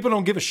 people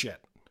don't give a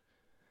shit.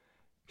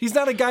 He's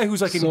not a guy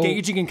who's like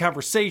engaging in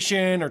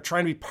conversation or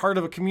trying to be part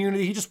of a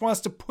community. He just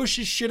wants to push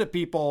his shit at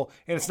people,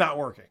 and it's not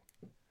working.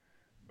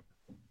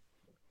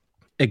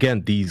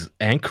 Again, these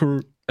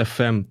Anchor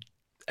FM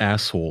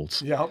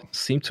assholes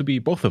seem to be,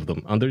 both of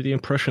them, under the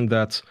impression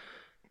that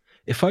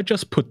if I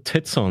just put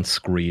tits on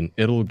screen,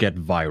 it'll get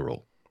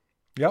viral.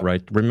 Yep.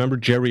 Right? Remember,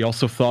 Jerry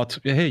also thought,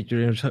 hey,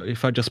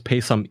 if I just pay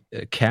some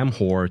cam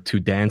whore to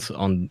dance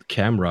on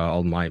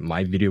camera,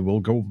 my video will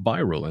go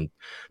viral. And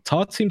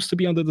Todd seems to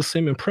be under the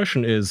same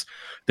impression, is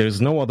there's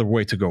no other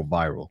way to go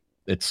viral.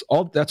 That's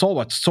all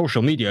what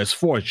social media is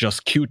for. It's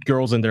just cute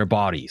girls and their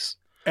bodies.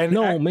 And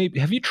maybe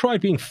have you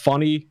tried being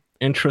funny,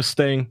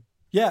 interesting?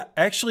 Yeah,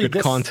 actually,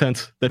 good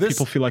content that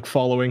people feel like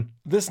following.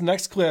 This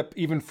next clip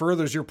even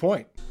furthers your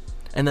point.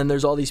 And then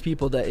there's all these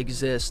people that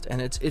exist,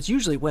 and it's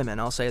usually women,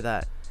 I'll say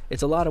that.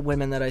 It's a lot of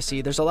women that I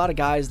see. There's a lot of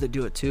guys that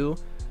do it too,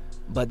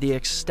 but the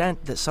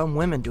extent that some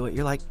women do it,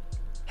 you're like,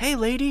 hey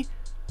lady,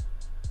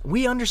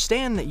 we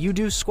understand that you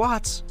do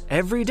squats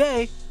every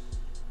day.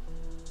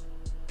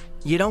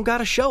 You don't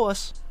gotta show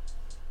us.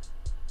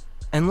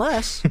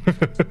 Unless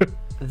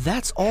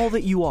that's all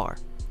that you are.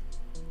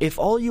 If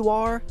all you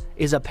are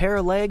is a pair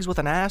of legs with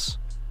an ass,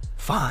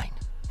 fine.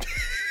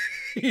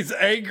 He's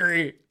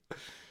angry.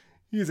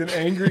 He's an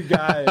angry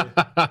guy.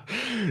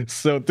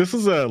 So this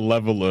is a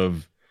level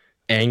of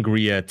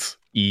angry at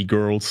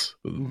e-girls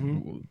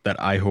that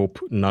I hope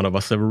none of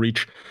us ever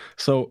reach.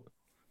 So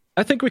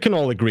I think we can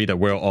all agree that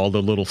we're all a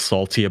little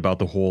salty about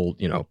the whole,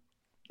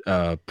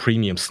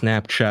 premium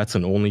Snapchats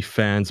and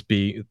OnlyFans,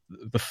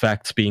 the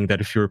facts being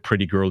that if you're a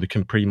pretty girl, you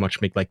can pretty much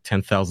make like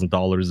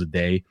 $10,000 a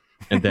day.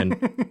 And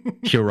then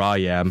here I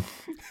am,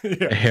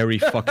 a hairy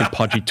fucking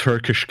pudgy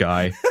Turkish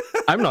guy.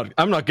 I'm not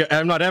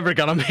ever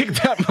gonna make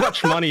that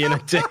much money in a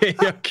day.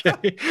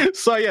 Okay,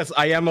 so yes,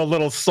 I am a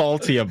little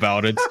salty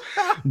about it,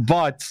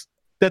 but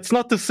that's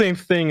not the same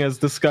thing as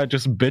this guy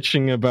just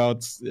bitching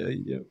about.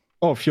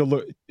 If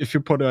you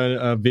put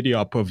a video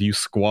up of you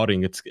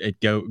squatting, it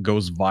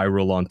goes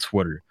viral on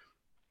Twitter.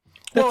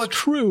 That's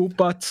true,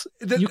 but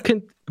you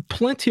can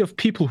plenty of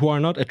people who are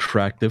not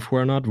attractive, who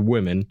are not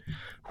women,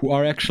 who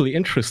are actually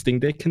interesting,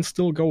 they can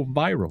still go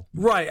viral.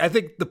 Right. I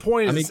think the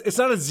point is it's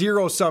not a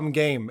zero-sum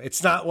game.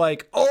 It's not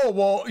like, oh,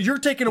 well, you're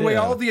taking away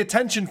all the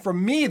attention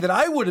from me that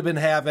I would have been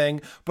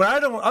having,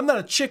 but I'm not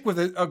a chick with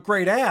a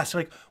great ass.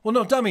 Like, well,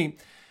 no, dummy.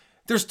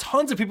 There's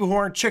tons of people who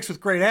aren't chicks with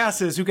great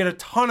asses who get a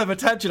ton of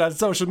attention on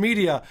social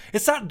media.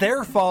 It's not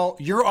their fault.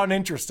 You're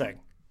uninteresting.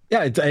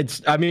 Yeah,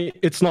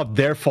 it's not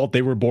their fault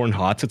they were born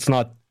hot. It's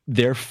not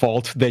their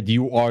fault that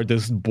you are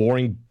this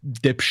boring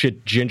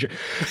dipshit ginger.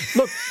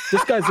 Look,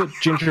 this guy's a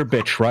ginger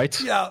bitch, right?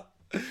 Yeah,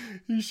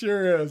 he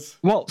sure is.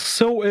 Well,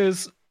 so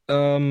is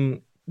Bill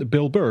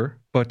Burr,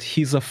 but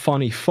he's a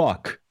funny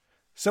fuck.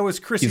 So is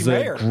Chrissy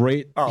Mayer.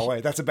 Oh,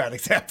 wait, that's a bad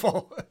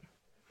example.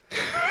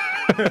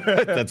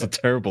 That's a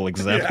terrible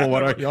example.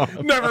 What are you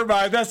on? Never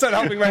mind. That's not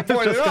helping my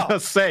point at all. Gonna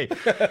say.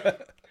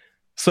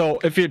 So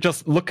if you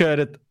just look at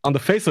it on the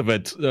face of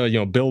it,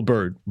 Bill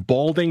Burr,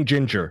 balding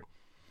ginger,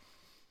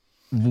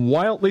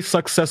 wildly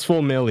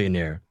successful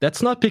millionaire.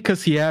 That's not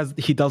because he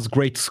does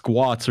great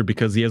squats or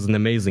because he has an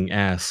amazing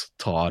ass,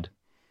 Todd.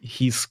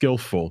 He's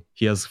skillful.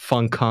 He has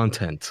fun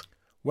content.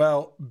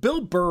 Well,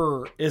 Bill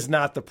Burr is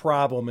not the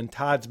problem in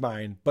Todd's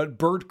mind, but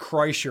Bert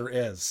Kreischer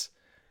is.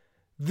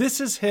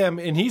 This is him,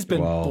 and he's been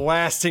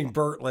blasting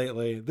Bert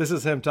lately. This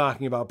is him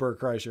talking about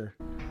Bert Kreischer.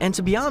 And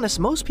to be honest,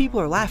 most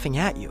people are laughing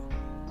at you,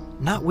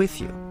 not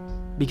with you.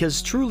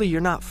 Because truly,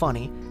 you're not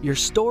funny. Your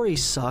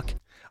stories suck.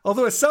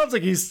 Although it sounds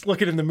like he's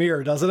looking in the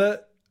mirror, doesn't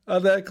it?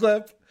 On that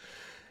clip.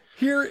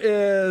 Here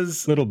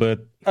is... Little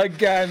bit.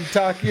 Again,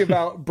 talking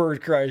about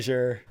Bert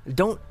Kreischer.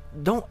 Don't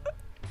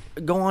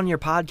go on your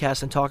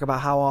podcast and talk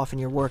about how often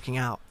you're working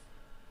out.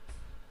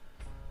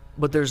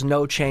 But there's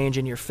no change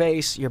in your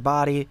face, your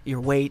body, your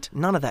weight,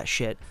 none of that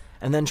shit.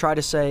 And then try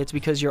to say it's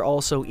because you're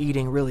also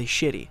eating really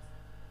shitty.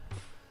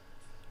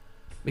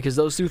 Because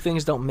those two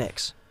things don't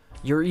mix.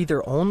 You're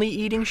either only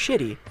eating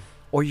shitty,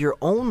 or you're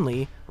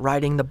only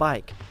riding the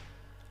bike,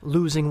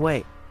 losing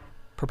weight,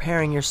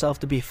 preparing yourself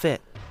to be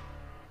fit.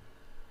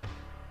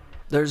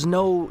 There's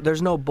no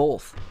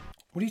both.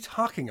 What are you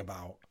talking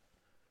about?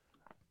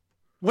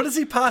 What is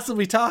he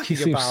possibly talking He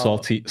seems about?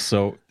 salty,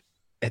 so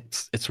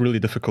it's really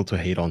difficult to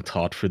hate on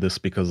Todd for this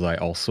because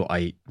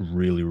I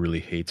really,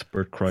 really hate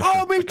Bert Kreischer.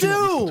 Oh, me I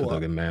cannot listen to too!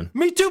 the man.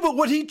 Me too, but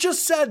what he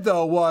just said,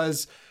 though,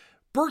 was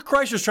Bert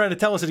Kreischer's trying to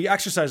tell us that he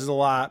exercises a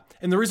lot,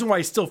 and the reason why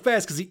he's still fat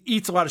is because he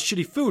eats a lot of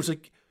shitty foods.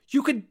 Like,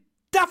 you could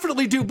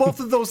definitely do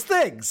both of those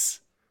things.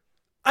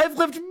 I've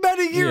lived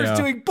many years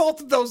doing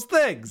both of those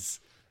things.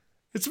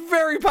 It's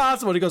very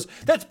possible. And he goes,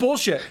 that's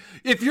bullshit.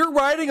 If you're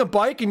riding a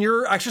bike and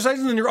you're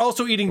exercising, then you're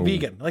also eating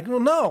vegan. Like,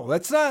 well, no,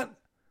 that's not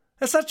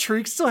true.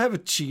 You can still have a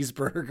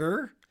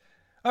cheeseburger.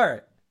 All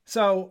right.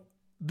 So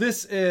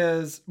this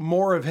is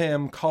more of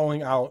him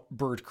calling out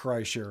Bert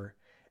Kreischer.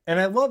 And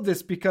I love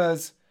this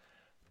because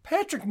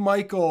Patrick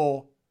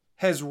Michael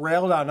has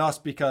railed on us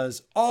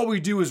because all we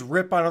do is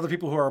rip on other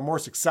people who are more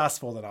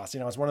successful than us.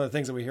 You know, it's one of the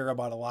things that we hear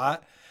about a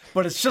lot.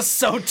 But it's just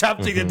so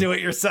tempting to do it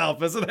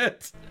yourself, isn't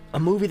it? A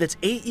movie that's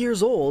 8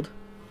 years old,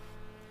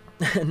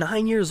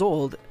 9 years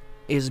old,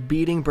 is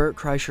beating Bert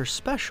Kreischer's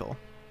special.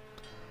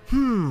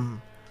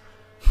 What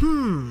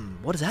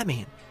does that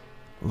mean?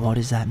 What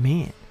does that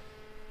mean?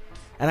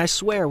 And I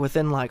swear,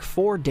 within like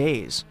 4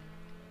 days,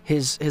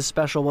 his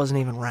special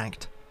wasn't even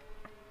ranked.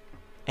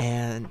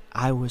 And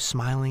I was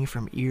smiling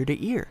from ear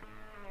to ear.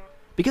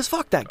 Because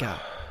fuck that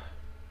guy.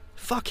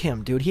 Fuck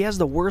him, dude. He has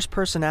the worst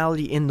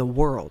personality in the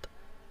world.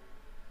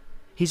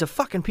 He's a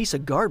fucking piece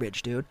of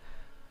garbage, dude.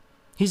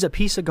 He's a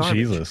piece of garbage.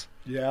 Jesus.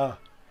 Yeah.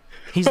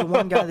 He's the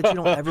one guy that you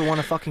don't ever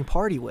want to fucking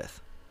party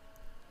with.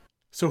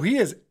 So he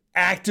is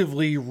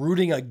actively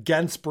rooting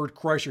against Bert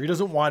Kreischer. He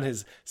doesn't want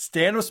his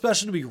stand-up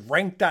special to be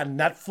ranked on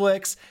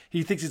Netflix.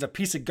 He thinks he's a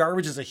piece of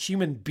garbage as a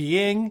human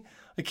being.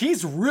 Like,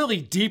 he's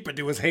really deep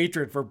into his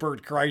hatred for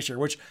Bert Kreischer,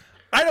 which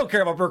I don't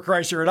care about Bert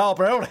Kreischer at all,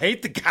 but I don't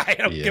hate the guy.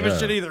 I don't give a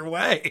shit either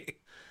way.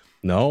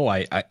 No,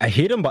 I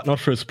hate him, but not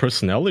for his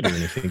personality or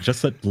anything.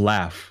 Just that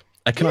laugh.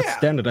 I cannot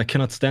stand it. I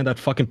cannot stand that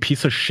fucking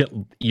piece of shit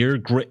ear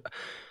grit.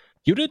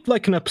 You did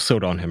like an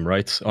episode on him,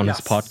 right? On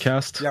his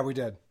podcast? Yeah, we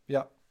did.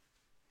 Yeah.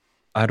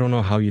 I don't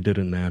know how you did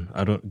it, man.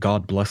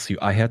 God bless you.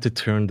 I had to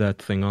turn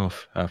that thing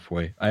off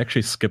halfway. I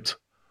actually skipped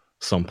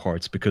some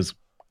parts because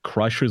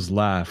Kreischer's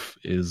laugh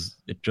it's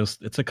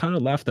a kind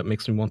of laugh that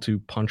makes me want to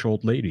punch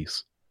old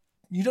ladies.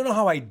 You don't know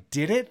how I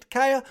did it,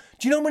 Kaya?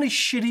 Do you know how many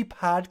shitty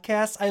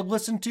podcasts I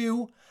listen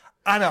to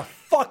on a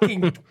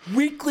fucking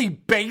weekly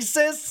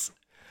basis?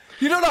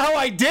 You don't know how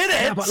I did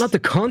it. Yeah, but not the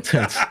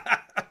content.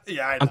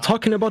 Yeah, I know. I'm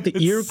talking about the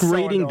ear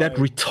grating, that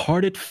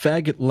retarded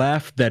faggot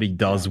laugh that he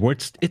does, where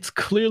it's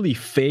clearly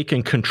fake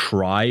and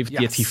contrived,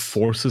 yet he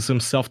forces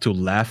himself to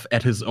laugh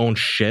at his own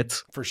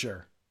shit. For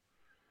sure.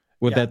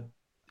 With that,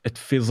 it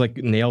feels like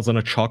nails on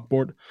a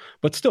chalkboard.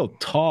 But still,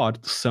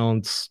 Todd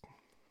sounds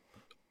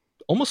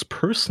almost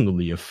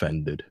personally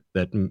offended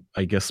that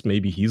I guess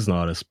maybe he's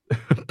not as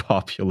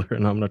popular,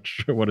 and I'm not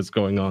sure what is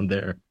going on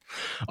there.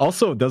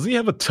 Also, does he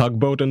have a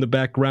tugboat in the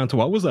background?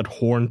 What was that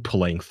horn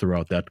playing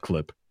throughout that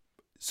clip?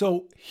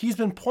 So he's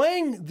been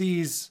playing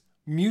these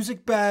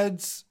music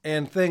beds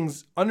and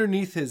things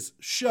underneath his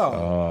show.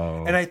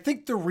 Oh, and I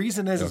think the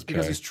reason is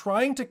because he's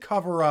trying to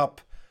cover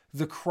up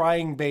the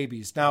crying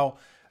babies. Now,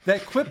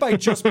 that clip I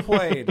just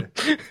played.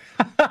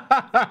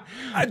 I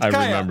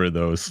remember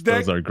those.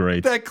 Those are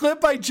great. That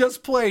clip I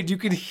just played, you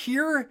can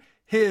hear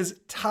his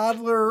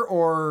toddler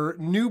or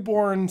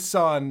newborn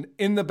son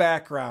in the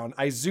background.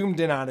 I zoomed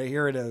in on it.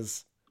 Here it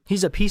is.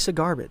 He's a piece of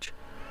garbage.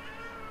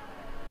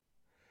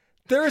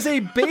 There is a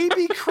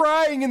baby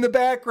crying in the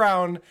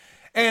background,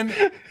 and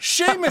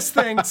Seamus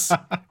thinks,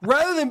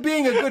 rather than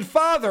being a good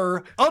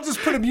father, I'll just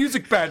put a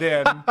music bed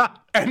in,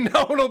 and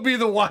no one will be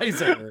the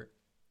wiser.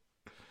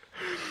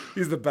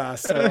 He's the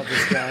best. I love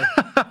this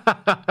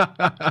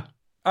guy.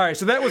 All right,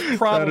 so that was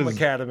Problem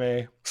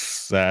Academy.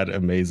 Sad,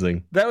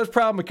 amazing. That was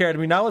Problem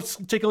Academy. Now let's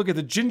take a look at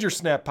the Ginger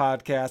Snap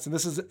podcast, and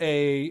this is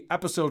a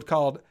episode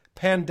called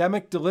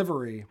Pandemic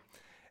Delivery.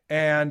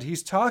 And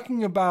he's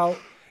talking about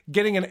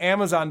getting an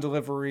Amazon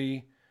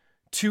delivery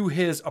to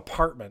his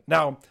apartment.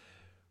 Now,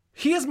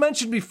 he has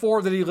mentioned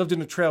before that he lived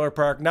in a trailer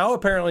park. Now,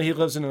 apparently, he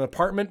lives in an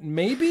apartment.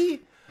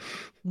 Maybe?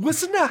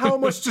 Listen to how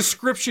much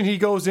description he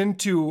goes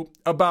into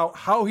about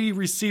how he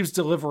receives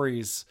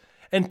deliveries.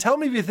 And tell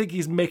me if you think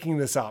he's making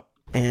this up.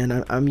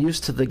 And I'm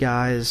used to the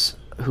guys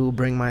who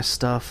bring my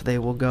stuff. They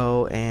will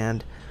go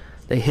and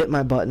they hit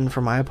my button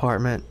for my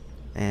apartment,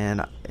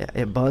 and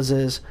it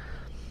buzzes.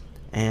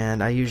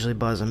 And I usually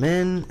buzz them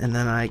in, and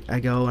then I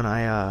go and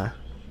I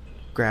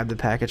grab the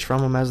package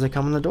from them as they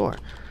come in the door.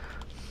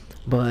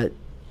 But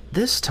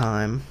this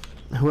time,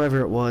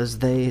 whoever it was,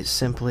 they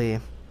simply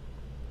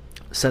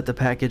set the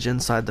package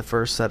inside the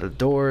first set of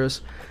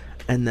doors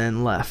and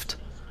then left.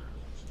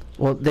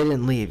 Well, they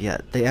didn't leave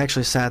yet. They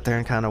actually sat there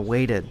and kind of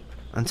waited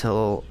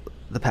until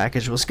the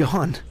package was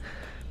gone,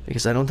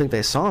 because I don't think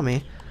they saw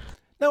me.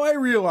 Now, I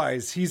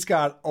realize he's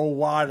got a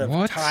lot of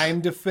What?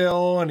 time to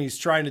fill, and he's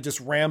trying to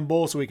just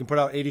ramble so he can put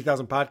out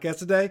 80,000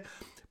 podcasts a day.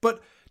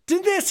 But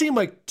didn't that seem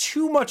like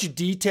too much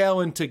detail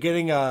into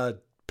getting a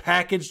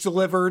package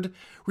delivered?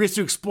 We have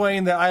to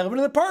explain that I live in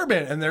an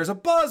apartment, and there's a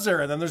buzzer,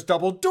 and then there's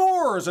double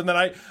doors, and then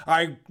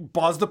I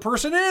buzz the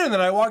person in, and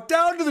then I walk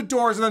down to the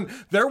doors, and then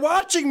they're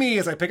watching me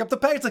as I pick up the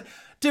package. It's like,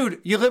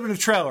 dude, you live in a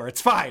trailer. It's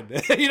fine.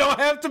 You don't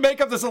have to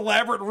make up this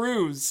elaborate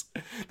ruse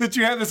that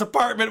you have this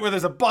apartment where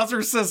there's a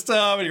buzzer system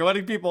and you're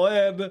letting people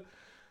in.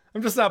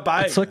 I'm just not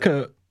buying It's like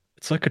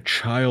a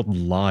child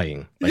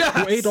lying. Like, Yes!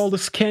 who ate all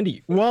this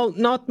candy? Well,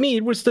 not me.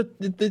 It was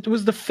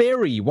the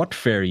fairy. What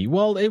fairy?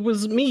 Well, it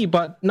was me,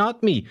 but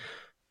not me.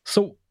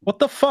 So what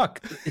the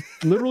fuck? It,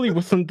 literally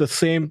within the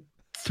same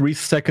 3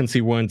 seconds he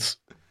went,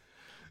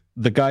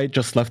 the guy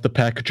just left the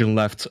package and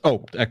left.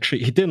 Oh,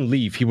 actually, he didn't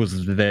leave. He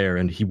was there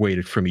and he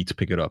waited for me to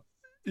pick it up.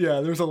 Yeah,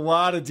 there's a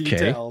lot of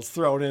details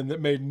thrown in that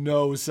made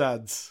no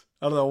sense.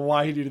 I don't know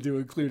why he needed to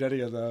include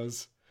any of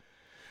those.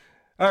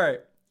 All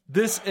right.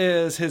 This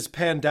is his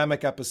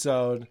pandemic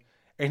episode,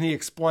 and he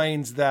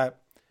explains that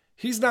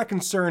he's not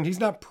concerned. He's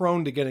not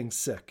prone to getting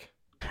sick.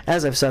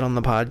 As I've said on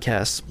the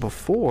podcast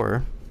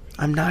before,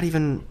 I'm not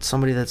even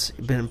somebody that's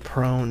been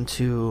prone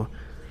to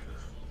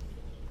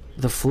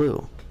the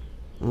flu,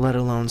 let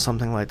alone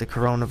something like the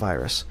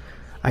coronavirus.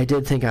 I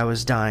did think I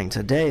was dying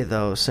today,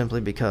 though,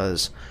 simply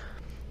because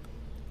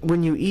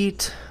when you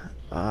eat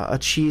a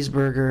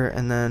cheeseburger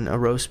and then a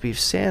roast beef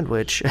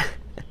sandwich,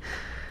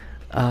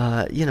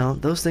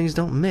 those things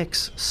don't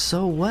mix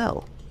so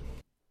well.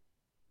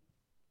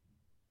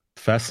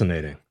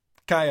 Fascinating.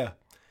 Kaya,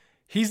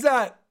 he's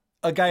not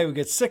a guy who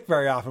gets sick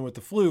very often with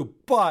the flu,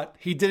 but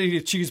he did eat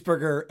a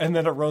cheeseburger and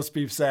then a roast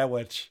beef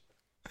sandwich.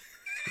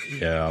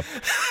 Yeah.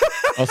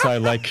 Also,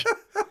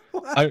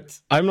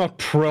 I'm not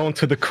prone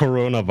to the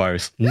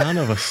coronavirus. None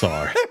of us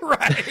are.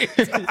 Right.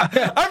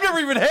 I've never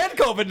even had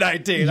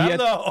COVID-19. I don't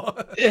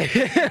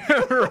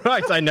know.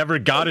 Right. I never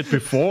got it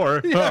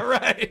before. Yeah,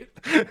 right.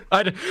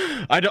 I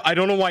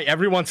don't know why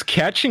everyone's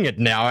catching it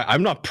now.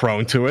 I'm not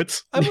prone to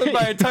it. I've lived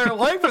my entire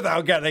life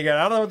without getting it.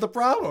 I don't know what the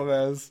problem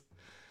is.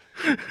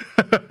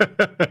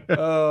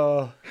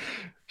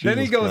 Then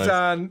he goes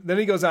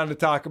on to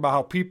talk about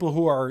how people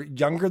who are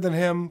younger than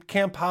him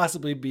can't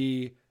possibly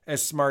be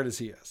as smart as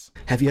he is.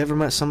 Have you ever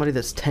met somebody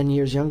that's 10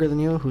 years younger than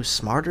you who's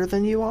smarter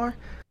than you are?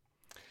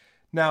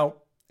 Now,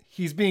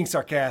 he's being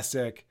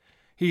sarcastic.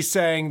 He's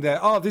saying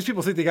that, these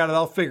people think they got it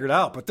all figured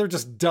out, but they're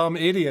just dumb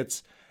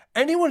idiots.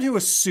 Anyone who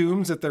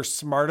assumes that they're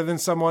smarter than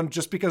someone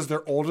just because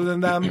they're older than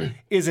them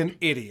is an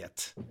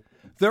idiot.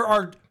 There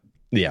are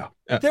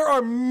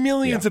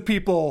millions of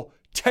people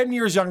 10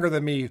 years younger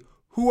than me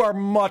who are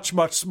much,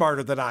 much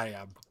smarter than I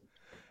am.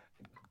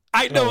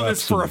 I know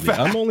this for a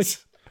fact.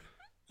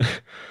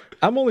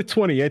 I'm only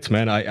 28,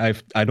 man.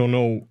 I don't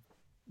know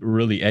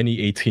really any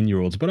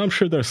 18-year-olds, but I'm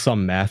sure there's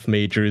some math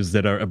majors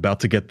that are about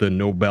to get the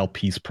Nobel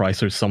Peace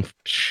Prize or some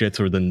shit,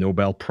 or the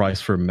Nobel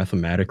Prize for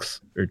mathematics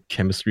or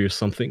chemistry or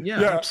something.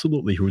 Yeah.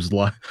 Absolutely. Who's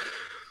lying?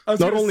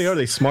 Not only are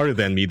they smarter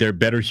than me, they're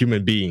better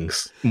human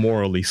beings,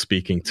 morally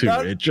speaking,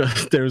 too.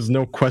 There's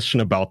no question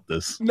about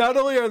this. Not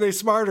only are they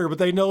smarter, but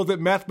they know that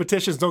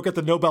mathematicians don't get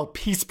the Nobel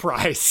Peace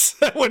Prize.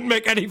 That wouldn't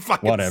make any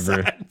fucking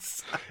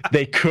sense.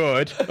 They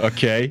could,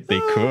 okay? They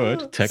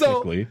could,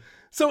 technically.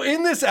 So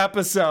in this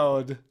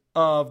episode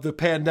of the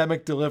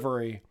pandemic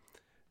delivery,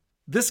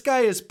 this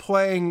guy is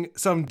playing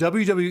some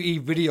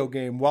WWE video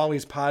game while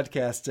he's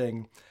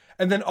podcasting,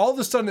 and then all of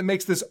a sudden it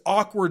makes this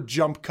awkward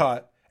jump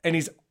cut, and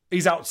he's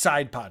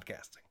outside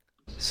podcasting.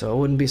 So it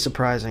wouldn't be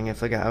surprising if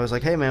the guy was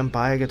like, hey man,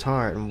 buy a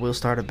guitar and we'll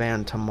start a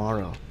band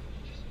tomorrow.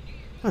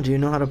 Oh, do you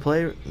know how to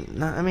play?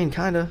 I mean,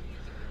 kinda.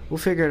 We'll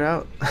figure it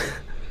out.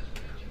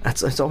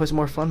 It's always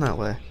more fun that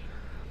way.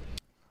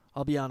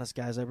 I'll be honest,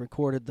 guys, I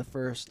recorded the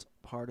first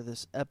part of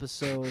this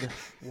episode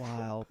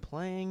while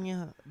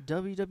playing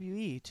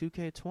WWE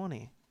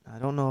 2K20. I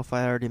don't know if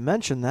I already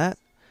mentioned that,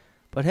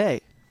 but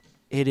hey,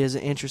 it is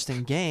an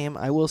interesting game.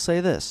 I will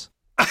say this.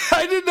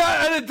 I did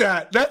not edit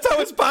that. That's how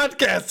his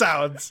podcast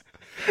sounds.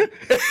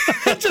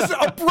 It just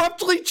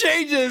abruptly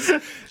changes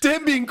to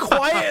him being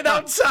quiet and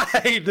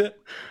outside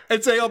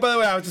and saying, oh, by the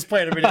way, I was just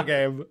playing a video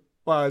game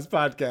while I was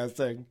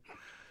podcasting.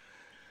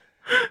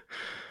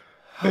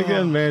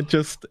 Again, man,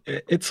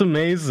 it's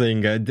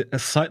amazing. A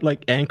site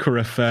like Anchor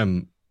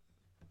FM,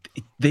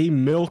 they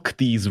milk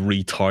these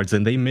retards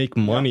and they make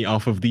money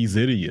off of these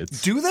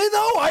idiots. Do they,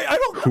 though?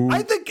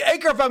 I think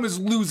Anchor FM is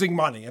losing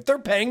money. If they're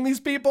paying these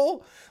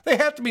people, they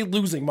have to be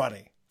losing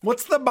money.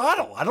 What's the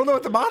model? I don't know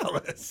what the model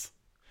is.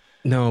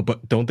 No,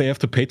 but don't they have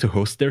to pay to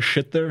host their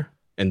shit there?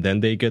 And then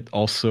they get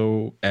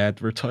also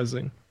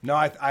advertising? No,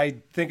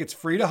 I think it's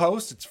free to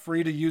host. It's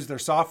free to use their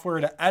software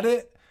to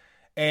edit.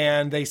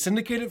 And they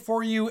syndicate it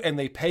for you, and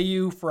they pay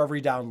you for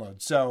every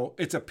download. So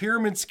it's a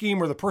pyramid scheme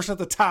where the person at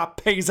the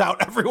top pays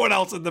out everyone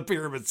else in the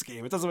pyramid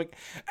scheme. It doesn't make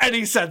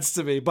any sense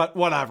to me, but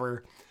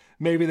whatever.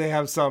 Maybe they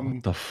have some...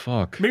 What the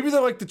fuck? Maybe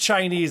they're like the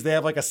Chinese. They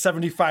have like a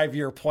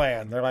 75-year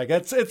plan. They're like,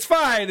 it's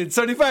fine. In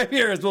 75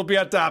 years, we'll be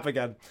on top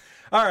again.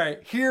 All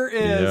right, here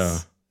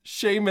is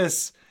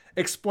Sheamus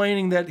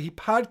explaining that he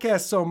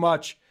podcasts so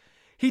much,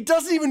 he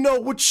doesn't even know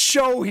which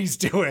show he's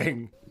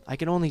doing. I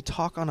can only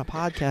talk on a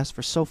podcast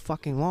for so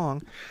fucking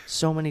long,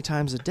 so many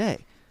times a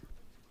day.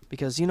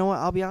 Because you know what?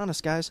 I'll be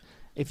honest, guys.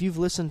 If you've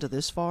listened to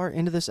this far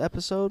into this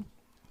episode,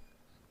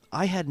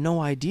 I had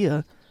no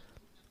idea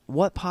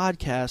what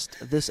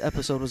podcast this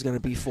episode was going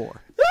to be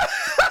for.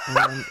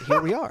 And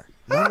here we are,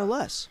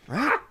 nonetheless,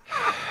 right?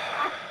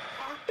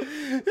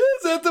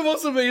 Is that the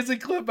most amazing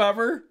clip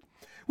ever?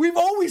 We've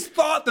always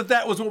thought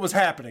that was what was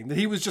happening, that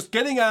he was just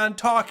getting on,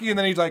 talking, and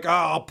then he's like,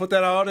 I'll put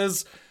that out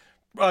as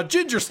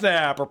Ginger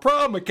Snap or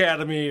Prom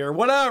Academy or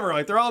whatever.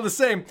 Like, they're all the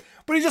same.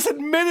 But he just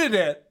admitted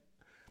it.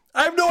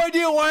 I have no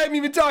idea why I'm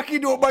even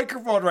talking to a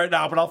microphone right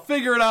now, but I'll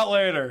figure it out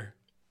later.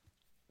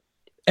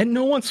 And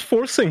no one's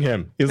forcing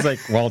him. He's like,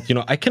 well,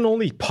 I can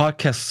only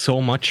podcast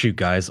so much, you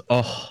guys.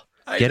 Oh,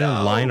 get in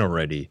line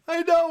already.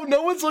 I know.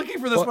 No one's looking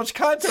for this much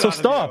content. So out of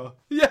stop.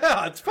 you.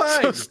 Yeah, it's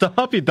fine. So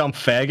stop, you dumb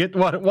faggot.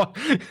 What?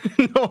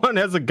 No one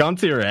has a gun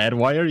to your head.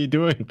 Why are you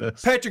doing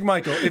this? Patrick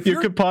Michael, if you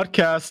could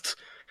podcast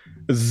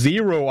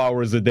 0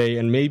 hours a day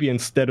and maybe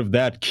instead of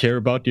that care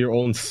about your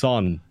own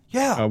son.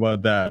 Yeah. How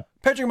about that?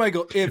 Patrick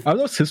Michael, are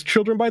those his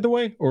children, by the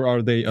way, or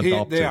are they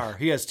adopted? They are.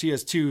 He has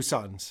 2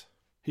 sons.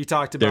 He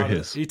talked about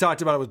it. He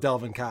talked about it with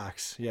Delvin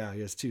Cox. Yeah,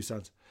 he has 2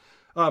 sons.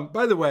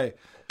 By the way,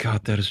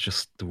 God, that is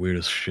just the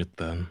weirdest shit.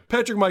 Then,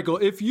 Patrick Michael,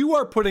 if you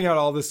are putting out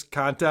all this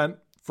content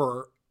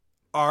for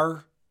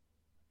our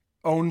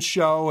own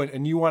show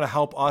and you want to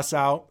help us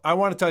out, I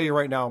want to tell you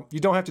right now, you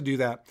don't have to do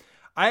that.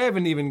 I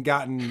haven't even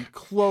gotten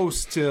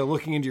close to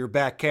looking into your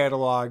back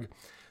catalog.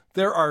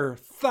 There are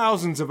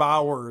thousands of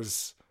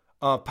hours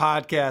of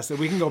podcasts that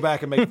we can go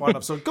back and make fun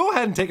of. So go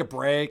ahead and take a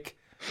break.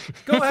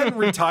 Go ahead and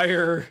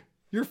retire.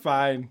 You're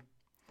fine.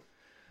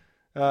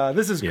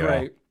 This is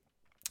great.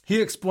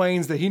 He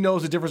explains that he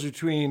knows the difference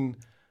between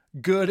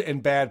good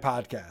and bad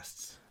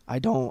podcasts. I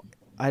don't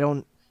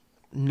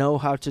know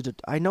how to.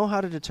 I know how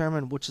to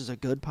determine which is a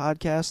good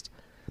podcast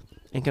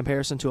in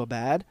comparison to a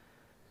bad,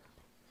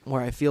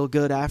 where I feel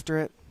good after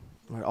it,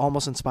 where it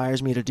almost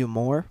inspires me to do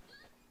more.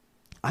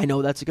 I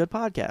know that's a good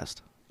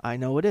podcast. I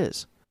know it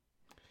is.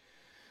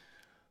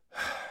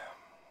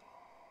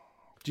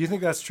 Do you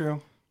think that's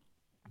true?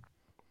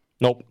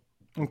 Nope.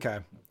 Okay.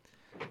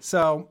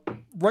 So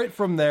right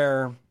from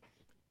there,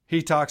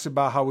 he talks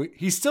about how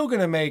he's still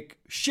going to make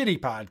shitty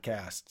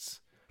podcasts,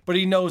 but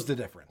he knows the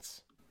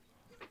difference.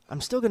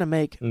 I'm still going to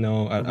make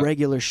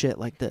regular shit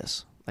like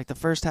this. Like the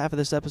first half of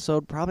this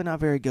episode, probably not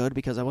very good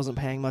because I wasn't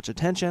paying much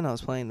attention. I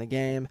was playing the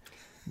game,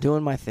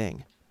 doing my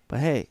thing. But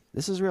hey,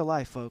 this is real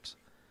life, folks.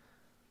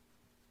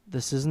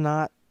 This is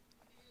not,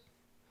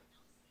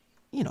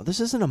 this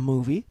isn't a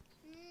movie.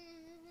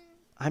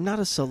 I'm not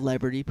a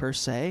celebrity per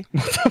se.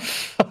 What the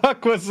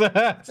fuck was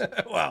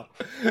that? Wow.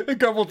 A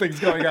couple things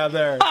going on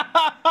there.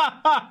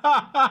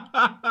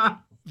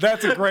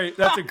 That's a great clip.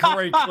 That's a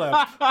great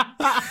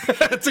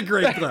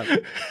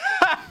clip.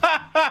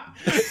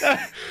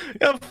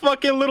 A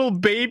fucking little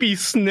baby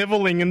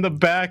sniveling in the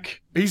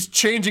back. He's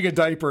changing a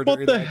diaper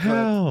during that clip. What the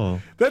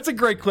hell? That's a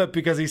great clip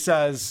because he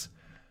says,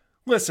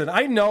 listen,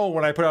 I know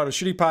when I put out a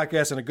shitty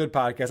podcast and a good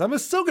podcast, I'm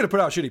still going to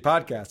put out shitty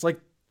podcasts. Like,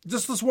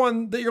 just this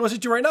one that you're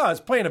listening to right now is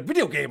playing a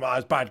video game on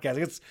his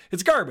podcast.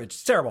 It's garbage.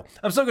 It's terrible.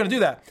 I'm still going to do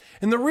that.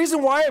 And the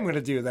reason why I'm going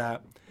to do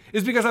that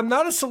is because I'm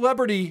not a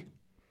celebrity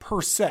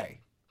per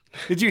se.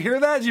 Did you hear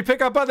that? Did you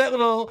pick up on that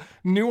little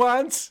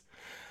nuance?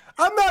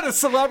 I'm not a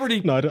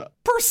celebrity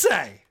per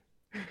se.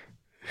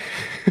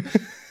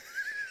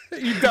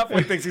 He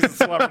definitely thinks he's a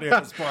celebrity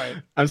at this point.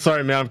 I'm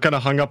sorry, man. I'm kind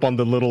of hung up on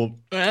the little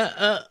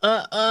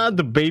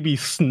the baby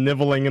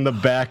sniveling in the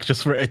back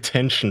just for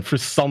attention, for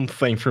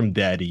something from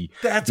daddy.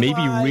 That's maybe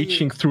why...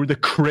 reaching through the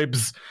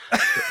cribs,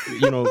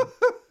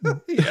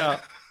 Yeah.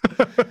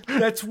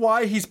 That's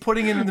why he's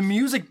putting in the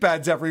music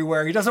beds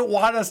everywhere. He doesn't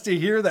want us to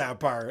hear that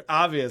part,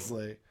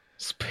 obviously.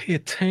 Just pay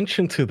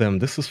attention to them.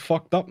 This is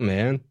fucked up,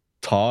 man.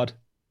 Todd,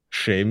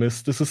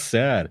 Sheamus, this is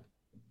sad.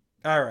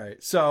 All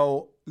right.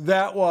 So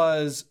that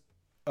was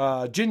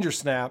Ginger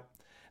Snap.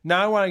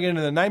 Now I want to get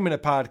into the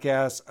 9-minute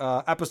podcast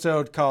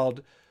episode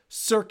called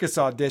Circus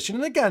Audition.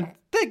 And again,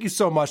 thank you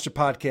so much to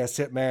Podcast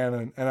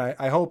Hitman. And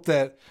I hope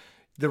that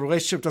the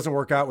relationship doesn't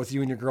work out with you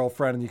and your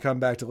girlfriend and you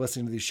come back to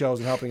listening to these shows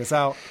and helping us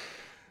out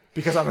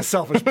because I'm a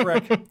selfish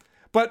prick.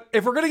 But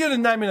if we're going to get a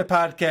 9-minute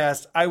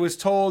podcast, I was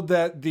told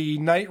that the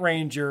Night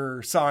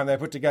Ranger song that I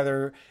put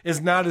together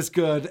is not as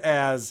good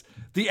as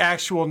the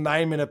actual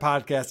 9-minute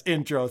podcast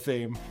intro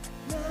theme.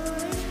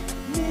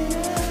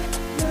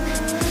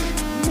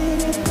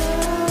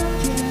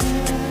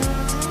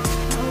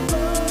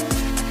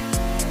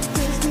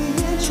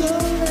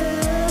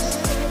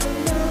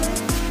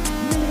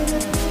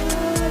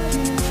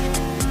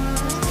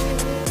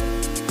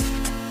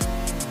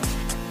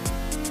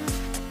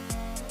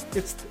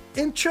 It's the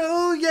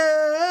intro,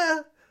 yeah.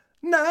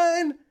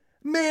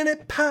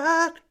 9-minute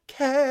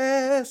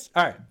podcast.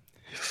 All right.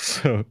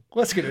 So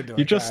let's get into it.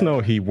 You just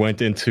know he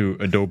went into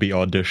Adobe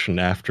Audition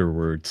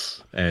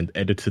afterwards and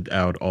edited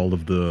out all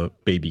of the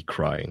baby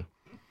crying.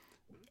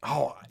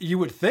 Oh, you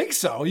would think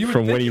so. You would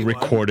From think when he would.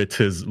 recorded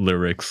his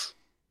lyrics.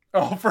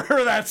 Oh, for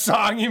that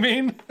song, you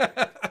mean?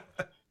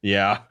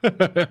 Yeah.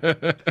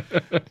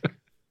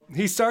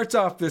 He starts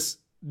off this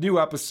new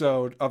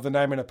episode of the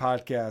 9-Minute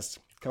Podcast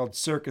called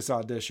Circus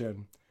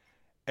Audition,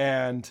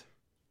 and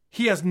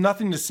he has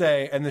nothing to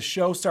say, and the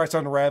show starts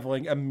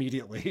unraveling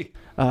immediately.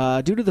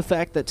 Due to the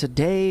fact that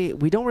today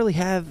we don't really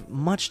have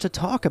much to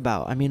talk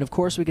about. I mean, of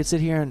course, we could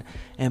sit here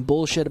and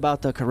bullshit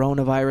about the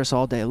coronavirus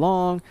all day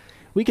long.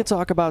 We could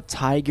talk about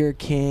Tiger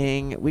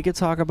King. We could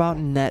talk about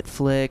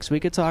Netflix.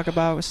 We could talk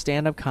about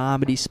stand-up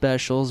comedy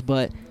specials,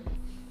 but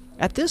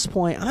at this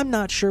point, I'm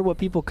not sure what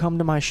people come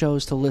to my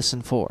shows to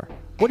listen for.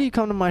 What do you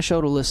come to my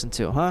show to listen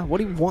to, huh? What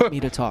do you want me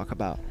to talk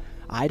about?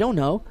 I don't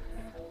know.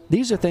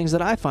 These are things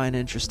that I find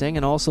interesting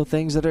and also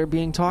things that are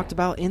being talked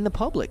about in the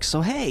public.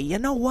 So, hey, you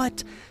know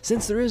what?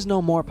 Since there is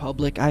no more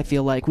public, I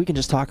feel like we can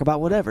just talk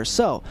about whatever.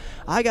 So,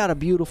 I got a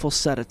beautiful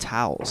set of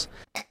towels.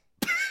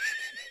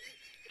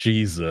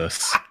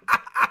 Jesus.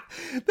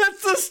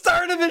 That's the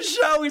start of his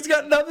show. He's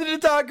got nothing to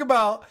talk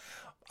about.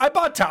 I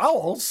bought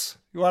towels.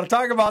 You want to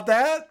talk about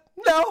that?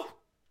 No,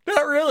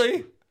 not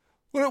really.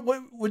 What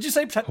would you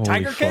say,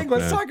 Tiger King?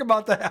 Let's talk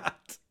about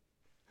that.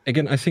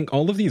 Again, I think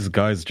all of these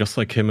guys, just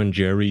like him and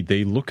Jerry,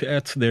 they look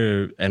at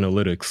their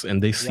analytics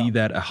and they see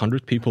that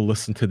 100 people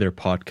listen to their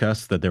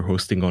podcast that they're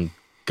hosting on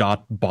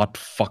God-bought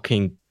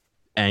fucking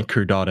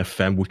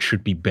Anchor.fm, which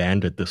should be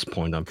banned at this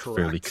point, I'm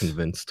fairly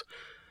convinced.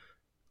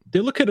 They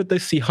look at it, they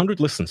see 100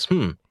 listens.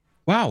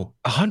 Wow,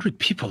 100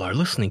 people are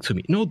listening to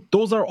me. No,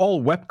 those are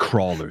all web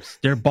crawlers.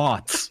 They're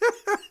bots.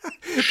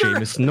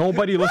 Seamus,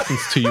 nobody listens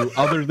to you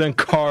other than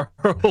Carl.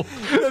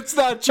 That's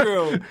not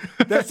true.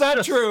 That's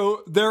not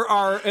true. There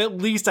are at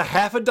least a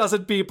half a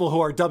dozen people who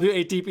are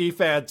WATP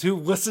fans who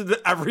listen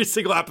to every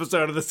single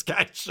episode of this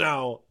guy's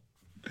show.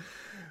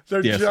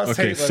 They're just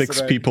hate 6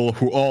 listening. people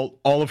who all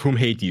of whom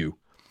hate you.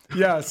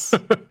 Yes.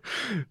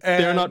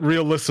 They're not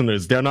real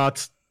listeners. You're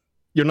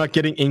not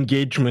getting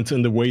engagement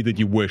in the way that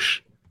you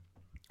wish.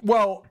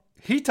 Well,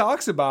 he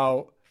talks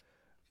about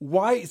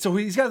why. So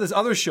he's got this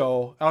other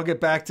show, I'll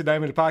get back to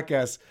 9-Minute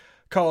Podcast,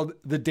 called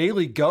The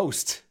Daily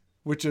Ghost,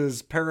 which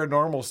is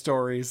paranormal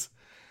stories.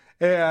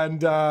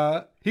 And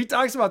he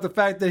talks about the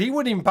fact that he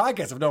wouldn't even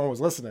podcast if no one was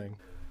listening.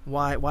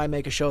 Why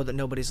make a show that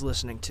nobody's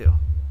listening to?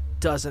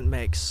 Doesn't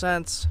make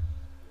sense.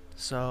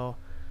 So,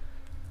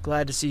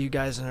 glad to see you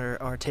guys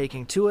are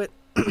taking to it.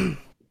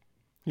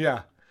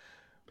 Yeah.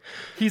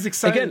 He's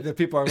excited that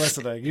people are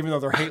listening, even though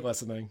they're hate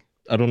listening.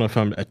 I don't know if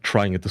I'm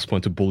trying at this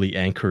point to bully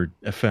Anchor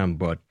FM,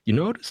 but you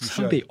notice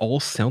how they all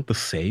sound the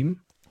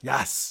same?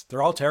 Yes,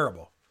 they're all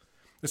terrible.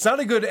 It's not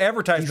a good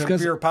advertisement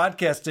for your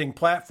podcasting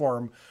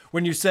platform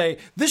when you say,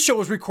 this show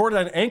was recorded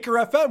on Anchor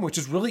FM, which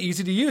is really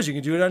easy to use. You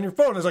can do it on your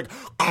phone. It's like,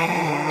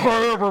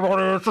 hey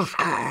everybody, this is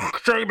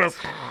Seamus.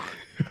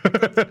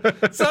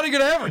 It's not a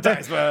good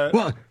advertisement.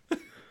 Well,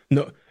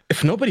 no,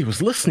 if nobody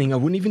was listening, I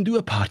wouldn't even do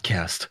a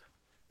podcast.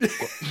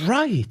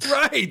 Right.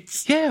 Right.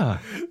 Yeah.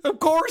 Of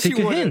course Take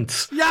you would. a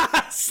hint.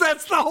 Yes,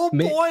 that's the whole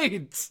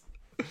point.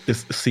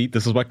 This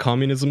is why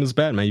communism is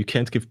bad, man. You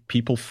can't give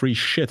people free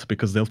shit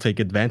because they'll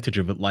take advantage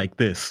of it like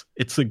this.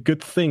 It's a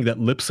good thing that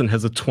Libsyn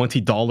has a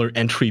 $20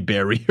 entry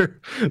barrier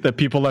that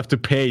people have to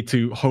pay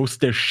to host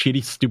their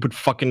shitty, stupid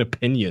fucking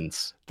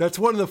opinions. That's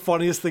one of the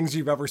funniest things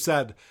you've ever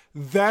said.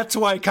 That's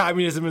why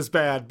communism is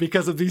bad,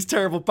 because of these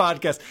terrible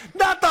podcasts.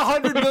 Not the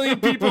 100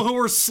 million people who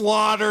were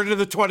slaughtered in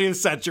the 20th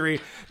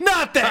century.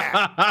 Not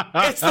that.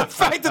 It's the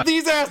fact that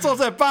these assholes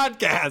have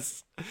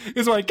podcasts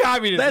is why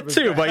communism is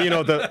bad. But you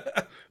know,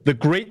 the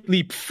Great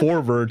Leap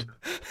Forward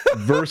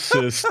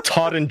versus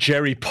Todd and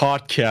Jerry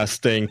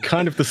podcasting,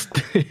 kind of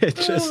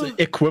it's just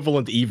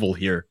equivalent evil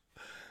here.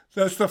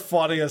 That's the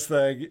funniest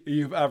thing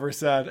you've ever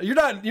said. You're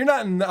not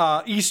in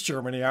East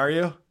Germany, are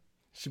you?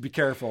 Should be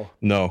careful.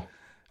 No.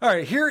 All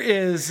right, here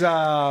is...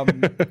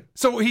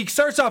 so he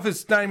starts off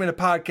his 9-minute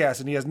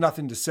podcast and he has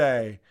nothing to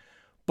say,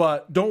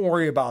 but don't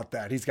worry about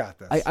that. He's got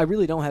this. I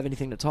really don't have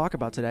anything to talk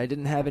about today. I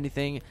didn't have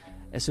anything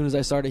as soon as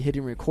I started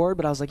hitting record,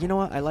 but I was like, you know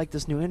what? I like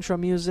this new intro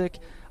music.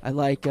 I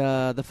like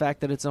the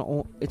fact that it's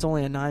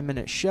only a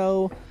 9-minute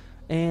show,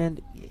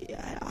 and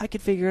I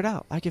could figure it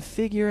out. I could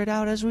figure it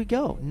out as we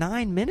go.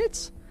 9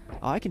 minutes?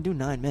 Oh, I can do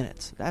 9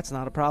 minutes. That's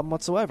not a problem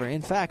whatsoever.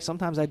 In fact,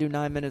 sometimes I do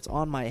 9 minutes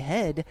on my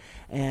head,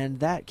 and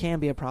that can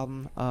be a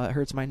problem. It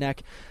hurts my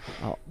neck.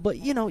 But,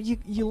 you know,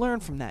 you learn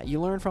from that. You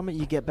learn from it.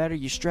 You get better.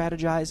 You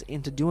strategize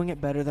into doing it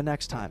better the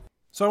next time.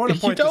 So I want to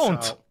point this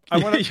out.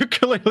 You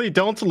clearly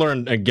don't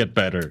learn and get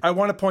better. I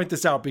want to point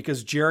this out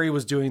because Jerry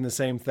was doing the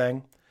same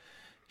thing.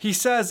 He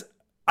says,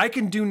 I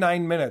can do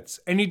 9 minutes.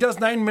 And he does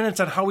 9 minutes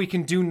on how he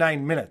can do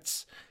 9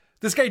 minutes.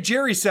 This guy,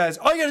 Jerry, says,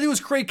 all you got to do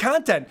is create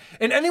content.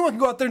 And anyone can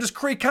go out there and just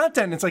create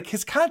content. And it's like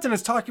his content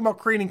is talking about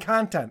creating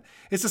content.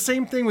 It's the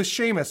same thing with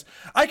Seamus.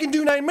 I can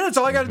do 9 minutes.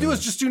 All I got to do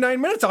is just do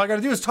 9 minutes. All I got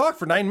to do is talk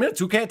for 9 minutes.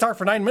 Who can't talk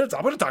for 9 minutes?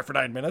 I'm going to talk for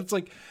 9 minutes.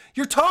 Like,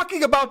 you're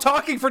talking about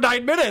talking for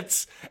 9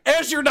 minutes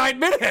as your 9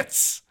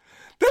 minutes.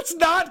 That's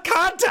not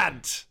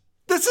content.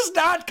 This is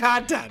not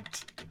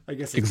content. I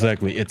guess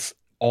exactly. It's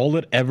all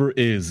it ever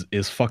is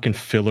fucking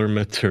filler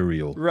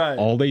material. Right.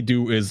 All they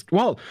do is,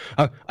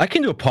 I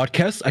can do a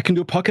podcast. I can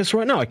do a podcast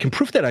right now. I can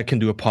prove that I can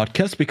do a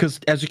podcast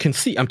because, as you can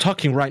see, I'm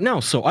talking right now,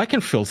 so I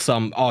can fill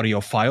some audio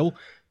file.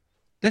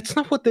 That's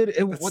not what that.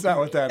 That's not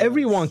what that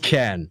everyone is.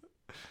 can.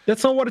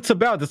 That's not what it's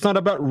about. It's not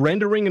about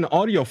rendering an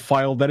audio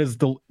file that is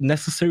the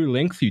necessary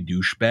length, you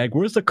douchebag.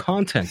 Where's the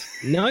content?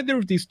 Neither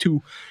of these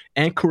two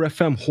Anchor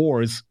FM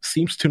whores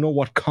seems to know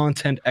what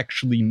content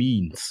actually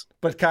means.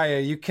 But Kaya,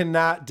 you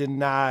cannot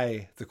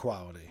deny the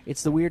quality.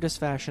 It's the weirdest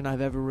fashion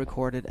I've ever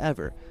recorded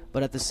ever.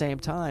 But at the same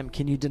time,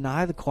 can you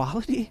deny the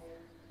quality?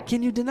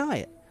 Can you deny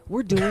it?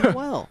 We're doing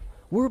well.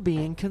 We're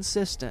being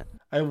consistent.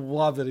 I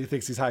love that he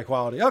thinks he's high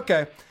quality.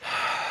 Okay.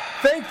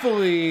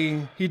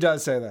 Thankfully, he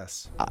does say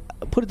this.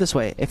 Put it this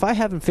way. If I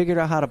haven't figured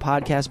out how to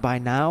podcast by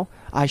now,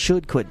 I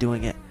should quit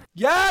doing it.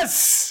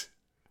 Yes!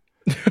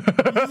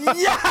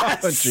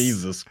 Yes!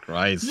 Jesus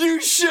Christ.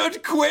 You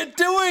should quit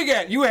doing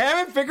it. You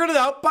haven't figured it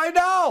out by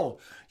now.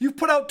 You've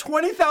put out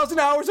 20,000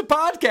 hours of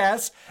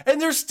podcasts,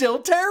 and they're still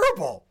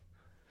terrible.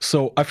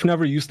 So I've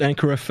never used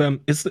Anchor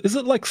FM. Is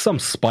it like some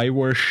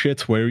spyware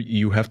shit where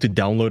you have to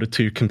download it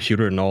to your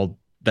computer and all?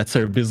 That's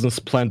their business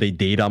plan. They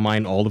data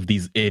mine all of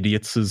these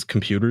idiots'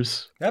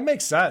 computers. That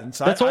makes sense.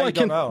 That's all I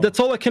can. That's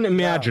all I can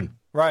imagine. Yeah,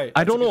 right.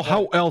 I don't know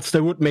how else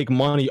they would make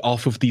money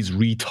off of these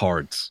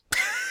retards.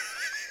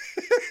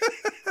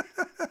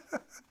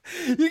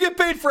 You get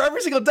paid for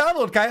every single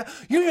download, Kaya.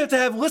 You don't have to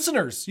have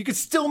listeners. You can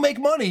still make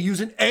money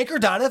using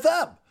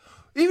Anchor.fm.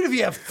 Even if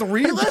you have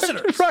 3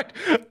 listeners. Right.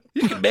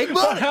 You can make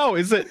money. How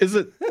is it?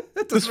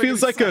 This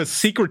feels like a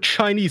secret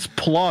Chinese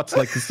plot.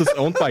 Like, is this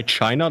owned by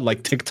China,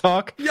 like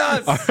TikTok?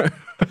 Yes.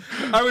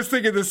 I was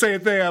thinking the same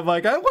thing. I'm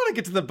like, I want to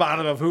get to the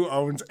bottom of who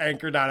owns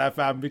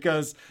Anchor.fm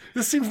because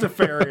this seems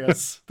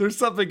nefarious. There's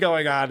something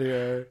going on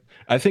here.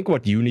 I think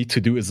what you need to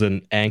do is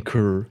an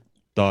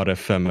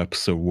Anchor.fm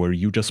episode where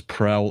you just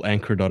prowl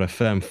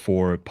Anchor.fm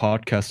for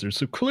podcasters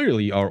who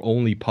clearly are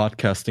only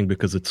podcasting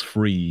because it's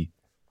free.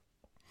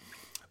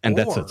 And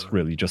that's it,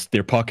 really. Just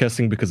they're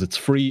podcasting because it's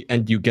free,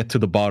 and you get to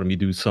the bottom. You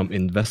do some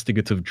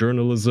investigative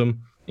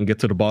journalism and get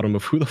to the bottom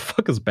of who the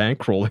fuck is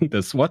bankrolling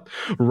this. What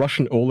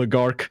Russian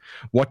oligarch,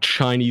 what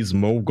Chinese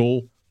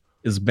mogul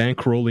is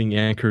bankrolling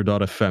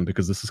Anchor.fm?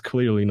 Because this is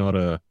clearly not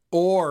a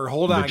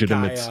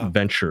legitimate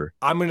venture.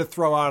 I'm going to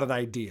throw out an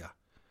idea.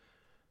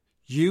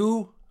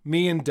 You,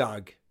 me, and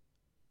Doug,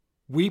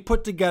 we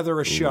put together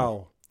a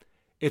show.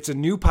 It's a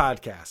new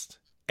podcast,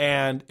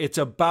 and it's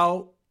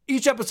about...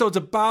 Each episode's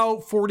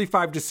about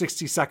 45 to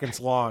 60 seconds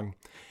long.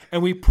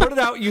 And we put it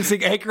out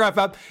using Anchor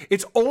FM.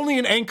 It's only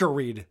an Anchor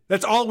read.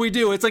 That's all we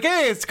do. It's like,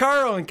 hey, it's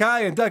Carl and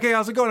Kai and Doug. Hey,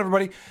 how's it going,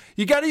 everybody?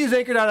 You got to use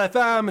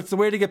Anchor.fm. It's the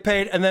way to get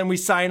paid. And then we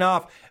sign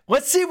off.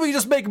 Let's see if we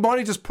just make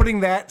money just putting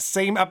that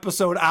same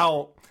episode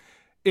out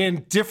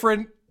in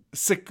different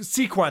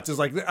sequences,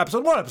 like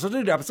episode 1, episode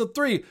 2, episode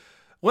 3.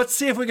 Let's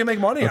see if we can make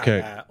money on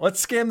that.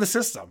 Let's scam the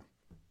system.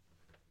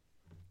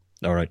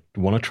 All right,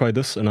 want to try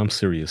this? And I'm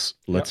serious.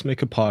 Let's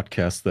make a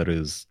podcast that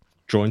is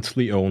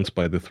jointly owned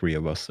by the 3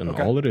 of us. And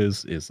all it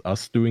is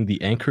us doing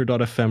the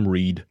Anchor.fm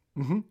read,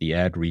 the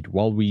ad read,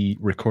 while we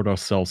record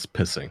ourselves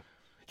pissing.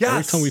 Yes.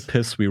 Every time we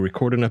piss, we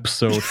record an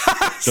episode,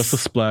 just a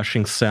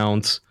splashing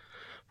sound.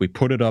 We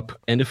put it up.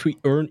 And if we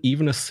earn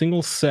even a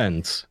single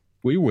cent,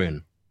 we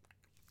win.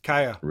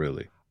 Kaya.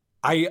 Really?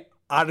 I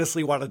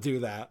honestly want to do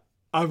that.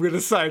 I'm going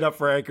to sign up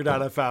for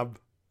Anchor.fm.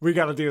 We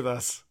got to do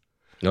this.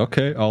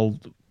 Okay,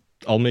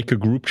 I'll make a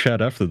group chat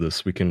after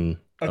this. We can.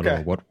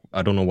 Okay.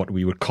 I don't know what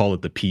we would call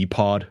it. The P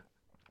Pod.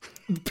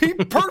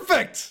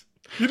 Perfect.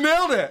 You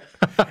nailed it.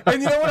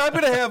 And you know what? I'm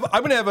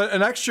gonna have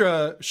an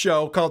extra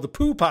show called the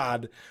Poo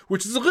Pod,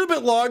 which is a little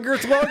bit longer.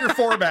 It's a longer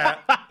format.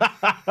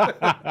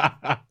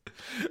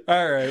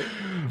 All right.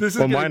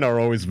 Mine are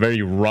always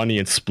very runny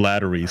and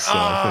splattery, so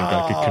I think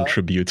I could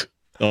contribute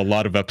a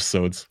lot of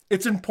episodes.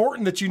 It's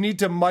important that you need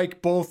to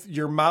mic both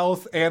your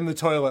mouth and the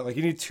toilet. Like,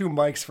 you need 2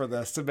 mics for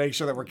this to make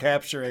sure that we're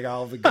capturing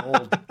all of the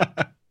gold.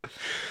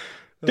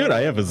 Dude,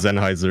 I have a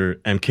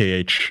Sennheiser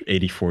MKH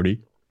 8040.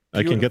 Beautiful.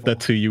 I can get that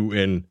to you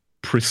in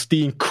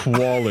pristine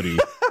quality.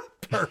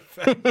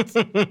 Perfect.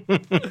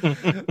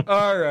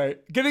 All right.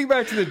 Getting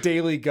back to the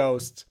Daily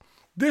Ghost.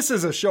 This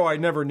is a show I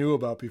never knew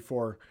about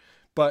before,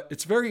 but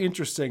it's very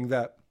interesting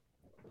that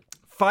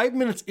 5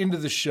 minutes into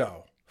the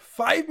show,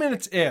 5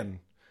 minutes in,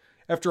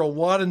 after a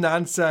lot of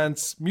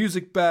nonsense,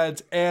 music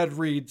beds, ad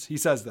reads, he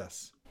says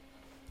this.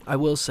 I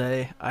will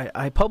say,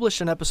 I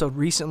published an episode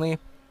recently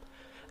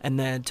and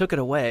then took it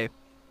away.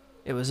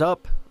 It was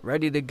up,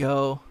 ready to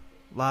go.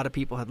 A lot of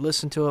people had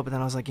listened to it, but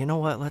then I was like, you know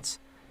what? Let's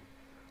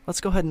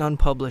go ahead and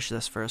unpublish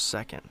this for a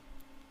second.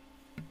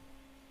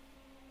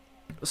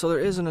 So there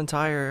is an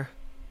entire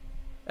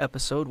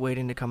episode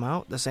waiting to come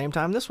out the same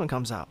time this one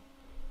comes out.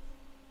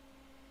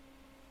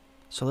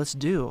 So let's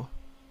do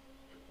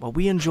what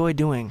we enjoy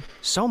doing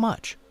so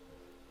much.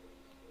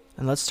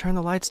 And let's turn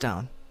the lights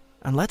down.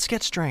 And let's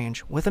get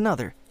strange with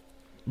another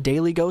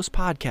Daily Ghost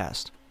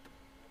podcast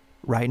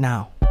right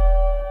now.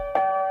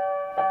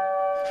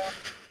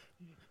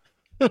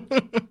 All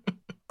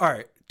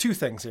right, 2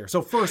 things here.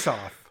 So first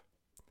off,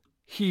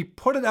 he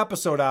put an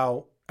episode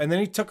out and then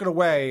he took it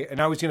away and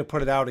now he's going to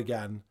put it out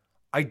again.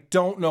 I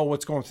don't know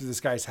what's going through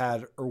this guy's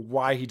head or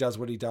why he does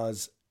what he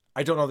does.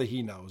 I don't know that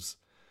he knows.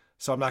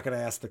 So I'm not going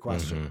to ask the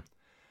question. Mm-hmm.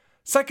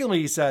 Secondly,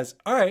 he says,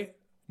 all right,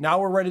 now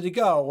we're ready to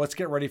go. Let's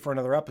get ready for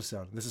another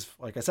episode. This is,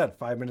 like I said,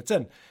 5 minutes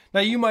in.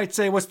 Now, you might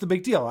say, what's the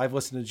big deal? I've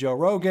listened to Joe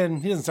Rogan.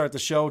 He doesn't start the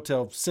show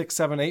till 6,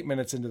 7, 8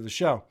 minutes into the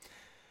show.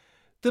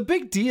 The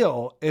big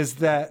deal is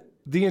that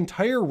the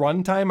entire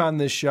runtime on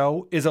this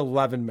show is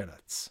 11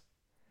 minutes.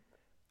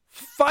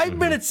 5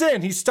 minutes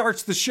in, he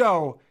starts the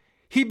show.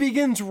 He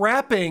begins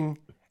rapping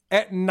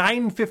at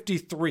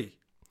 9:53.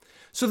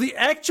 So the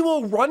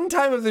actual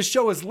runtime of the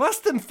show is less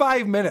than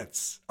 5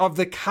 minutes of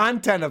the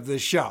content of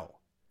this show.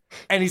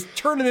 And he's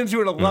turning it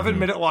into an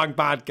 11-minute long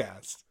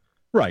podcast.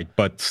 Right,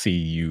 but see,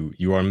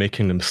 you are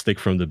making a mistake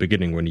from the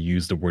beginning when you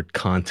use the word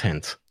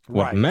content.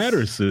 What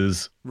matters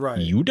is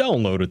you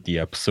downloaded the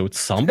episode,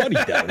 somebody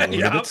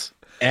downloaded it,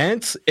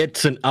 and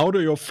it's an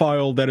audio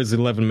file that is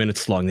 11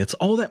 minutes long. That's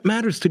all that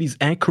matters to these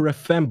Anchor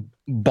FM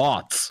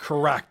bots.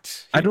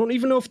 Correct. I don't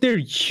even know if they're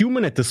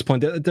human at this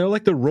point. They're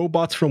like the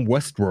robots from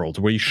Westworld,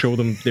 where you show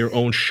them their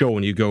own show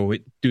and you go,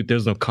 dude,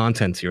 there's no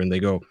content here. And they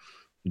go,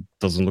 it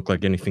doesn't look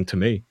like anything to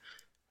me.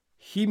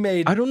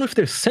 I don't know if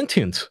they're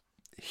sentient.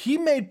 He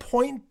made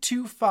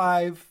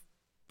 0.25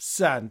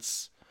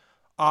 cents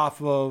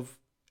off of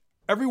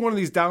every one of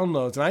these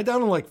downloads. And I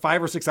downloaded like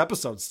 5 or 6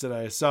 episodes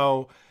today.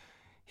 So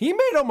he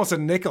made almost a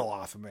nickel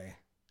off of me.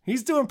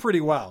 He's doing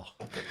pretty well.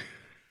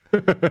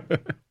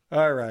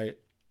 All right.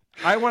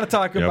 I want to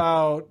talk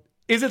about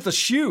Is It the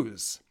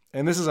Shoes?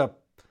 And this is a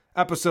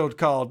episode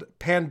called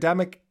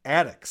Pandemic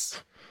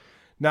Addicts.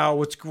 Now,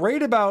 what's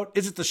great about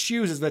Is It the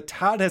Shoes is that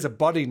Todd has a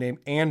buddy named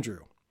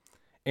Andrew.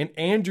 And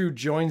Andrew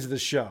joins the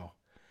show.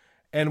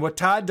 And what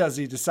Todd does,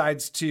 he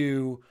decides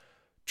to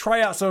try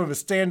out some of his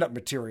stand-up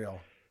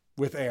material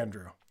with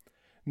Andrew.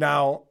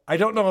 Now, I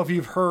don't know if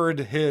you've heard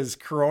his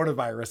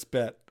coronavirus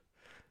bit,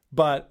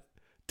 but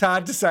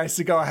Todd decides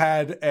to go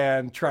ahead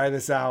and try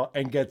this out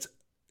and gets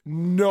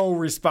no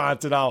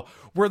response at all.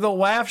 Where the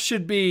laugh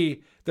should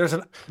be, there's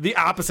the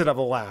opposite of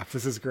a laugh.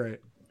 This is great.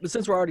 But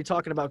since we're already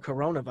talking about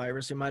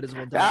coronavirus, you might as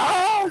well.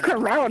 Oh,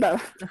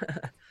 corona.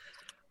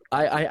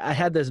 I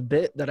had this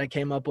bit that I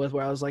came up with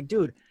where I was like,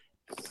 dude,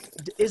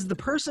 is the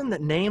person that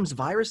names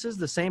viruses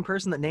the same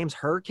person that names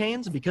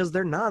hurricanes? Because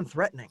they're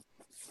non-threatening.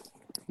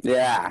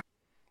 Yeah.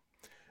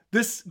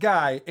 This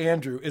guy,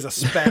 Andrew, is a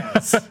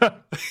spaz.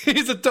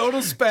 He's a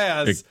total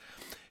spaz.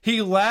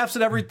 He laughs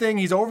at everything.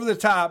 He's over the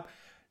top.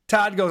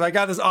 Todd goes, I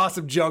got this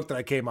awesome joke that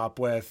I came up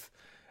with.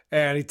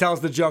 And he tells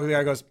the joke. The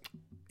guy goes,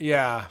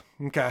 yeah,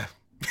 okay.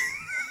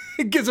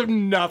 It gives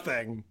him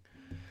nothing.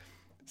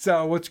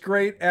 So what's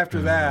great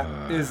after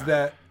that is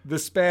that the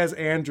spaz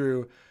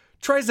Andrew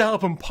tries to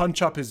help him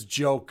punch up his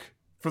joke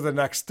for the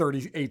next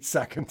 38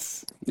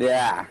 seconds.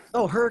 Yeah.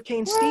 Oh,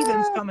 Hurricane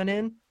Steven's coming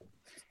in.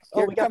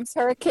 Here comes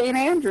Hurricane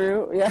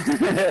Andrew. Yeah.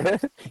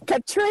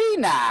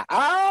 Katrina.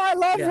 Oh, I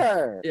love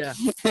her. Yeah.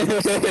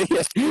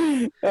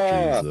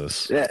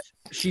 Jesus. Yeah.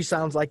 She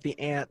sounds like the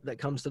aunt that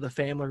comes to the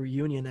family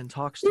reunion and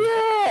talks to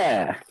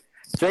Yeah.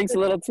 Drinks a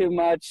little too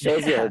much,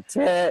 shows you a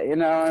tit, you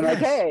know, and like,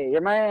 hey, you're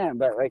my aunt,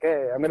 but like,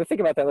 hey, I'm gonna think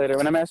about that later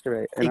when I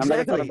masturbate. And exactly. I'm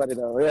not gonna tell nobody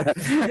though.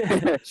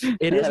 Yeah.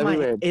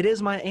 It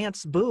is my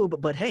aunt's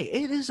boob, but hey,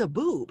 it is a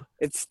boob.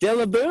 It's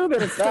still a boob,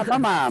 and it's not my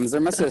mom's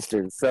or my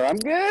sister's, so I'm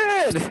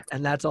good.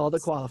 And that's all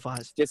that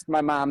qualifies. Just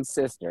my mom's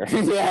sister.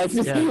 Yeah,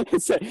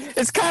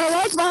 it's kind of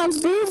like mom's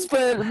boobs,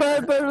 but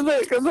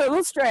look, a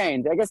little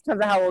strange. I guess it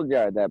depends on how old you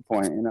are at that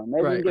point. You know,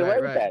 maybe you can get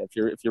away with that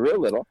if you're real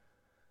little.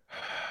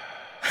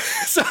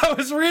 So I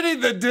was reading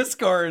the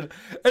Discord,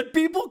 and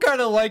people kind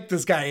of like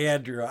this guy,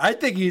 Andrew. I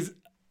think he's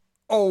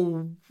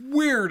a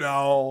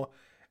weirdo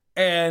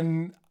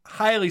and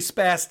highly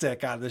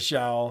spastic on the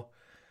show.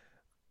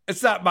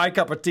 It's not my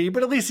cup of tea,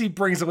 but at least he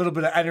brings a little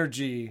bit of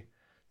energy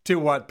to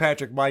what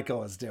Patrick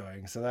Michael is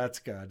doing, so that's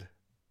good.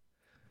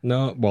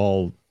 No,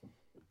 well,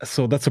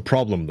 so that's a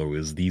problem, though,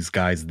 is these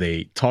guys,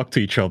 they talk to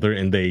each other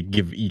and they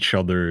give each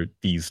other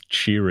these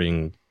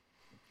cheering...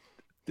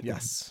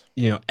 Yes.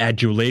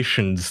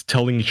 Adulations,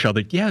 telling each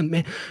other, yeah,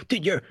 man,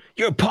 dude, your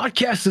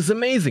podcast is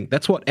amazing.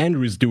 That's what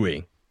Andrew's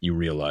doing, you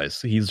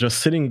realize. He's just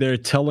sitting there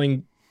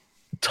telling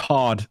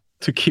Todd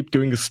to keep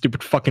doing a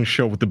stupid fucking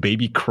show with the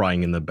baby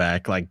crying in the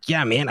back. Like,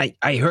 yeah, man,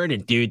 I heard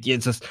it, dude.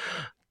 It's just...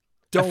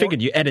 I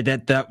figured you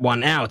edited that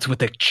one out with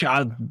the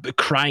child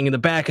crying in the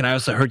back, and I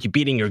also heard you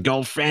beating your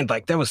girlfriend.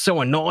 Like, that was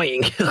so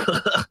annoying.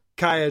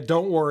 Kaya,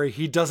 don't worry.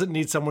 He doesn't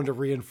need someone to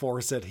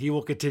reinforce it. He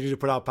will continue to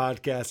put out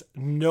podcasts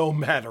no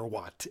matter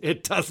what.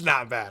 It does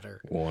not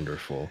matter.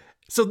 Wonderful.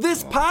 So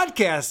this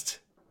podcast,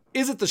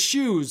 Is It the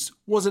Shoes,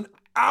 was an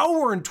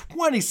hour and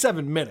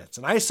 27 minutes.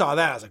 And I saw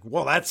that. I was like,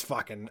 well, that's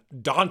fucking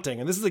daunting.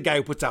 And this is a guy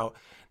who puts out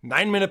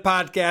 9-minute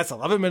podcasts,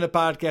 11-minute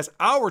podcasts,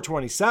 hour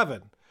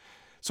 27.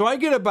 So I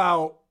get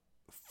about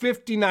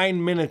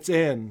 59 minutes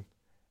in,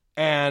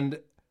 and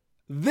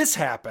this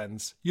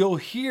happens. You'll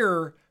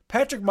hear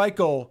Patrick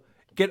Michael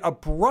get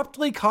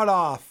abruptly cut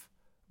off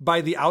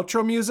by the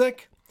outro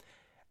music,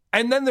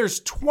 And then there's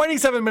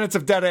 27 minutes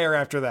of dead air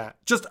after that.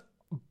 Just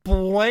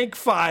blank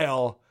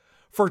file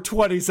for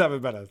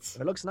 27 minutes.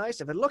 If it looks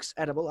nice, if it looks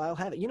edible, I'll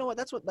have it. You know what?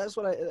 That's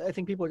what I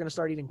think people are going to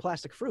start eating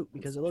plastic fruit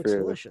because it looks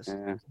delicious.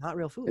 Yeah. It's not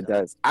real food. It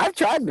does. I've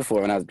tried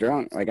before when I was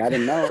drunk. Like I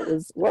didn't know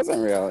it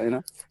wasn't real, you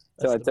know.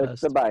 So I took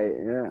the bite.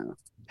 Yeah.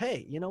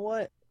 Hey, you know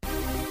what?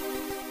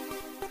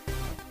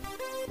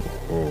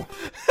 Oh.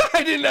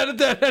 I didn't edit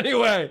that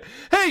anyway.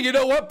 Hey, you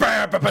know what?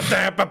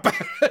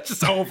 It's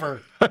just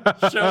over.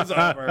 Show's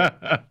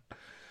over.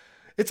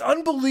 It's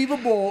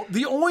unbelievable.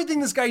 The only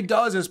thing this guy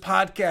does is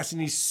podcasting.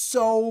 He's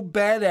so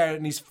bad at it,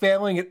 and he's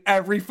failing at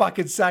every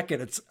fucking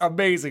second. It's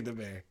amazing to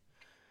me.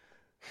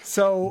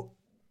 So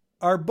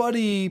our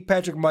buddy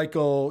Patrick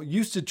Michael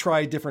used to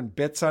try different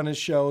bits on his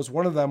shows.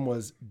 One of them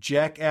was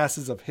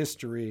Jackasses of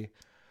History.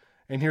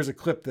 And here's a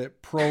clip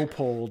that Pro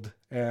pulled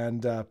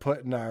and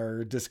put in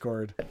our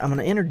Discord. I'm going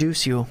to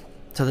introduce you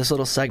to this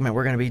little segment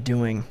we're going to be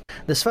doing.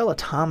 This fella,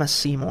 Thomas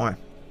Seymour,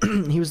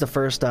 he was the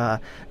first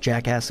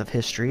jackass of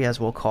history,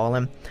 as we'll call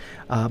him.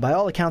 By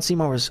all accounts,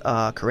 Seymour was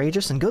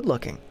courageous and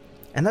good-looking.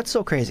 And that's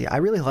so crazy. I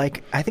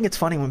think it's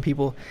funny when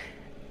people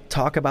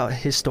talk about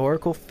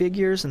historical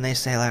figures and they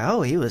say, like,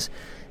 oh, he was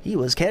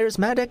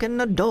charismatic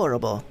and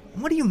adorable.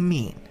 What do you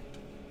mean?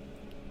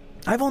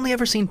 I've only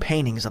ever seen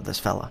paintings of this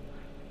fella.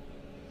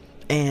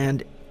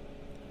 And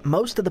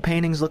most of the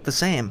paintings look the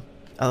same.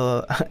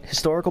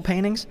 Historical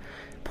paintings,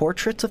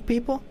 portraits of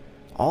people,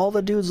 all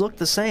the dudes look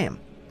the same.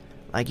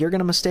 Like, you're going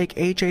to mistake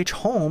H.H.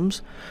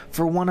 Holmes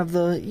for one of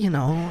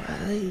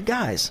the,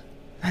 guys.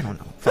 I don't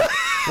know. What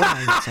am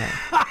I even saying?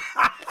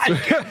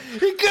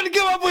 He couldn't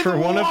come up with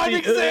one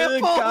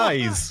example.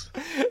 Guys.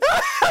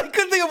 I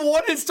couldn't think of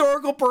one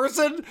historical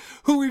person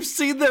who we've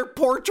seen their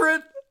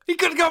portrait. He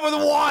couldn't come up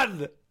with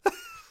one.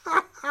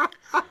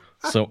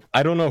 So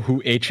I don't know who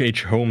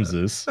H.H. Holmes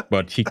is,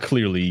 but he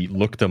clearly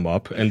looked him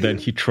up, and then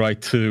he tried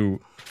to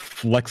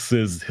flex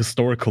his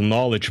historical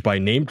knowledge by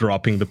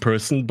name-dropping the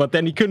person, but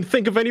then he couldn't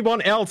think of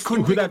anyone else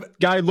who that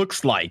guy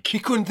looks like. He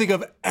couldn't think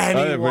of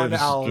anyone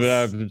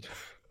else.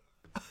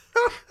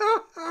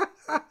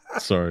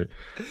 Sorry.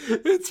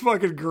 It's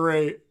fucking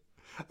great.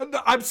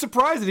 I'm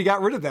surprised that he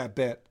got rid of that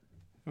bit.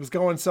 It was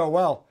going so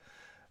well.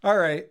 All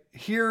right,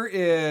 here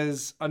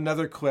is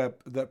another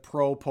clip that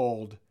Pro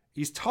pulled.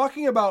 He's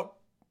talking about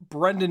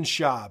Brendan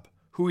Schaub,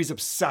 who he's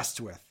obsessed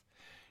with.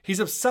 He's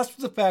obsessed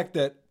with the fact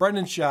that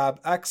Brendan Schaub,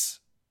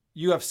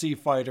 ex-UFC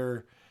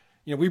fighter,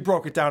 we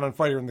broke it down on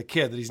Fighter and the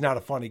Kid that he's not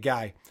a funny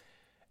guy.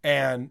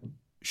 And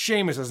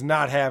Sheamus is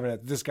not having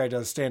it. This guy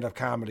does stand-up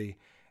comedy.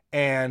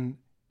 And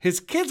his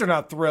kids are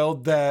not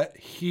thrilled that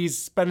he's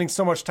spending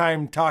so much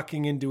time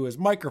talking into his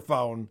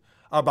microphone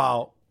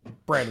about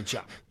Brandon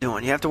Schaub. You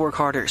have to work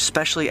harder,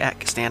 especially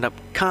at stand-up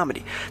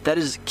comedy. That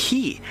is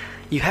key.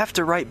 You have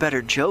to write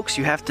better jokes.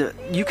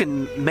 You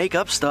can make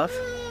up stuff.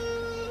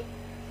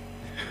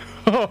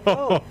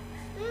 Oh.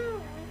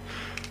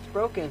 It's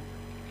broken.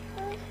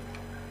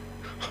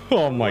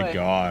 Oh my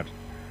God.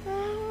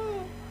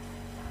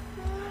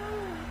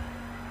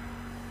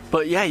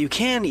 But yeah, you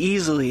can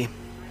easily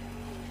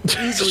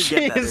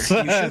get better. You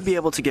should be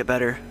able to get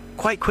better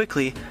quite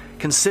quickly,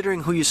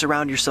 considering who you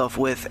surround yourself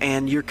with.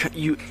 And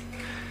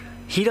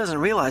he doesn't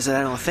realize it,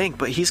 I don't think,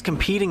 but he's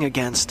competing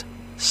against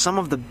some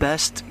of the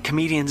best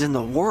comedians in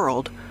the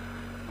world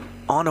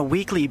on a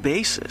weekly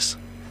basis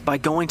by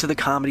going to the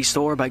Comedy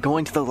Store, by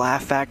going to the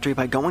Laugh Factory,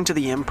 by going to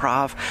the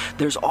Improv.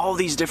 There's all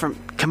these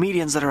different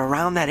comedians that are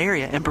around that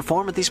area and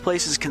perform at these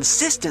places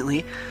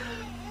consistently,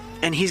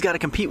 and he's got to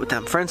compete with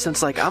them. For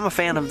instance, like, I'm a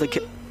fan of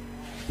the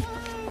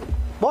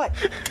What?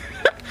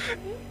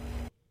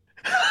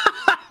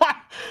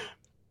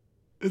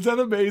 Is that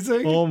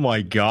amazing? Oh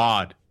my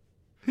God.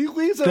 He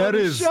leaves it on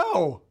the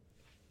show.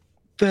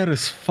 That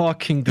is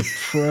fucking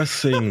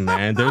depressing,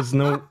 man.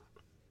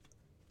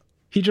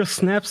 He just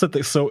snaps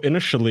at so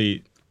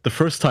initially, the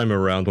first time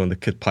around when the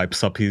kid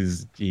pipes up,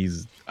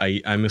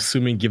 I'm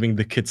assuming giving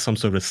the kid some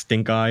sort of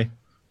stink eye.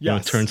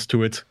 Yes. Turns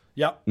to it.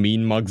 Yep.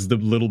 Mean mugs the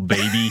little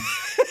baby.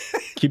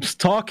 Keeps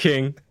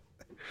talking.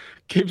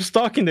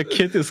 The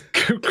kid is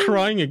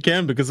crying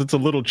again because it's a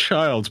little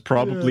child,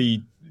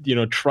 probably,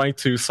 trying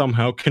to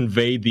somehow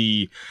convey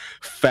the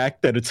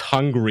fact that it's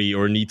hungry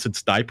or needs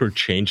its diaper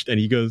changed, and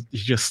he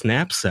just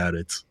snaps at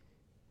it.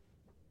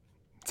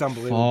 It's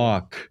unbelievable.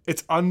 Fuck.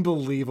 It's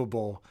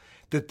unbelievable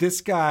that this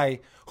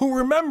guy, who,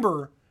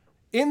 remember,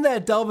 in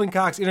that Delvin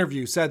Cox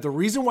interview, said the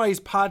reason why he's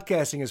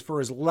podcasting is for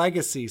his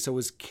legacy, so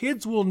his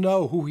kids will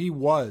know who he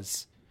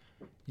was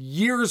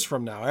years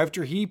from now,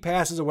 after he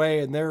passes away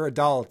and they're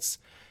adults.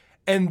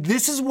 And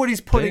this is what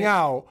he's putting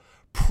out,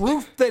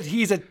 proof that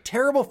he's a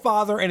terrible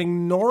father and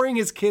ignoring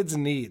his kids'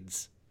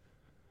 needs.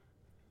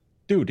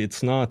 Dude,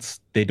 it's not.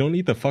 They don't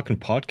need the fucking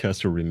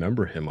podcast to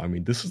remember him. I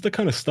mean, this is the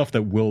kind of stuff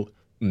that will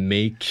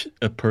make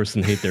a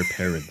person hate their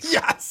parents.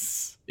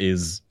 Yes.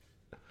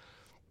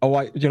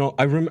 I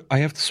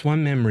have this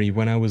one memory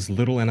when I was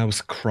little and I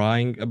was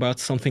crying about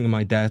something and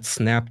my dad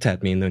snapped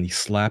at me and then he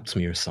slapped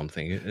me or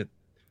something.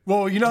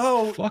 Well, you know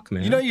how fuck,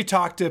 man. You know, you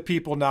talk to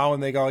people now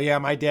and they go, "Yeah,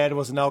 my dad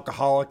was an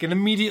alcoholic," and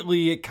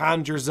immediately it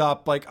conjures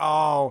up like,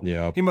 "Oh,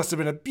 he must have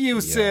been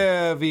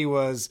abusive. He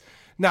was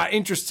not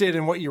interested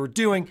in what you were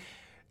doing."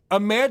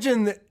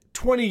 Imagine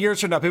 20 years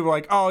from now, people are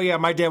like, "Oh yeah,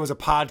 my dad was a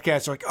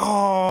podcaster." Like,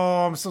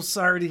 "Oh, I'm so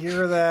sorry to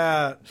hear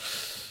that.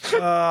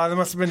 That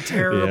must have been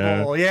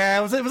terrible." Yeah,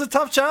 it was a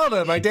tough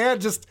childhood. My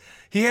dad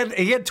he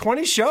had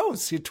 20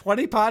 shows. He had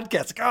 20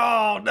 podcasts. Like,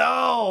 oh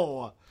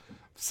no,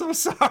 so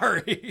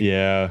sorry.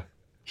 Yeah.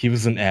 He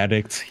was an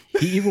addict.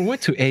 He even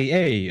went to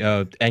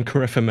AA, Anchor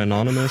FM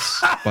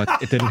Anonymous, but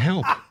it didn't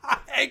help.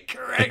 I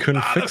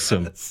couldn't fix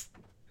him.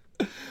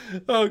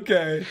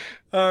 Okay.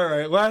 All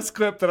right. Last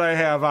clip that I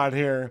have on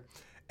here.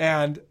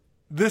 And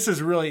this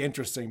is really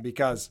interesting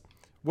because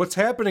what's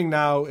happening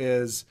now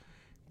is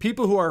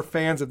people who are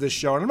fans of this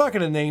show, and I'm not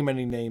going to name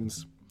any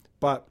names,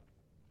 but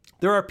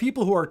there are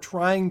people who are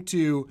trying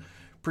to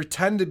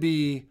pretend to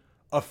be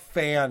a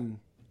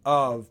fan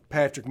of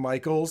Patrick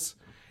Michaels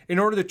in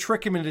order to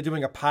trick him into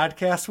doing a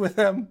podcast with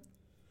him.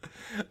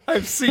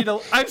 I've seen a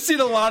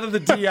lot of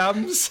the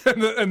DMs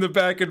and the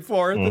back and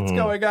forth that's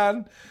going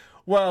on.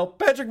 Well,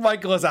 Patrick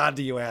Michael is on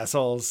to you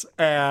assholes,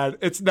 and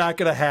it's not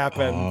going to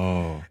happen.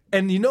 Oh.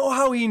 And you know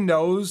how he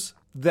knows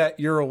that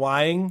you're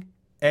lying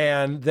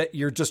and that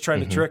you're just trying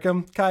to trick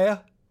him,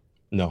 Kaya?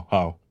 No,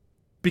 how?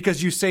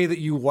 Because you say that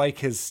you like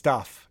his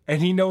stuff,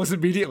 and he knows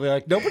immediately.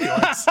 Like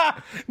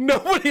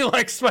nobody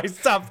likes my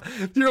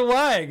stuff. You're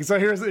lying. So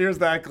here's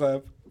that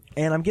clip.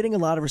 And I'm getting a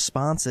lot of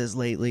responses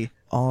lately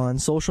on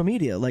social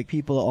media, like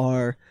people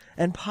are,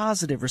 and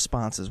positive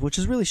responses, which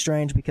is really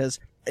strange because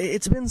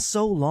it's been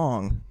so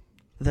long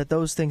that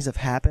those things have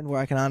happened where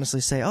I can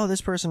honestly say, oh,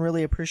 this person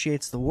really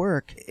appreciates the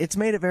work. It's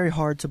made it very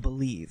hard to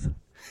believe,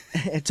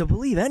 to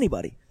believe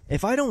anybody.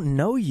 If I don't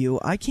know you,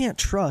 I can't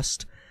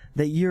trust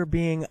that you're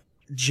being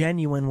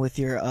genuine with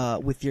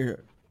your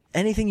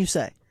anything you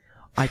say.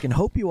 I can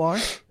hope you are,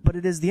 but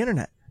it is the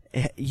internet.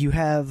 It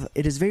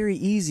is very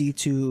easy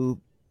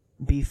to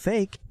be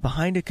fake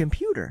behind a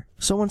computer.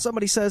 So when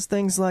somebody says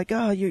things like,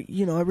 oh,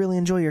 you know, I really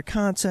enjoy your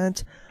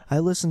content, I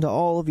listen to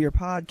all of your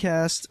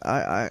podcasts,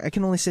 I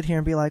can only sit here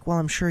and be like, well,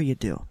 I'm sure you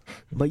do.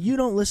 But you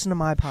don't listen to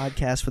my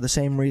podcast for the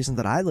same reason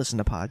that I listen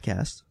to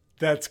podcasts.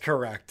 That's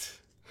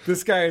correct.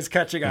 This guy is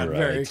catching on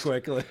very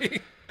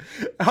quickly.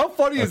 How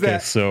funny is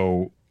that?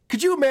 So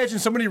could you imagine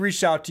somebody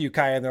reached out to you,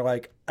 Kai, and they're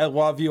like, I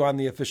love you on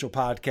the official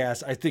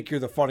podcast. I think you're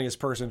the funniest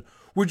person.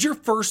 Would your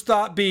first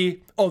thought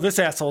be, oh, this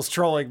asshole's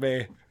trolling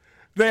me?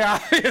 They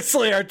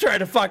obviously are trying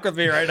to fuck with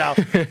me right now.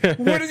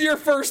 Wouldn't your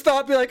first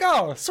thought be like,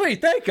 oh,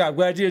 sweet, thank you. I'm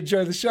glad you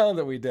enjoy the show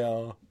that we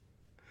do.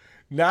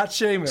 Not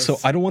Seamus. So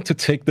I don't want to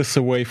take this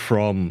away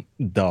from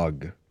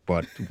Doug,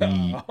 but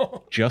we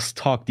just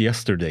talked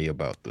yesterday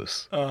about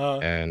this.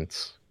 And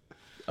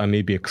I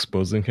may be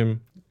exposing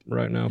him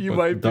right now,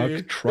 but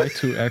Doug tried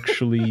to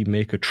actually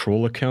make a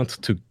troll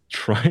account to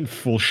try and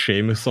fool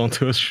Seamus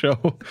onto his show.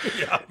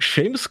 Yeah.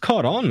 Seamus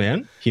caught on,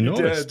 man. He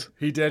noticed.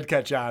 He did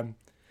catch on.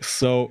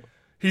 So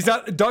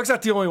Doug's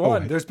not the only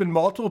one. There's been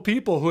multiple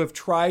people who have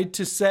tried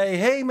to say,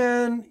 hey,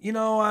 man, you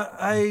know,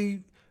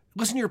 I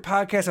listen to your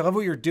podcast. I love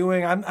what you're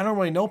doing. I don't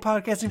really know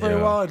podcasting very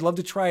well. I'd love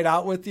to try it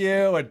out with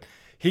you. And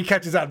he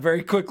catches on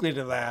very quickly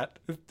to that.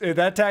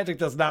 That tactic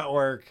does not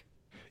work.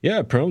 Yeah,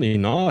 apparently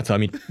not. I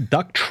mean,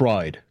 Doug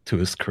tried, to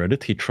his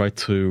credit. He tried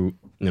to,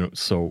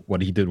 so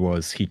what he did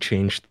was he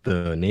changed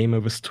the name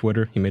of his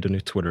Twitter. He made a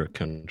new Twitter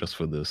account just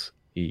for this.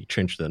 He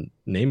changed the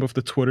name of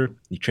the Twitter.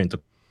 He changed the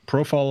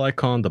profile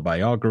icon, the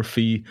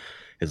biography,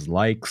 his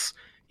likes.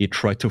 He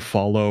tried to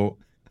follow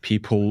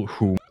people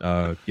who,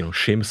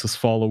 Seamus is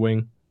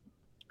following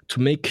to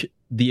make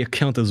the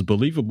account as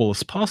believable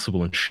as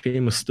possible. And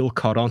Seamus still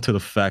caught on to the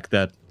fact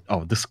that,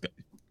 oh, this guy,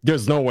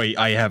 there's no way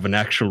I have an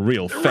actual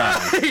real fan.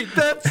 Right,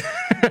 that's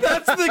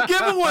the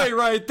giveaway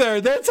right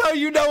there. That's how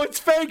you know it's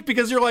fake,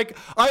 because you're like,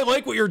 I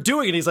like what you're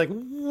doing. And he's like,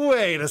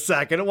 wait a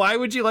second. Why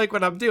would you like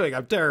what I'm doing?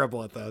 I'm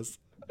terrible at this.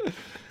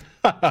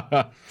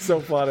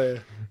 So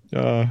funny.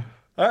 All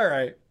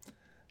right.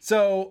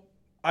 So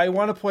I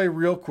want to play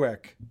real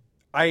quick.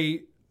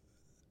 I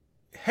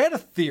had a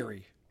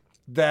theory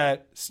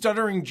that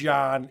Stuttering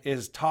John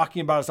is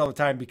talking about us all the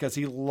time because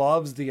he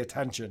loves the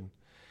attention.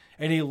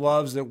 And he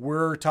loves that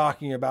we're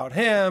talking about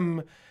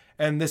him,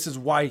 and this is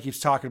why he keeps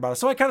talking about us.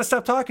 So I kind of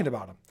stopped talking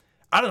about him.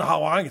 I don't know how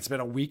long. It's been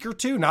a week or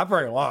two. Not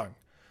very long.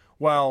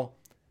 Well,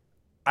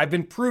 I've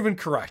been proven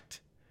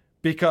correct,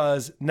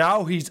 because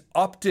now he's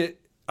upped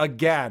it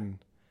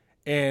again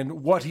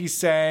in what he's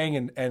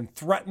saying and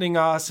threatening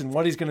us and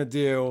what he's going to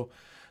do.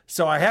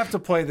 So I have to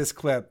play this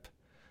clip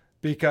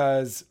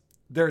because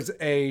there's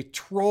a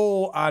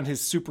troll on his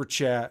super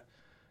chat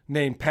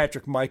named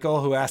Patrick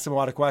Michael who asked him a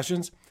lot of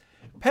questions.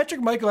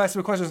 Patrick Michael asked him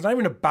a question that's not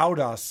even about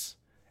us,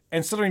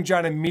 and Stuttering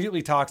John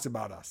immediately talks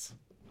about us.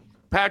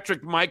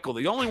 Patrick Michael,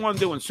 the only one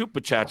doing super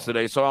chats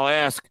today, so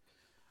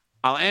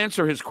I'll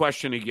answer his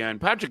question again.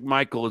 Patrick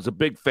Michael is a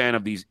big fan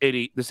of this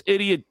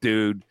idiot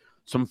dude,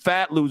 some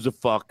fat loser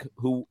fuck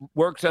who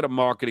works at a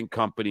marketing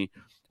company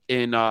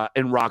in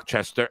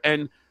Rochester.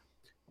 And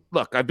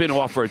look, I've been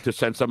offered to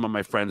send some of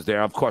my friends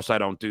there. Of course, I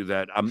don't do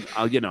that.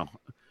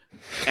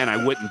 And I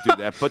wouldn't do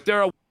that. But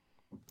there are.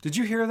 Did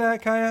you hear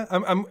that, Kaya?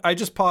 I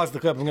just paused the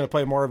clip. I'm going to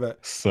play more of it.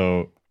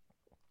 So,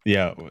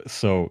 yeah.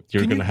 So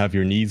you're going to have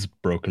your knees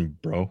broken,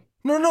 bro.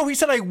 No. He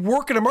said I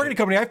work at a marketing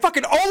company. I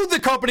fucking own the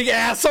company,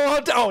 asshole.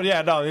 Oh,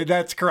 yeah, no,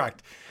 that's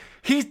correct.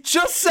 He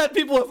just said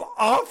people have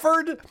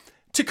offered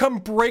to come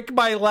break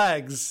my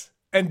legs.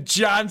 And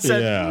John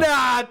said,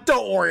 nah,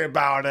 don't worry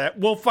about it.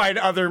 We'll find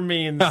other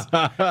means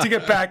to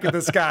get back at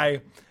this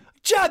guy.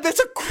 John, that's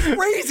a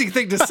crazy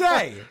thing to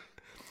say.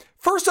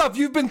 First off,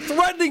 you've been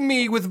threatening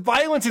me with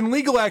violence and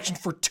legal action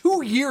for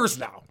 2 years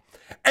now,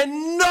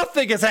 and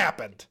nothing has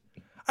happened.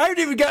 I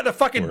haven't even gotten a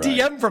fucking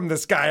DM from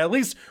this guy. At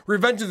least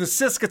Revenge of the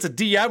Sis gets a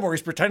DM where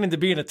he's pretending to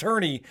be an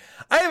attorney.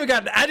 I haven't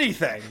gotten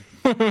anything.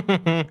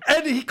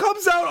 And he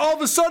comes out all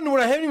of a sudden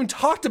when I haven't even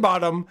talked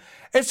about him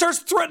and starts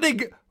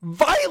threatening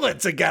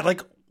violence again.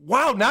 Like,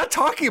 wow, not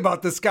talking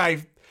about this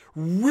guy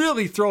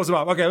really throws him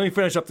off. Okay, let me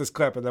finish up this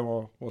clip and then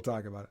we'll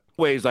talk about it.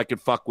 Ways I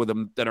could fuck with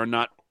him that are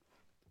not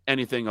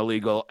anything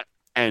illegal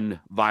and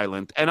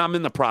violent. And I'm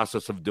in the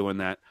process of doing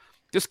that.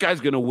 This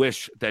guy's going to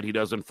wish that he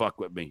doesn't fuck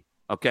with me.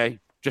 Okay?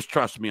 Just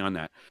trust me on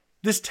that.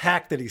 This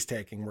tack that he's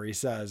taking where he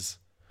says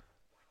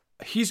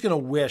he's going to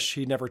wish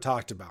he never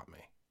talked about me,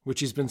 which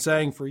he's been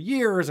saying for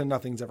years and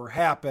nothing's ever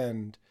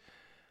happened.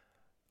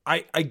 I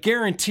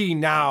guarantee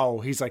now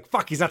he's like,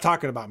 fuck, he's not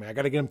talking about me. I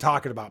got to get him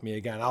talking about me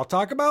again. I'll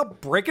talk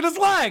about breaking his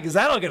legs.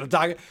 That'll get him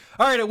talking.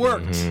 All right, it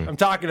worked. Mm-hmm. I'm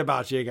talking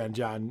about you again,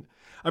 John.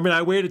 I mean,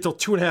 I waited till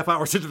 2.5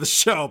 hours into the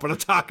show, but I'm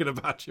talking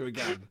about you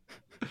again.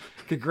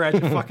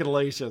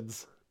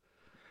 Congratulations.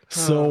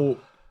 So...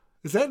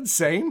 Is that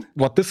insane?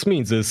 What this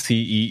means is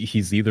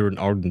he's either an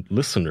ardent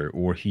listener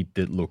or he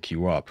did look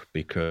you up,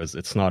 because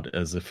it's not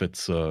as if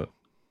it's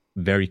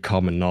very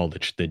common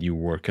knowledge that you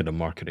work at a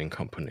marketing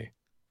company.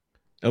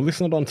 At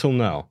least not until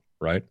now,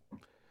 right?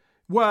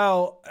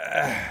 Well,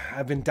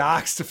 I've been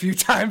doxxed a few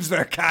times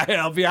there, Kai.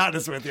 I'll be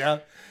honest with you.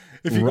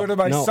 If you go to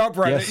my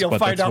subreddit, you'll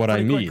find out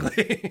pretty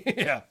quickly.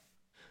 Yeah.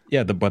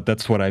 Yeah, but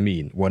that's what I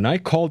mean. When I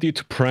called you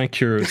to prank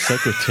your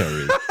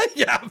secretary,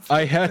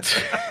 I had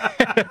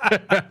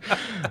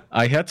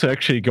to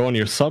actually go on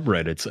your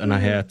subreddits and I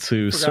had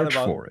to search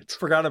for it.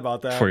 Forgot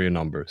about that. For your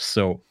number.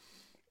 So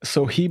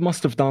he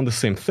must have done the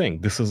same thing.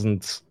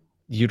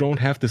 You don't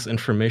have this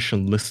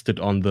information listed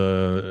on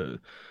the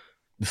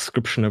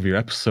description of your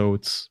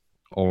episodes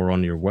or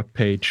on your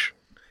webpage.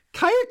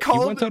 Kaya he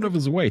went out of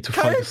his way to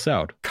find this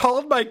out.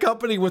 Called my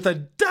company with a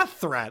death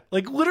threat,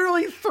 like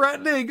literally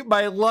threatening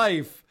my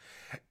life.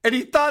 And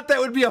he thought that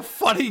would be a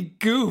funny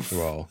goof.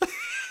 Well,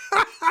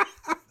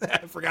 I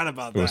forgot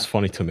about that. It was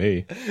funny to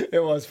me.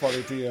 It was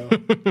funny to you.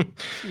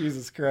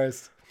 Jesus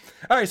Christ.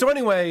 All right, so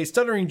anyway,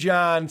 Stuttering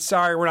John,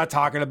 sorry, we're not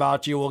talking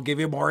about you. We'll give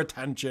you more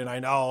attention. I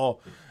know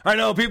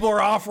people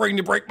are offering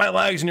to break my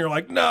legs, and you're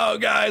like, no,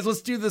 guys,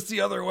 let's do this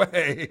the other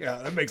way. Yeah,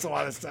 that makes a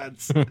lot of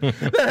sense.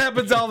 That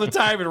happens all the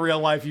time in real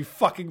life, you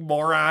fucking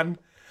moron.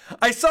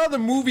 I saw the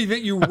movie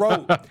that you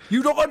wrote.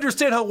 You don't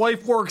understand how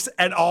life works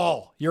at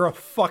all. You're a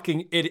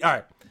fucking idiot. All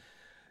right.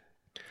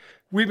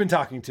 We've been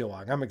talking too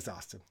long. I'm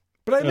exhausted.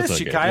 But I miss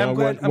you, Kai. I'm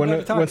glad to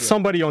talk to you. When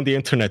somebody on the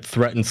internet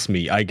threatens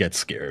me, I get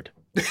scared.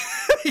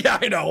 Yeah,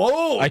 I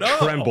know. I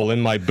tremble in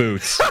my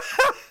boots.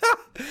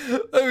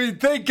 I mean,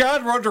 thank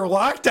God we're under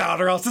lockdown,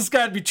 or else this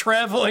guy'd be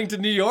traveling to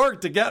New York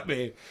to get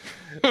me.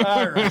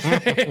 All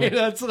right.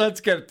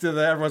 Let's get to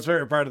everyone's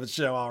favorite part of the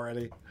show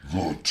already.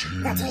 The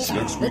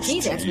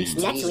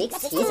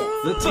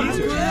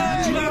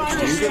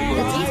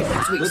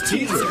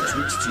teaser.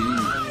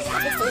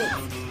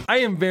 I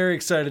am very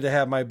excited to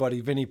have my buddy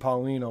Vinny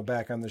Paulino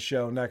back on the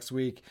show next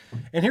week.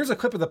 And here's a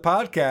clip of the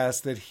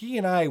podcast that he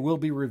and I will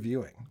be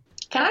reviewing.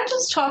 Can I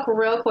just talk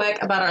real quick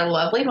about our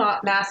lovely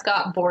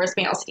mascot, Boris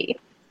Meowski?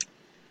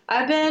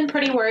 I've been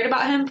pretty worried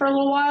about him for a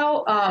little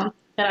while,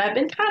 and I've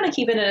been kind of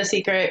keeping it a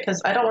secret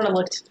because I don't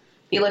want to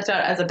be looked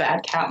at as a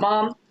bad cat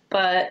mom,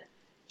 but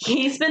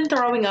he's been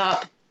throwing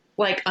up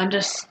like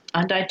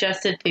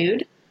undigested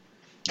food,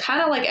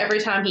 kind of like every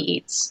time he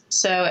eats.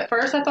 So at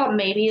first I thought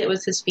maybe it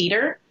was his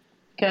feeder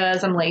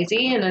because I'm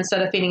lazy, and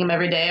instead of feeding him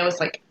every day, I was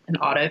like an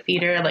auto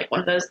feeder, like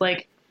one of those,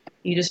 like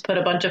you just put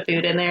a bunch of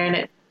food in there and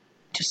it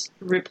just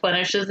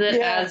replenishes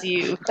it as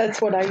you. That's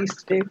what I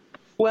used to do.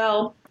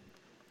 Well,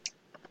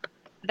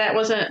 that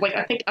wasn't like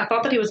I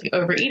thought that he was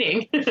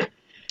overeating,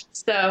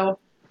 so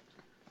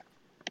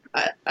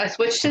I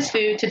switched his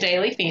food to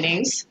daily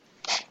feedings.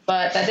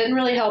 But that didn't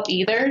really help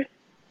either.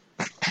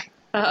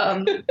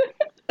 Sorry,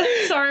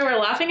 we're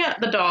laughing at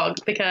the dog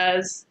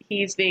because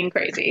he's being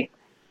crazy.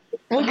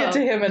 We'll get to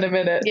him in a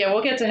minute. Yeah,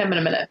 we'll get to him in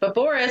a minute. But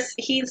Boris,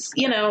 he's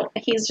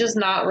just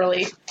not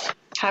really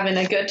having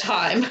a good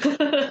time.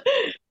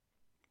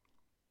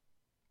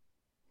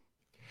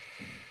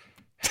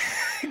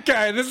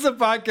 Okay, this is a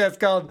podcast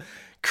called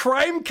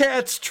Crime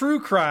Cats True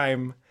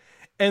Crime.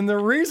 And the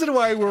reason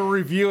why we're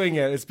reviewing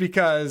it is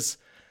because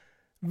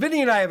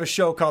Vinny and I have a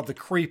show called The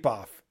Creep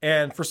Off,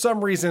 and for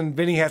some reason,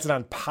 Vinny has it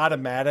on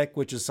Podomatic,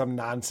 which is some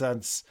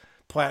nonsense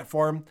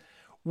platform.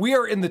 we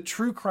are in the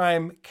true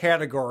crime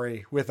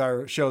category with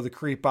our show, The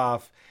Creep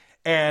Off.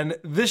 And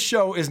this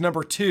show is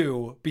number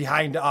 2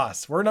 behind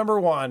us. We're number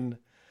 1.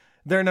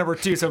 They're number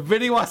 2. So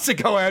Vinny wants to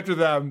go after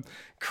them.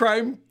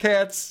 Crime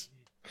Cats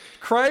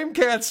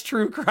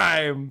True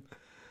Crime.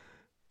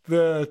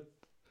 The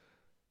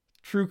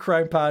true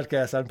crime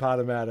podcast on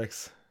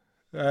Podomatics.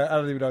 I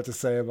don't even know what to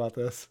say about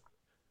this.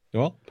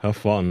 Well, have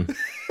fun.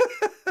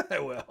 I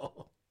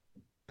will.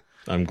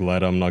 I'm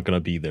glad I'm not going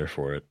to be there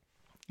for it.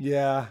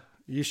 Yeah,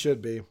 you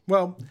should be.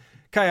 Well,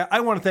 Kaya,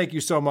 I want to thank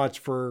you so much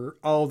for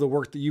all the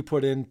work that you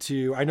put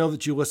into. I know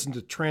that you listened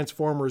to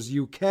Transformers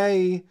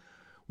UK,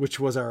 which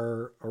was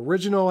our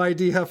original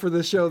idea for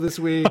the show this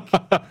week.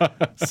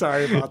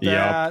 Sorry about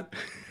that.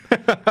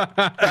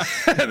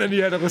 And then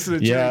you had to listen to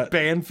Jerry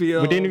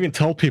Banfield. We didn't even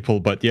tell people,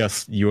 but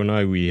yes, you and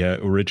I, we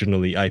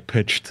originally, I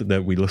pitched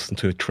that we listened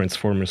to a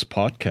Transformers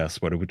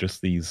podcast, but it was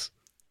just these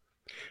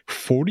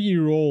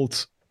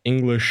 40-year-old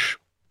English,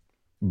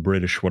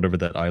 British, whatever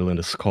that island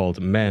is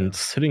called, men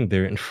sitting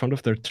there in front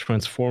of their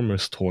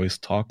Transformers toys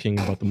talking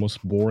about the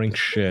most boring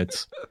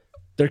shit.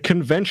 Their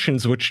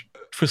conventions, which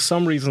for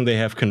some reason they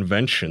have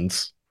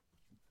conventions.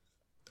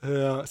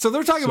 So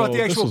they're talking about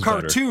the actual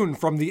cartoon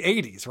from the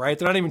 80s, right?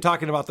 They're not even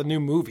talking about the new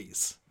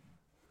movies.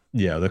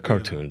 Yeah, the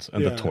cartoons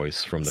and the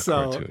toys from the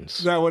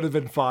cartoons. That would have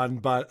been fun,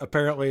 but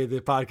apparently the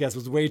podcast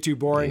was way too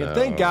boring. No. And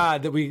thank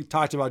God that we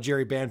talked about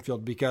Jerry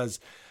Banfield, because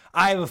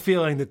I have a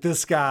feeling that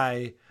this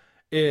guy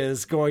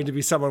is going to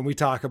be someone we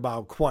talk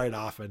about quite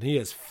often. He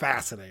is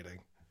fascinating.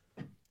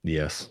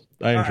 Yes,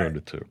 I enjoyed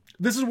it too.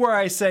 This is where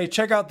I say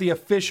check out the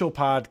official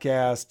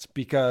podcast,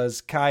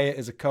 because Kaya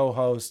is a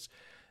co-host.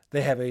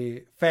 They have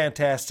a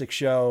fantastic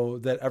show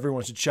that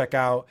everyone should check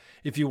out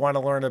if you want to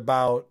learn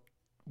about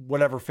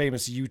whatever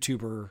famous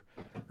YouTuber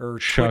or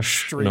Twitch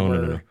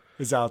streamer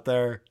is out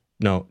there.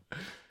 No.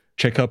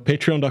 Check out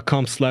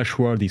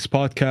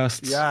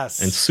patreon.com/whoarethespodcasts.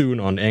 Yes. And soon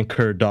on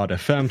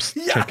anchor.fm.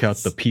 Yes. Check out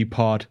the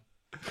Peapod.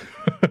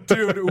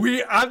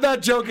 Dude, I'm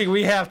not joking.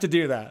 We have to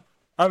do that.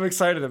 I'm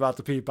excited about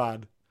the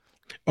Peapod.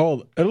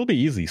 Oh, it'll be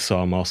easy, so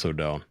I'm also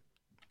down.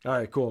 All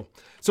right, cool.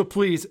 So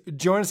please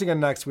join us again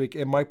next week.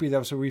 It might be the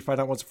episode where we find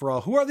out once and for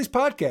all who are these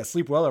podcasts.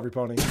 Sleep well, every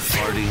pony.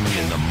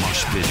 Farting in the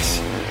mosh pits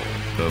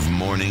of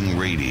morning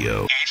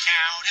radio.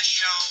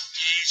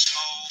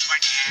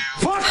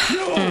 Fuck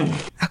you!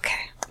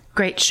 Okay.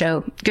 Great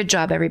show. Good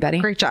job, everybody.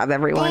 Great job,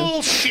 everyone.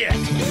 Bullshit!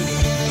 Epic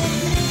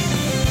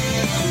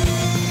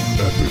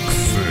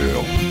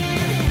fail.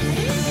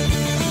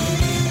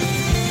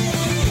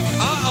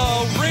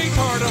 Uh-oh,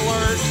 retard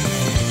alert.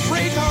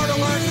 Retard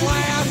alert,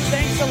 class.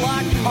 Thanks a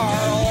lot,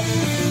 Carl.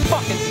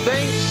 Fucking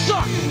thing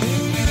sucks.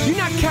 You're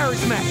not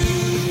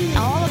charismatic.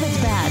 All of it's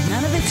bad.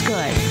 None of it's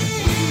good.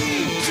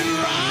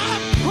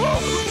 Who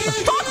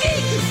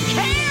fucking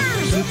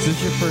cares? Is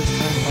this your first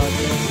time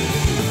podcasting?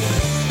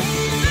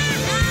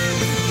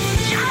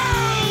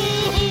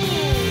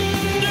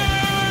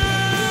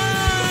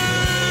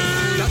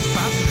 That's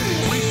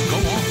fascinating. Please go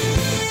on.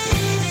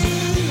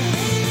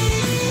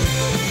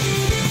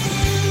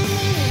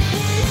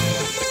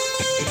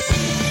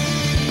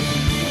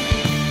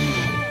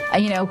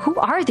 Who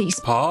are these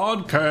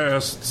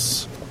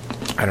Podcasts.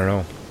 I don't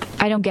know.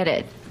 I don't get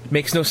it.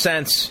 Makes no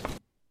sense.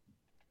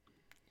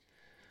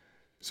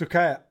 So,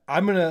 Kaya,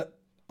 I'm going to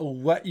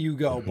let you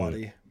go,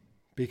 buddy,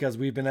 because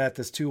we've been at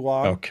this too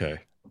long. Okay.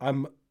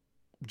 I'm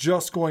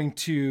just going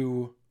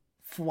to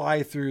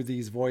fly through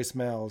these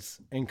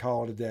voicemails and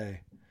call it a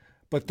day.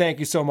 But thank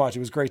you so much. It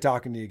was great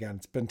talking to you again.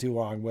 It's been too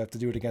long. We'll have to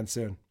do it again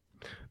soon.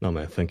 No,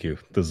 man, thank you.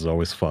 This is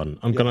always fun.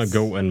 I'm going to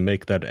go and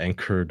make that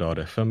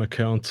anchor.fm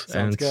account.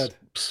 Sounds good.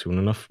 Soon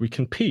enough we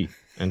can pee.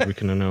 And we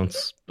can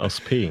announce us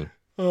peeing.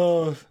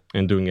 Oh.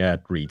 And doing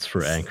ad reads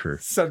for Anchor.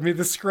 Send me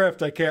the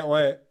script. I can't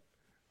wait.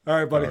 All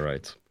right, buddy. All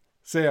right.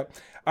 See ya.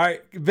 All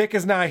right, Vic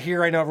is not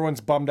here. I know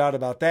everyone's bummed out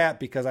about that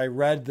because I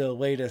read the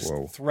latest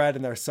thread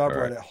in their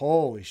subreddit. Right.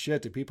 Holy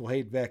shit, do people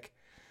hate Vic?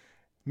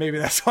 Maybe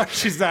that's why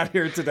she's not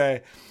here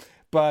today.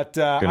 But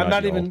I'm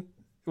not even.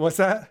 What's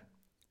that?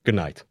 Good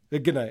night.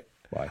 Good night.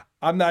 Bye.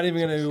 I'm not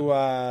even going to.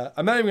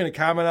 I'm not even going to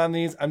comment on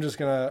these. I'm just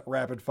going to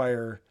rapid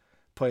fire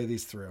play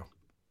these through.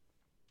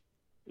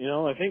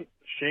 I think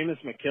Seamus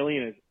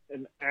McKillian is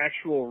an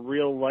actual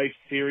real life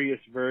serious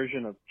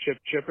version of Chip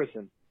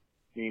Chipperson.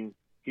 I mean,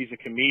 he's a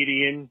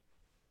comedian.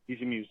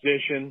 He's a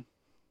musician.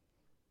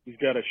 He's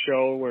got a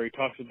show where he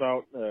talks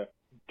about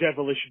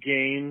devilish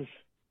games.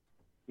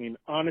 I mean,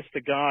 honest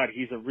to God,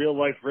 he's a real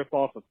life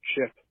ripoff of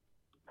Chip.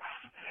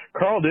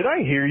 Carl, did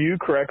I hear you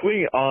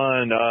correctly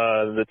on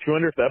the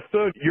 200th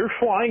episode? You're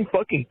flying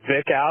fucking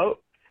Vic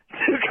out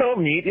to go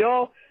meet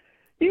y'all?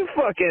 You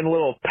fucking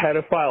little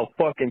pedophile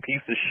fucking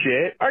piece of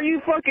shit. Are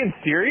you fucking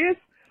serious?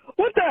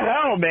 What the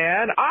hell,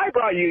 man? I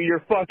brought you your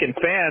fucking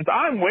fans.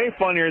 I'm way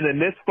funnier than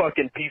this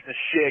fucking piece of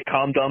shit,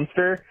 cum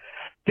dumpster.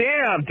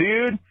 Damn,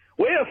 dude.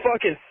 Way to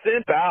fucking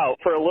simp out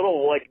for a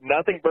little,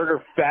 nothing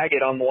burger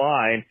faggot on the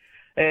line.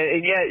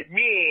 And yet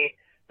me,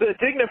 the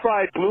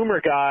dignified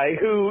boomer guy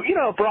who,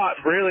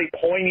 brought really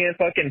poignant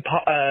fucking,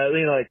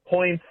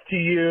 points to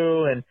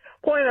you and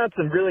point out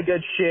some really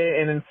good shit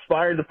and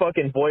inspired the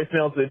fucking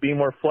voicemails to be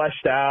more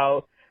fleshed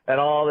out and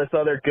all this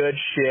other good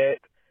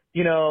shit,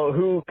 you know,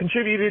 who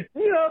contributed,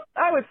 you know,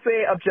 I would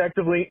say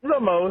objectively the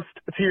most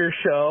to your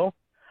show.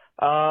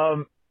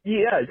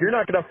 Yeah, you're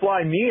not going to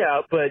fly me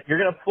out, but you're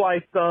going to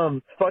fly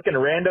some fucking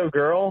rando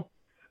girl.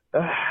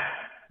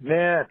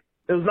 Man,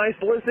 it was nice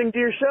listening to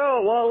your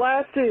show while it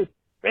lasted.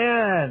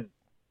 Man.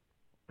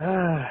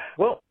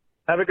 Well,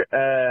 have a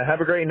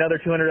great another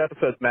 200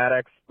 episodes,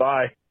 Maddox.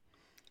 Bye.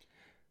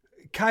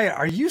 Kaya,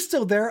 are you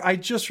still there? I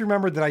just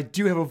remembered that I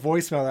do have a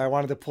voicemail that I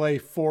wanted to play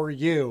for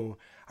you.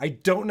 I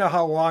don't know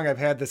how long I've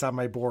had this on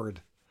my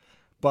board,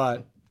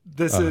 but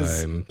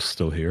I'm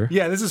still here.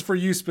 Yeah, this is for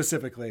you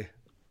specifically.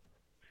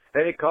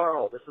 Hey,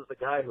 Carl, this is the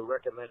guy who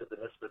recommended the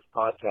Misfits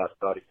podcast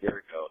about a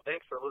year ago.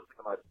 Thanks for listening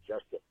to my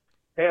suggestion.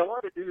 Hey, I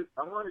wanted you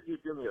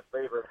to do me a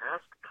favor and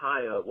ask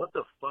Kaya what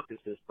the fuck is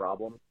his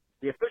problem.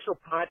 The official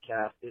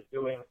podcast is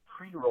doing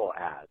pre-roll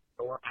ads,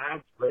 or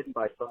ads written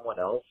by someone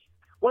else.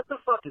 What the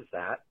fuck is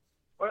that?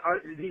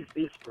 Are these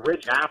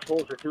rich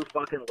assholes are too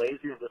fucking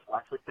lazy and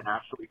dyslexic can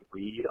actually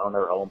read on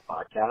their own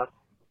podcast?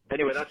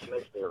 Anyway, that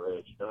makes me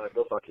rage.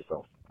 Go fuck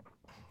yourself.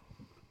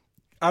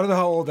 I don't know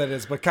how old that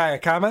is, but Kaya,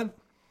 comment?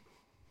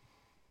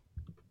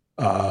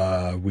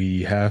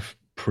 We have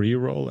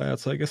pre-roll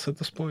ads, I guess, at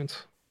this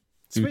point,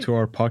 due to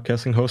our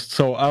podcasting host.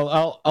 So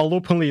I'll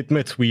openly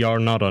admit we are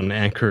not on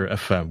Anchor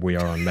FM. We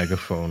are on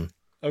Megaphone.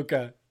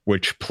 Okay.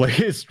 Which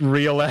plays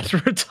real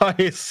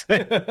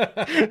advertising.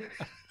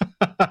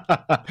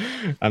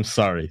 I'm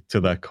sorry to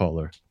that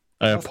caller.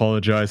 I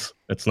apologize.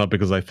 It's not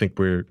because I think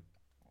we're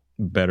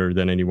better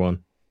than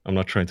anyone. I'm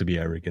not trying to be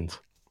arrogant.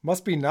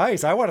 Must be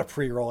nice. I want a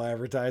pre-roll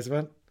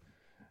advertisement.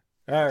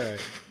 All right.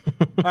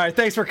 All right.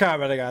 Thanks for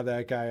commenting on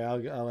that, guy.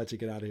 I'll let you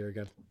get out of here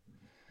again.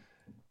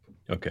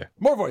 Okay.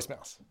 More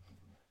voicemails.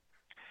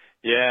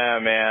 Yeah,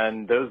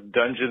 man. Those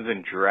Dungeons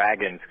and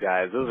Dragons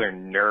guys, those are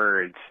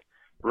nerds.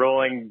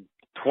 Rolling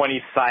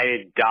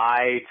 20-sided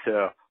die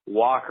to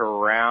walk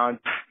around.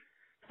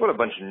 What a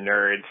bunch of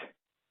nerds.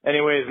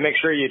 Anyways, make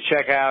sure you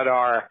check out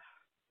our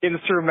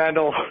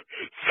instrumental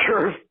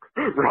surf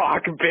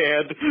rock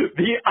band,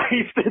 The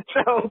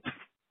Isotopes.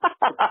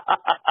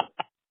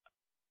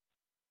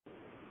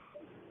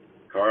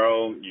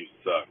 Carl, you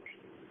suck.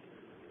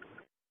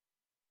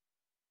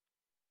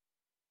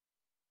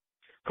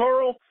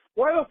 Carl,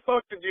 why the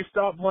fuck did you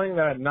stop playing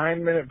that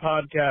 9-minute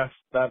podcast?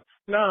 That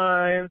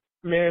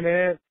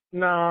 9-minute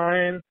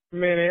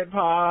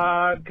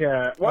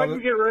podcast. Why did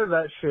you get rid of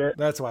that shit?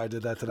 That's why I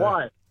did that today.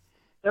 Why?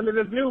 I mean,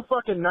 this new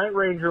fucking Night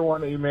Ranger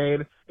one that you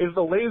made is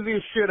the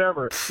laziest shit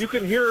ever. You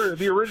can hear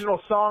the original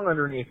song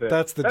underneath it.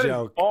 That's the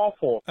joke. Is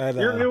awful.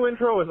 Your new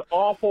intro is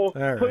awful.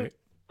 All Put right.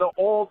 the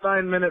old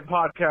 9-minute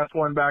podcast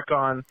one back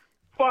on.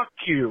 Fuck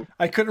you.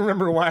 I couldn't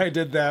remember why I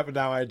did that, but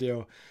now I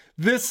do.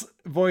 This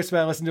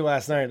voicemail I listened to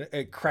last night,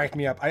 it cracked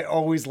me up. I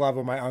always love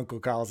when my uncle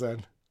calls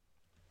in.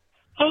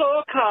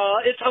 Hello, Carl.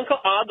 It's Uncle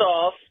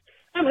Adolf.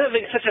 I'm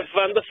having such a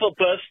wonderful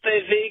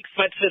birthday week,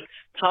 but with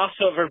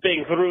Passover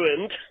being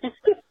ruined.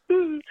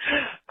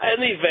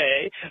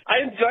 Anyway, I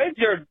enjoyed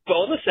your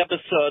bonus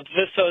episode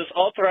with those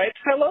alt-right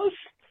fellows.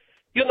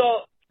 You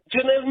know,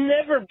 you will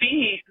never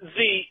be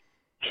the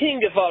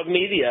king of all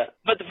media,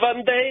 but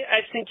one day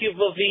I think you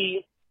will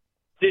be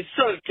the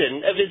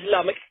sultan of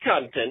Islamic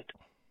content.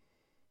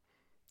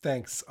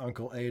 Thanks,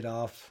 Uncle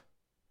Adolf.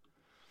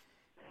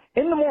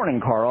 In the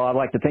morning, Carl, I'd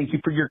like to thank you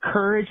for your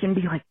courage and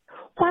be like,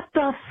 what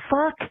the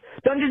fuck?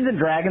 Dungeons and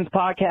Dragons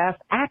podcast,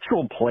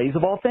 actual plays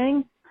of all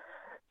things?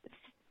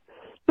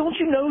 Don't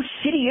you know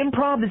shitty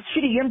improv is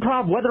shitty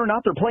improv whether or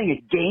not they're playing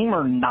a game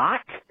or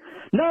not?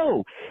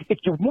 No. If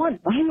you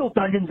want real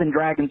Dungeons and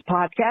Dragons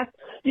podcast,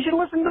 you should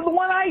listen to the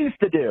one I used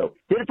to do.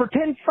 Did it for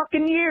 10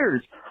 fucking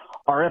years.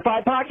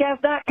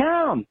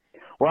 RFIPodcast.com.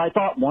 Where I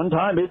thought one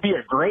time it'd be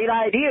a great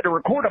idea to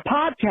record a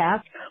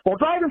podcast while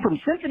driving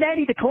from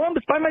Cincinnati to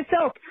Columbus by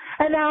myself.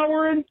 An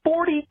hour and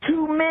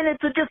 42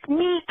 minutes of just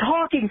me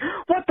talking.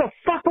 What the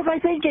fuck was I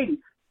thinking?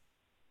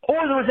 Or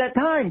there was that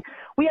time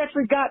we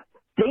actually got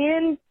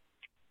Dan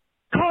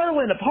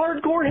Carlin of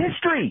Hardcore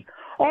History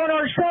on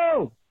our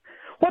show.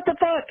 What the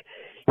fuck?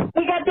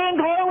 We got Dan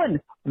Carlin.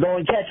 The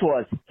only catch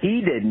was he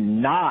did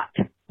not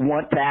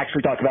want to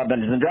actually talk about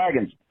Dungeons and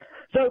Dragons.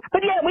 So,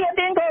 but yeah, we have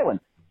Dan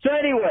Carlin. So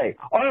anyway,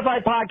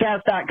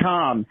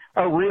 RFIPodcast.com,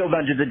 a real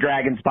Dungeons &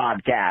 Dragons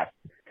podcast.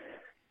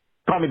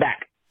 Call me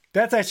back.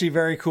 That's actually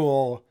very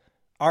cool.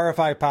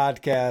 RFI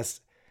Podcast.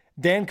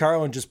 Dan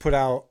Carlin just put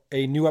out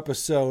a new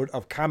episode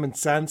of Common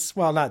Sense.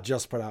 Well, not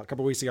just put out, a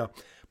couple weeks ago.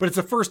 But it's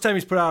the first time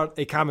he's put out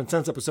a Common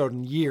Sense episode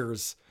in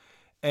years.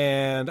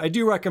 And I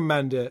do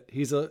recommend it.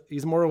 He's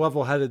more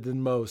level-headed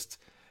than most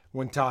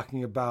when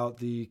talking about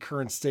the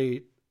current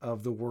state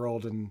of the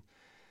world and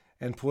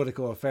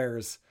political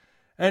affairs.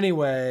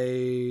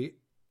 Anyway,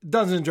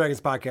 Dungeons and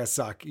Dragons podcasts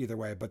suck either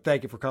way, but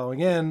thank you for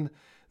calling in.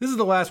 This is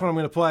the last one I'm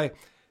going to play.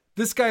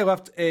 This guy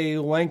left a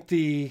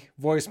lengthy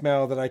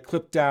voicemail that I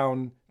clipped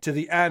down to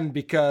the end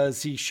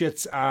because he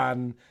shits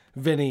on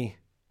Vinny,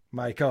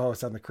 my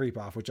co-host on the Creep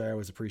Off, which I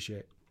always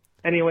appreciate.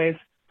 Anyways,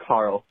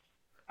 Carl,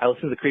 I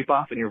listen to the Creep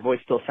Off, and your voice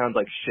still sounds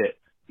like shit,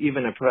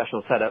 even a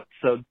professional setup.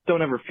 So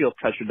don't ever feel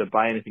pressured to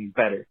buy anything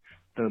better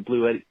than the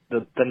Blue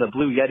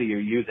Yeti you're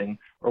using,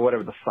 or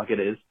whatever the fuck it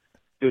is.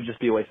 It would just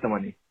be a waste of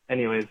money.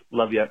 Anyways,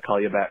 love you. Call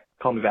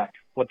me back.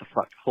 What the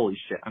fuck? Holy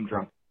shit, I'm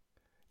drunk.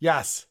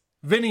 Yes.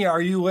 Vinny,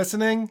 are you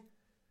listening?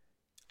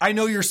 I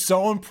know you're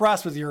so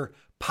impressed with your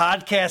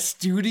podcast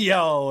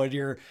studio and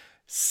your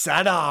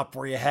setup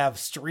where you have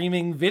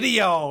streaming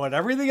video and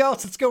everything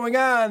else that's going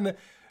on.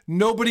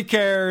 Nobody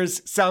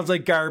cares. Sounds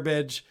like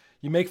garbage.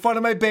 You make fun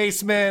of my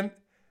basement.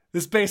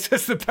 This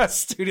basement is the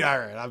best studio. All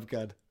right, I'm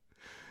good.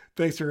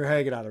 Thanks for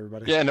hanging out,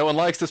 everybody. Yeah, no one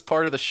likes this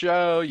part of the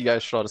show. You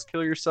guys should all just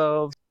kill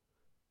yourselves.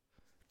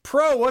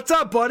 Pro, what's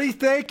up, buddy?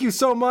 Thank you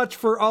so much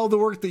for all the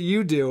work that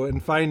you do in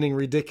finding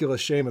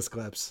ridiculous Seamus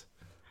clips.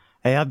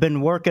 Hey, I've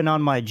been working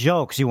on my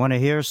jokes. You want to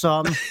hear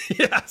some?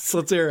 Yes,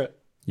 let's hear it.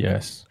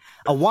 Yes.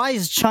 A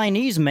wise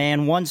Chinese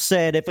man once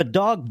said, if a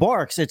dog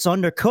barks, it's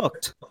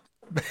undercooked.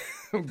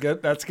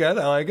 Good. That's good.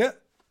 I like it.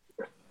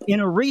 In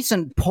a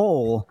recent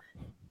poll,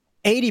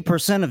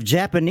 80% of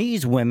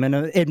Japanese women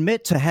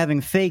admit to having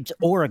faked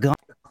origami.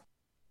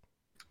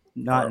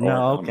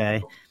 No,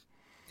 okay.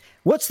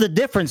 What's the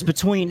difference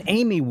between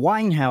Amy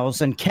Winehouse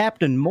and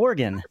Captain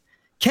Morgan?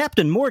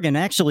 Captain Morgan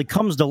actually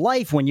comes to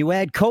life when you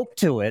add Coke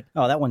to it.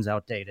 Oh, that one's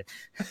outdated.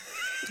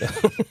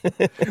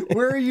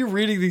 Where are you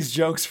reading these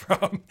jokes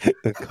from?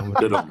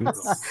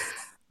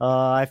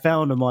 I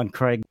found them on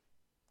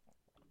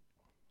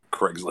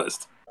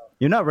Craigslist.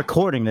 You're not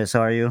recording this,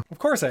 are you? Of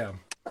course I am.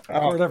 I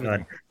record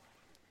everything. Good.